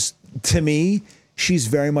 To me, she's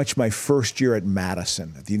very much my first year at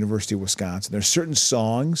Madison at the University of Wisconsin. There's certain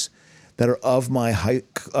songs that are of my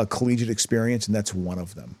collegiate experience, and that's one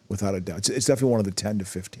of them, without a doubt. It's definitely one of the 10 to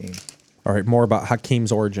 15. All right, more about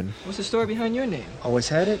Hakeem's origin. What's the story behind your name? Always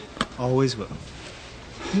had it, always will.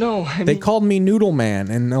 No, I mean... They called me Noodle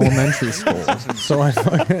Man in elementary school. So I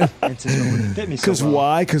fucking... Because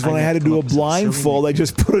why? Because when I had to do a blindfold, I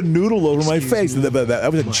just put a noodle over my face. That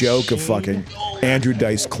was a joke of fucking Andrew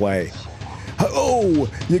Dice Clay. Oh,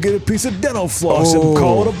 you get a piece of dental floss and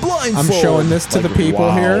call it a blindfold. I'm showing this to the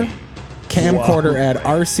people here. Camcorder ad,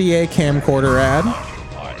 RCA camcorder ad.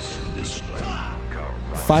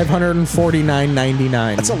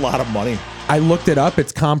 $549.99. That's a lot of money. I looked it up.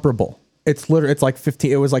 It's comparable. It's literally like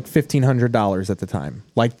 $1,500. It was like $1,500 at the time.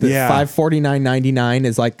 Like the $549.99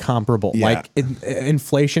 is like comparable. Yeah. Like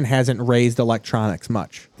inflation hasn't raised electronics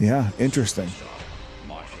much. Yeah, interesting.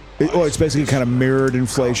 It's basically kind of mirrored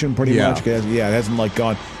inflation, pretty much. It hasn't like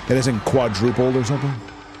gone. It hasn't quadrupled or something.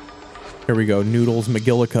 Here we go. Noodles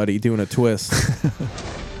McGillicuddy doing a twist.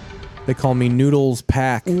 They call me Noodles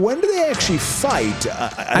Pack. When do they actually fight?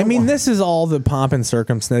 I mean, this is all the pomp and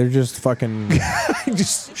circumstance. They're just fucking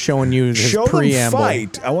just showing you his preamble. Them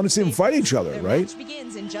fight. I want to see them fight each other, right? Match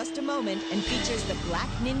begins in just a moment and features the Black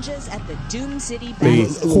Ninjas at the Doom City The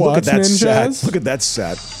Battle. Look at that Ninjas? set. Look at that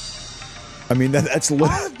set. I mean, that's... All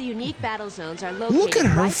of the unique battle zones are located Look at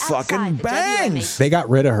her right fucking outside the bangs. WMAC, They got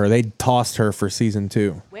rid of her. They tossed her for season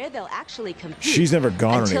 2. where they'll actually compete. She's never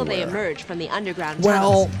gone until anywhere. they emerge from the underground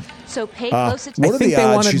Well, tunnels. So pay close attention. What are the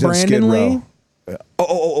odds she's on Skid Brandon Row? Lee.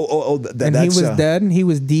 And he was dead and he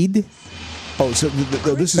was deed. Oh, so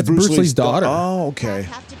this is That's Bruce Lee's daughter. Oh, okay.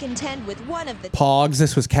 Have to contend with one of the Pogs.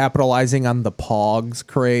 This was capitalizing on the Pogs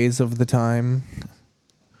craze of the time.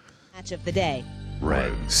 match of the day.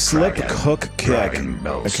 Red. Slip Dragon. hook kick. Dragon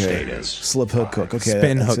belt Okay. status. Slip hook hook. Okay.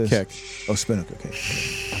 Spin that hook says- kick. Oh, spin hook. Okay.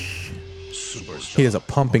 He has a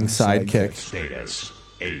pumping side kick. Status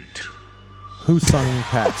 8. Who sung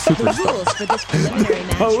Pat The Superstar? rules for this preliminary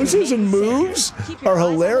match Poses and remain the same. moves Keep your are eyes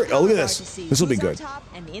on the hilarious. Oh, look at scoreboard this. to see This will be who's on good. top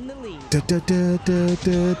and in the lead.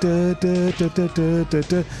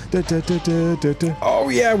 Oh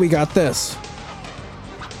yeah, we got this.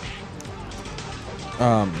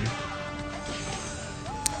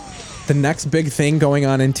 The next big thing going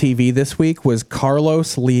on in TV this week was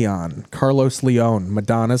Carlos Leon,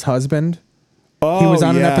 Madonna's husband. He was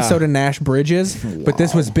on an episode of Nash Bridges, but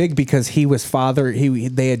this was big because he was father.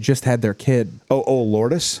 They had just had their kid. Oh,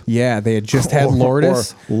 Lourdes? Yeah, they had just had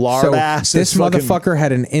Lourdes. Or Lardass. So this motherfucker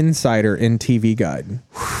had an insider in TV Guide.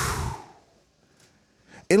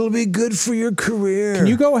 It'll be good for your career. Can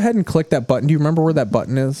you go ahead and click that button? Do you remember where that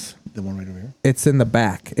button is? The one right over here? It's in the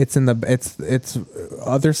back. It's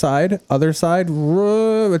other side.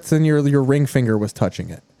 It's in your ring finger was touching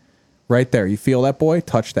it. Right there. You feel that, boy?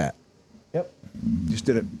 Touch that. Yep. Just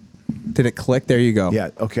did it. Did it click? There you go.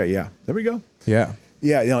 Yeah. Okay. Yeah. There we go. Yeah.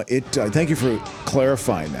 Yeah. You know, thank you for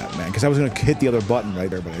clarifying that, man. Because I was going to hit the other button right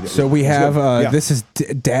there, but I didn't. So we have this is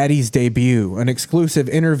Daddy's debut, an exclusive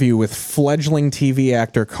interview with fledgling TV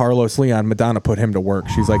actor Carlos Leon. Madonna put him to work.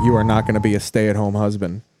 She's like, "You are not going to be a stay-at-home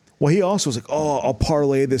husband." Well, he also was like, "Oh, I'll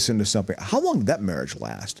parlay this into something." How long did that marriage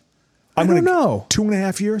last? I don't know.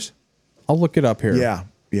 2.5 years? I'll look it up here. Yeah.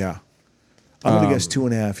 Yeah. I'm going to guess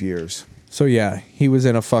 2.5 years. So yeah, he was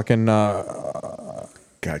in a fucking. God,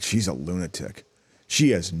 she's a lunatic.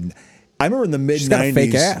 She is. I remember in the mid-90s. She's got a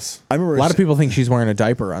fake ass. I remember a lot of people think she's wearing a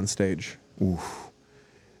diaper on stage.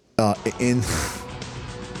 God,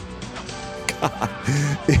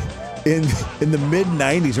 in the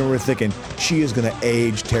mid-'90s, when we were thinking she is going to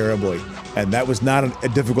age terribly, and that was not a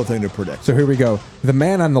difficult thing to predict. So here we go. The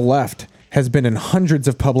man on the left has been in hundreds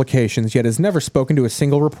of publications, yet has never spoken to a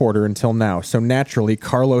single reporter until now. So naturally,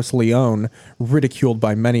 Carlos Leon, ridiculed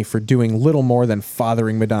by many for doing little more than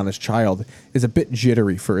fathering Madonna's child, is a bit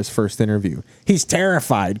jittery for his first interview. He's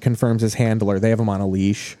terrified, confirms his handler. They have him on a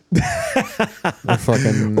leash. Or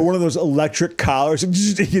one of those electric collars.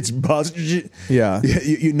 It gets buzzed. Yeah.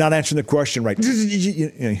 You're not answering the question right.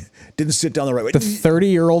 Didn't sit down the right way. The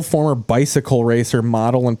 30-year-old former bicycle racer,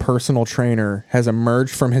 model, and personal trainer has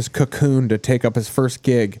emerged from his cocoon to take up his first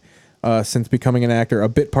gig since becoming an actor, a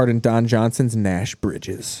bit part in Don Johnson's Nash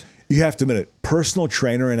Bridges. You have to admit it. Personal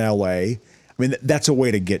trainer in L.A., I mean, that's a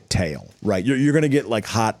way to get tail, right? You're going to get like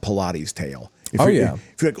hot Pilates tail. If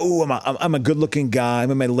you're like, oh, I'm a good-looking guy.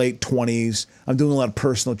 I'm in my late 20s. I'm doing a lot of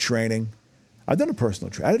personal training. I've done a personal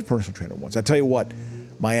trainer. I did a personal trainer once. I tell you what,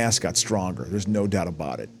 my ass got stronger. There's no doubt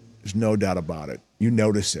about it. There's no doubt about it. You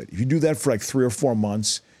notice it. If you do that for like 3 or 4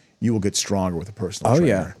 months, you will get stronger with a personal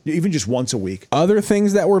trainer. Yeah. Even just once a week. Other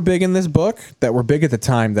things that were big in this book, that were big at the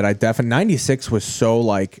time, that I definitely... 96 was so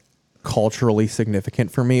like culturally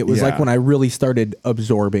significant for me. It was like when I really started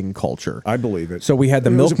absorbing culture. I believe it. So we had the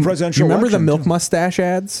milk. Presidential remember election, the milk mustache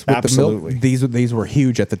ads? With Absolutely. The milk? These were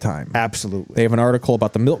huge at the time. Absolutely. They have an article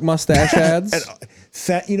about the milk mustache ads.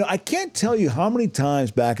 And, I can't tell you how many times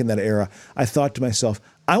back in that era I thought to myself,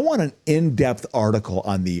 I want an in-depth article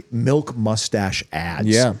on the milk mustache ads.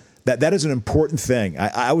 Yeah. That is an important thing.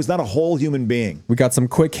 I was not a whole human being. We got some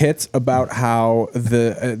quick hits about how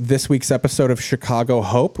this week's episode of Chicago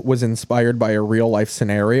Hope was inspired by a real life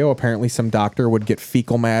scenario. Apparently, some doctor would get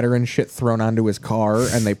fecal matter and shit thrown onto his car,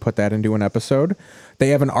 and they put that into an episode. They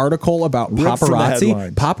have an article about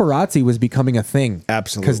paparazzi. Paparazzi was becoming a thing.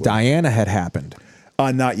 Absolutely. Because Diana had happened.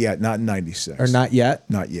 Not yet. Not in 96. Or not yet?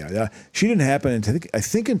 Not yet. She didn't happen until, I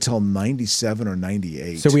think until 97 or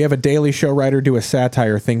 98. So we have a Daily Show writer do a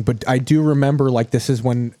satire thing, but I do remember like this is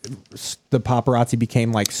when the paparazzi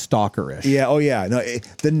became like stalkerish. Yeah. Oh yeah. No,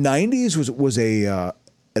 the 90s was an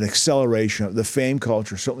acceleration. The fame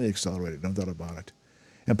culture certainly accelerated. No doubt about it.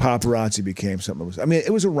 And paparazzi became something.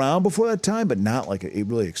 It was around before that time, but not like it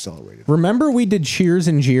really accelerated. Remember we did Cheers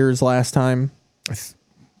and Jeers last time?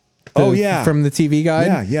 From the TV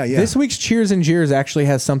Guide? Yeah. This week's Cheers and Jeers actually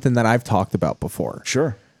has something that I've talked about before.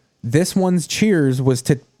 Sure. This one's Cheers was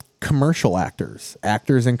to commercial actors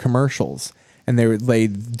in commercials. And they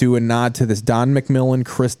do a nod to this Don McMillan,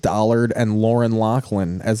 Chris Dollard, and Lauren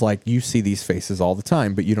Lachlan as like, you see these faces all the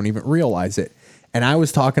time, but you don't even realize it. And I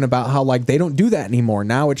was talking about how like they don't do that anymore.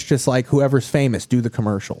 Now it's just like whoever's famous, do the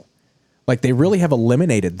commercial. Like they really have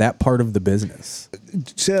eliminated that part of the business.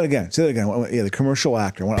 Say that again. Yeah, the commercial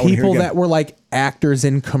actor. People that were like actors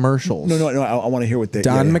in commercials. No. I want to hear what they.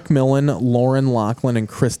 Don McMillan, Lauren Lachlan, and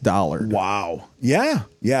Chris Dollard. Wow. Yeah.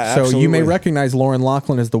 So absolutely. You may recognize Lauren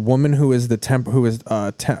Lachlan as the woman who is who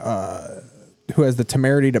has the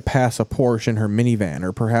temerity to pass a Porsche in her minivan,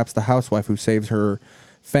 or perhaps the housewife who saves her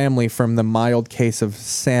family from the mild case of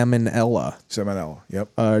salmonella.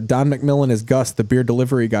 Yep. Don McMillan is Gus, the beer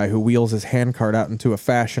delivery guy who wheels his handcart out into a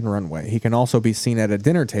fashion runway. He can also be seen at a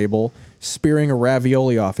dinner table, spearing a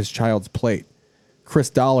ravioli off his child's plate.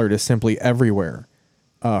 Chris Dollard is simply everywhere,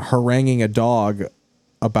 haranguing a dog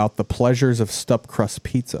about the pleasures of stuffed crust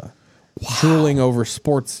pizza. Wow. Drooling over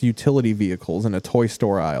sports utility vehicles in a toy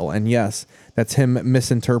store aisle. And yes, that's him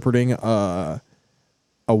misinterpreting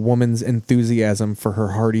a woman's enthusiasm for her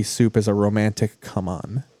hearty soup as a romantic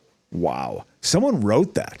come-on. Wow. Someone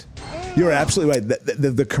wrote that. You're absolutely right.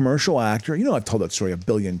 The commercial actor, I've told that story a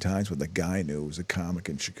billion times with the guy I knew who was a comic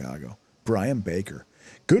in Chicago, Brian Baker.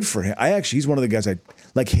 Good for him. He's one of the guys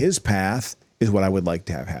like his path is what I would like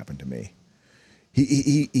to have happen to me.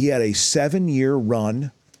 He had a 7-year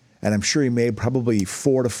run, and I'm sure he made probably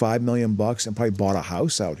 $4 to $5 million and probably bought a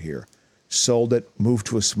house out here. Sold it, moved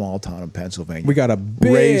to a small town in Pennsylvania. We got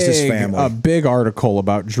raised his family. A big article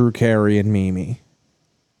about Drew Carey and Mimi.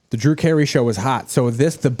 The Drew Carey show was hot. So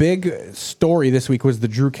the big story this week was the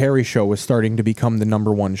Drew Carey show was starting to become the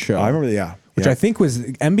 #1 show. I remember, yeah. Which I think was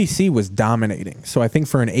NBC was dominating. So I think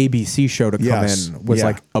for an ABC show to come in was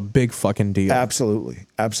like a big fucking deal. Absolutely.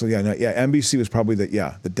 Yeah, NBC was probably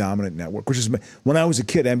the dominant network. Which is when I was a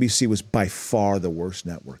kid, NBC was by far the worst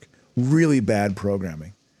network. Really bad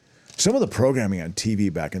programming. Some of the programming on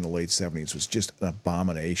TV back in the late 70s was just an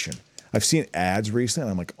abomination. I've seen ads recently,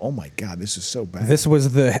 and I'm like, oh my God, this is so bad. This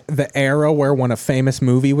was the era where when a famous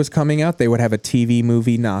movie was coming out, they would have a TV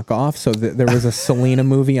movie knockoff. So there was a Selena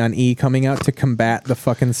movie on E coming out to combat the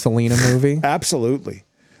fucking Selena movie. Absolutely.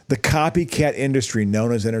 The copycat industry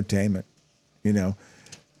known as entertainment,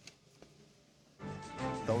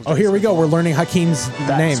 Oh, here we go. We're learning Hakeem's name.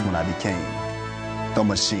 That's when I became the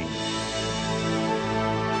Machine.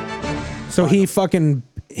 So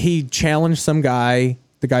he challenged some guy.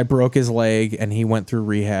 The guy broke his leg, and he went through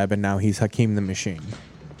rehab, and now he's Hakeem the Machine.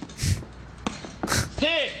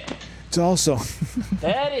 It's also...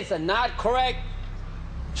 That is not correct.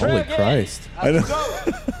 Holy Christ. I know.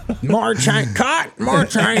 More Chinese. Cut! More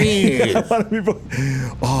Chinese. A lot of people...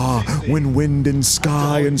 when wind and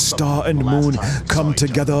sky and star and moon come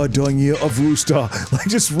together during year of rooster. Like,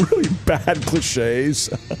 just really bad cliches.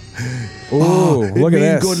 Ooh, look at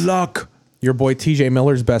this. Good luck. Your boy T.J.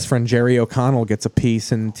 Miller's best friend Jerry O'Connell gets a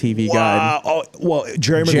piece in TV Guide. Oh, well,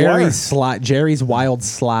 Jerry Maguire. Jerry's Wild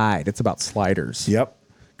Slide. It's about sliders. Yep.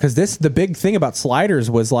 Because the big thing about Sliders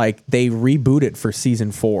was like they rebooted for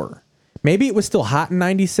season 4. Maybe it was still hot in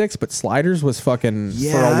 '96, but Sliders was fucking for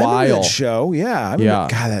a while. I remember that show. Yeah. I remember, Yeah.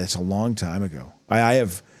 God, that's a long time ago. I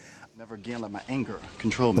have... Never again let my anger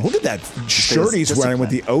control me. Look at that shirt he's wearing with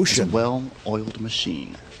the ocean. It's a well-oiled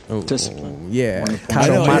machine. Discipline. Yeah.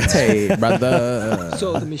 Mate, brother.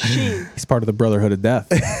 So the machine. He's part of the Brotherhood of Death.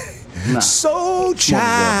 So,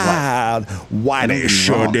 child, why they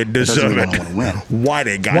sure did deserve it. Why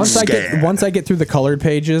they got scared. Once I get through the colored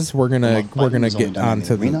pages, we're gonna get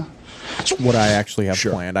onto what I actually have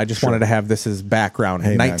planned. I just wanted to have this as background,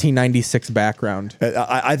 1996 background.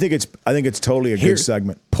 I think it's totally a good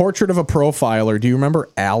segment. Portrait of a Profiler. Do you remember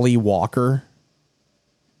Allie Walker?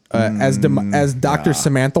 As Dr.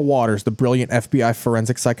 Samantha Waters, the brilliant FBI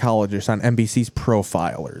forensic psychologist on NBC's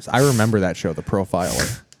Profilers. I remember that show, The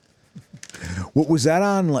Profiler. What was that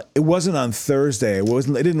on? It wasn't on Thursday. It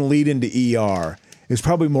didn't lead into ER. It was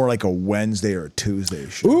probably more like a Wednesday or a Tuesday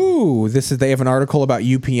show. Ooh, they have an article about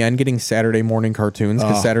UPN getting Saturday morning cartoons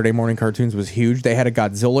because Saturday morning cartoons was huge. They had a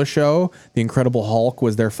Godzilla show. The Incredible Hulk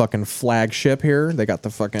was their fucking flagship here. They got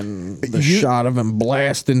the shot of him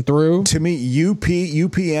blasting through. To me,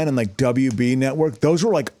 UPN and like WB Network, those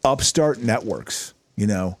were like upstart networks,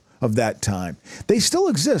 of that time. They still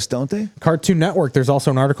exist, don't they? Cartoon Network, there's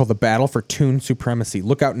also an article, The Battle for Toon Supremacy.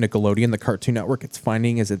 Look out, Nickelodeon, the Cartoon Network. It's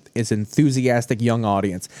finding is enthusiastic young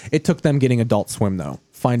audience. It took them getting Adult Swim, though.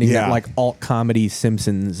 Finding that like alt-comedy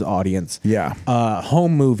Simpsons audience. Yeah.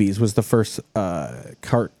 Home Movies was the first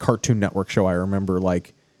Cartoon Network show I remember,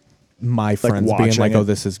 like, my friends being like, oh,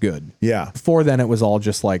 this is good. Yeah. Before then, it was all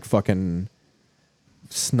just like fucking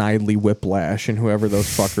Snidely Whiplash and whoever those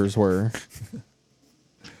fuckers were.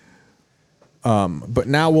 But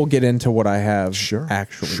now we'll get into what I have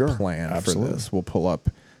actually planned for this. We'll pull up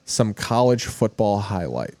some college football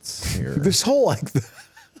highlights here. This whole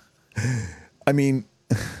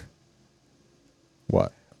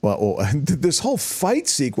what? Well, this whole fight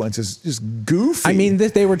sequence is just goofy. I mean,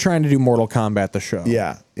 they were trying to do Mortal Kombat the show.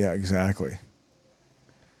 Yeah, exactly.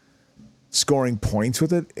 Scoring points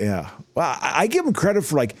with it, yeah. Well, I give them credit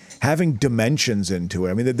for like having dimensions into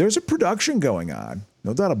it. I mean, there's a production going on,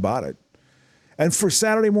 no doubt about it. And for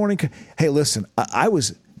Saturday morning, hey, listen, I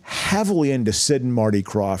was heavily into Sid and Marty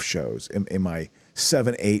Krofft shows in my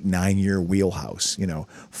 7, 8, 9-year wheelhouse.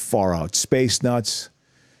 Far Out Space Nuts,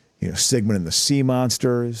 Sigmund and the Sea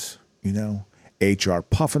Monsters, HR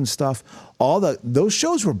Puffin stuff. Those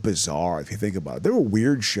shows were bizarre if you think about it. They were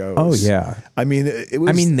weird shows. Oh yeah. I mean,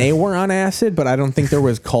 they were on acid, but I don't think there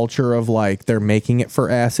was culture of like they're making it for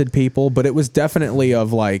acid people. But it was definitely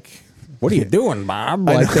of like, what are you doing, Bob?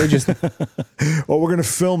 Like they just. Well, we're gonna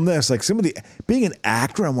film this. Like being an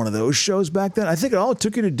actor on one of those shows back then. I think all it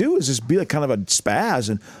took you to do is just be like kind of a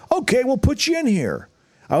spaz, and okay, we'll put you in here.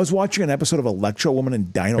 I was watching an episode of Electro Woman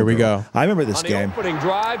and Dino Here we Girl. go. I remember this on the game. Opening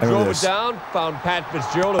drive, drove it down, found Pat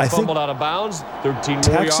Fitzgerald and fumbled out of bounds. 13 more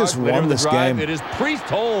Texas yards won the this drive. game. It is Priest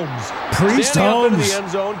Holmes. Priest Standing up into Holmes. the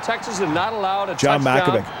end zone. Texas is not allowed a John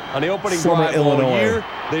touchdown Malkovich, on the opening former drive Illinois. all year.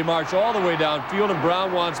 They march all the way downfield, and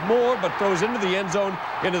Brown wants more, but throws into the end zone,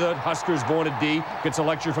 into the Huskers' vaunted D. Gets a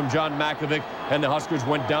lecture from John Malkovich, and the Huskers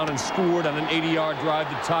went down and scored on an 80-yard drive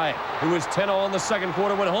to tie it. It was 10-0 in the second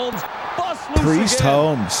quarter when Holmes bust loose Priest again.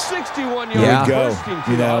 Holmes. 61 Yeah. yards bursting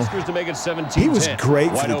through the Huskers to make it 17-10. He was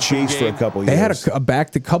great Wide for the open Chiefs for a game. couple They years.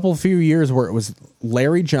 had a few years where it was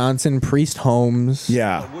Larry Johnson, Priest Holmes.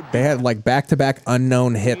 Yeah. They had like back-to-back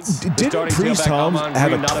unknown hits. Didn't Priest Holmes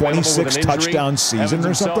have a 26 touchdown season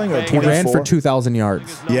or something? Or He ran 24? for 2,000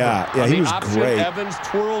 yards. Yeah, he was great. Evans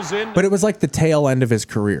twirls in. But it was like the tail end of his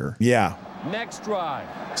career. Yeah. Next drive.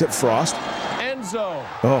 Is it Frost? Enzo.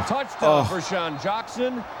 Oh. Touchdown for Sean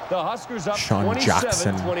Jackson. The Huskers up Sean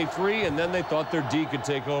Jackson. 27-23, and then they thought their D could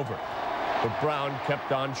take over. But Brown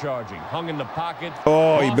kept on charging. Hung in the pocket.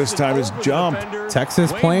 Oh, he missed time his jump.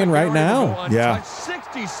 Texas playing right now. Yeah.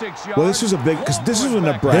 66 yards. Well, this was a big because this is when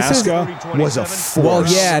Nebraska was a force. Well,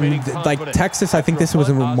 yeah, and like Texas, I think this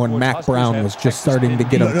was when Mac Brown was just starting to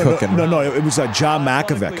get them cooking. No, it was John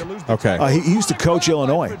Makovic. Okay. He used to coach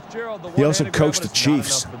Illinois. He also coached the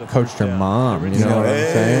Chiefs. Coached her mom. You know what I'm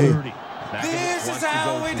saying? This is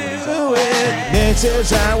how we do it. This is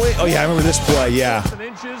how we. Oh yeah, I remember this play. Yeah,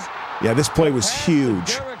 this play was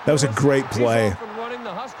huge. That was a great play.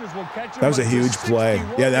 That was a huge play.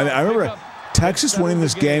 Yeah, I remember Texas winning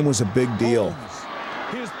this game was a big deal.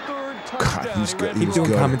 God, he's good. Keep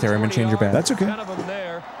doing commentary. I'm gonna change your back. That's okay.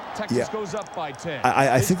 Yeah,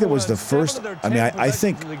 I think that was the first. I mean, I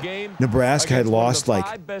think Nebraska had lost like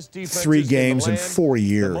 3 games in 4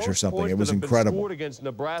 years or something. It was incredible. Against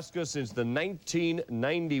Nebraska since the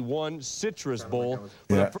 1991 Citrus Bowl.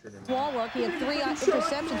 Yeah. Small look. He had 3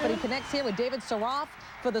 interceptions, but he connects here with David Saroff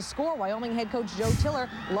for the score. Wyoming head coach Joe Tiller.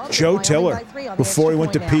 Joe Tiller, before he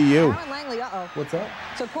went to PU. What's that?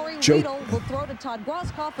 So Corey Weedle will throw to Todd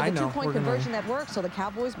Groskopf for the 2-point conversion that works. So the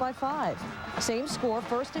Cowboys by 5. Same score,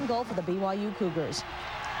 1st and goal for the BYU Cougars.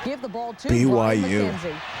 Give the ball to BYU.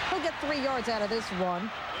 He'll get 3 yards out of this run,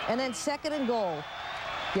 and then 2nd and goal.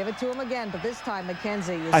 Give it to him again, but this time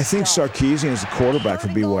McKenzie is I think Sarkisian is the quarterback for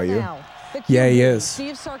BYU. Yeah, he is.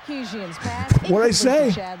 Steve Sarkisian's pass. What'd I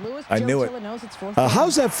say? I knew it.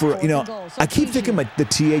 How's that for, I keep thinking the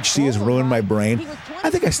THC has ruined my brain. I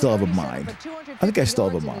think I still have a mind.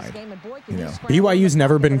 BYU's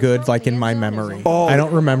never been good, like in my memory. I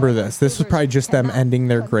don't remember this. This was probably just them ending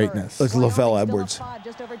their greatness. Like Lavelle Edwards.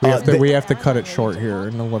 We have to cut it short here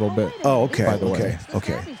in a little bit. Oh, okay. By the way.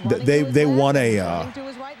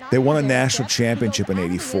 They won a national championship in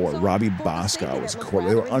 '84. Robbie Bosco was a quarterback.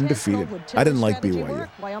 They were undefeated. I didn't like BYU.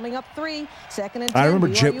 Wyoming up 3, 2nd and 10. I remember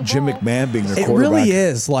Jim McMahon being their quarterback. It really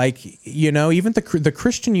is like even the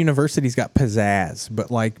Christian universities got pizzazz,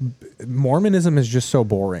 but like Mormonism is just so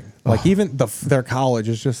boring. Like even their college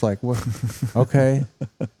is just like, what? Okay.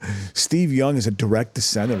 Steve Young is a direct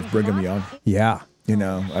descendant of Brigham Young. Yeah. I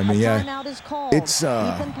mean, yeah, it's,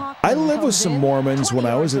 I lived with some Mormons when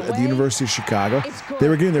I was at the University of Chicago. They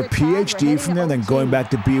were getting their PhD from there and then going back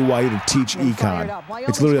to BYU to teach econ.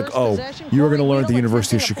 It's literally like, you were going to learn at the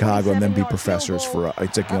University of Chicago and then be professors for,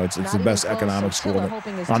 it's like, it's the best economic school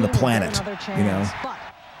on the planet,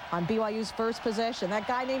 On BYU's first possession, that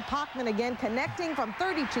guy named Pachman again connecting from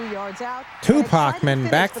 32 yards out. Pachman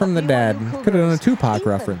back from the dad. Could have done a Tupac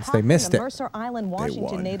reference. They missed it. Mercer Island,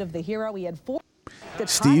 Washington native, the hero. He had 4.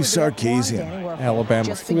 Steve Sarkisian.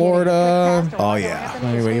 Alabama, Florida. Oh, yeah.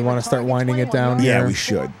 Anyway, you want to start winding it down here? Yeah, we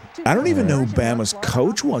should. I don't even know who Bama's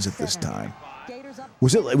coach was at this time.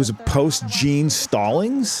 It was a post-Gene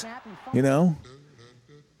Stallings,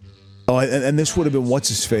 Oh, and this would have been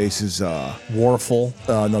what's-his-face's... Warfel.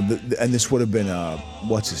 No, and this would have been,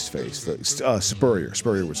 what's-his-face? Spurrier.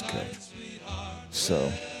 Spurrier was the coach.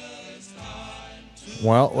 So...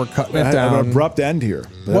 Well, we're cutting it down. An abrupt end here.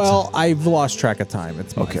 Well, I've lost track of time.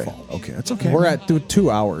 It's my fault. Okay, that's okay. We're at 2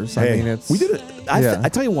 hours. Hey, I mean, we did it. I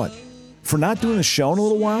tell you what, for not doing a show in a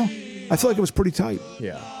little while, I feel like it was pretty tight.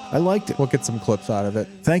 Yeah. I liked it. We'll get some clips out of it.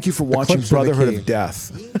 Thank you for watching Brotherhood of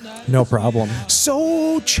Death. No problem.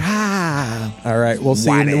 So child. All right, we'll see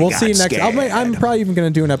you. We'll see you next. I'm probably even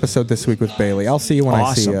going to do an episode this week with Bailey. I'll see you when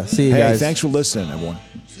I see you. See you guys. Hey, thanks for listening, everyone.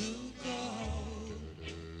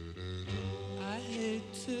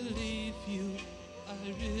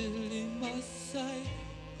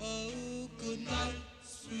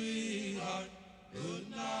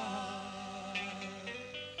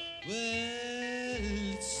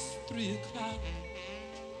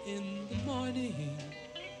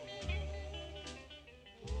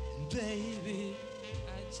 Baby,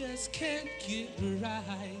 I just can't get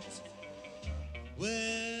right.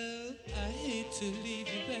 Well, I hate to leave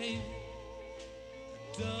you, baby.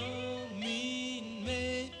 Don't mean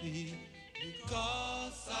maybe,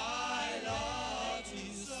 because I love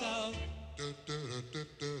you so.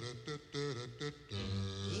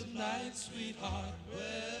 Good night, sweetheart.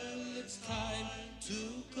 Well, it's time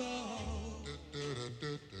to go.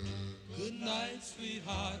 Good night,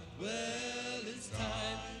 sweetheart. Well, it's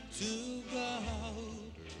time to go.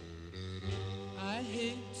 I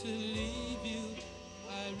hate to leave you,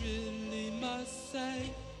 I really must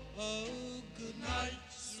say. Oh, good night,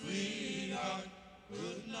 sweetheart.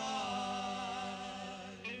 Good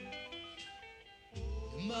night.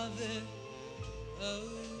 Your mother,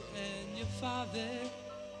 and your father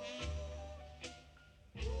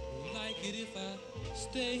like it if I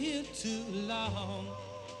stay here too long.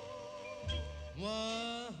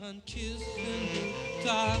 One kiss in the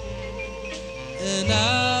dark, and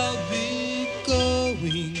I'll be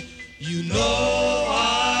going. You know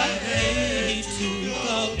I hate to go.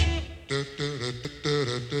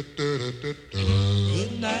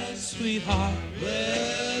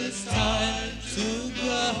 Well, it's time to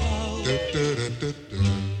go.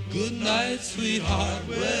 Good night, sweetheart.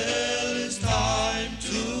 Well, it's time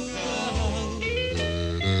to go.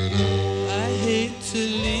 I hate to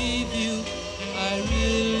leave you. I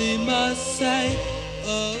really must say,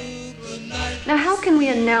 oh, good night. Now, how can we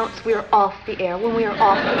announce we're off the air when we are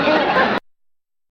off the air?